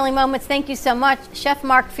Tracy from Healing Moments, thank you so much. Chef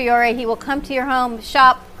Mark Fiore, he will come to your home,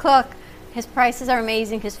 shop, cook. His prices are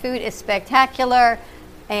amazing. His food is spectacular.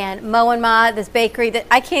 And Mo and Ma, this bakery, that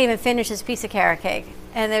I can't even finish this piece of carrot cake.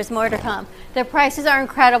 And there's more to come. Their prices are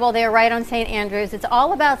incredible. They are right on St. Andrews. It's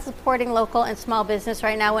all about supporting local and small business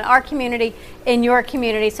right now in our community, in your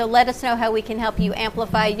community. So let us know how we can help you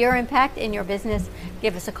amplify your impact in your business.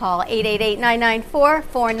 Give us a call,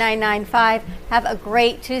 888-994-4995. Have a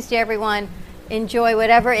great Tuesday, everyone. Enjoy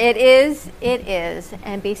whatever it is,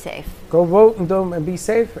 and be safe. Go vote and be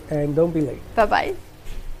safe, and don't be late. Bye-bye.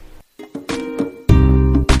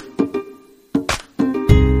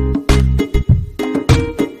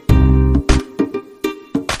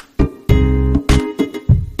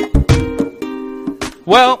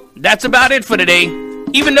 Well, that's about it for today.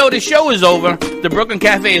 Even though the show is over, the Brooklyn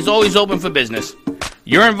Cafe is always open for business.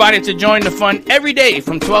 You're invited to join the fun every day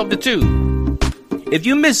from 12 to 2. If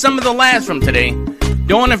you missed some of the laughs from today,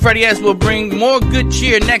 Dawn and Freddie S. will bring more good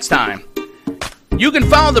cheer next time. You can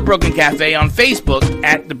follow the Brooklyn Cafe on Facebook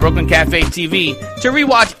at the Brooklyn Cafe TV to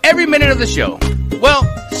rewatch every minute of the show. Well,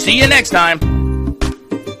 see you next time.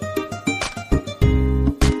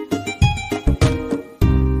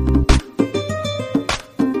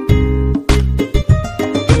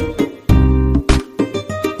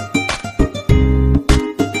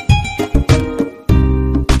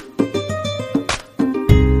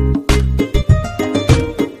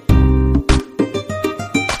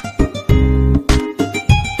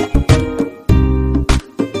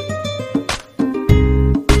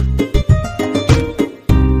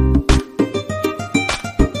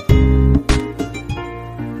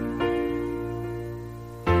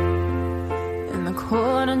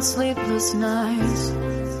 Sleepless nights,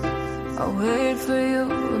 I wait for you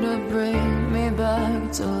to bring me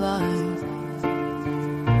back to life.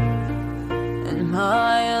 In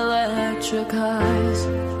my electric eyes,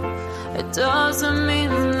 it doesn't mean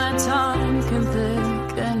that time can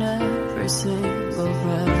pick in every single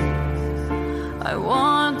breath. I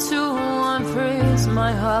want to unfreeze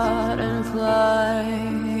my heart and fly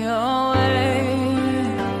away.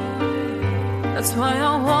 That's why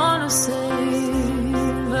I wanna say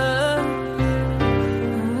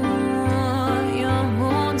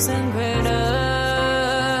and craters.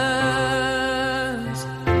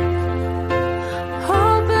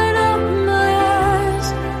 Open up my eyes,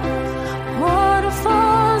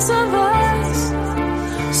 waterfalls of ice,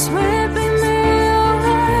 sweeping me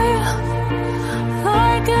away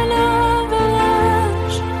like an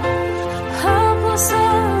avalanche. Helpless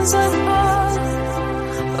as I fall,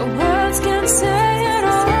 the words can't say it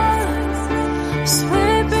all.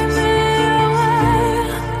 Sweeping me away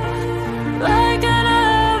like an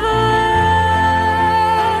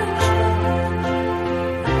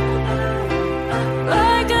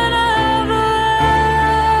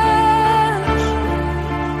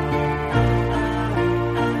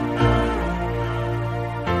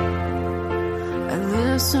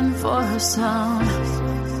for a sound,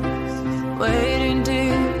 waiting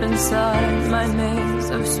deep inside my maze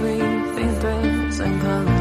of sweeping thrills and colors.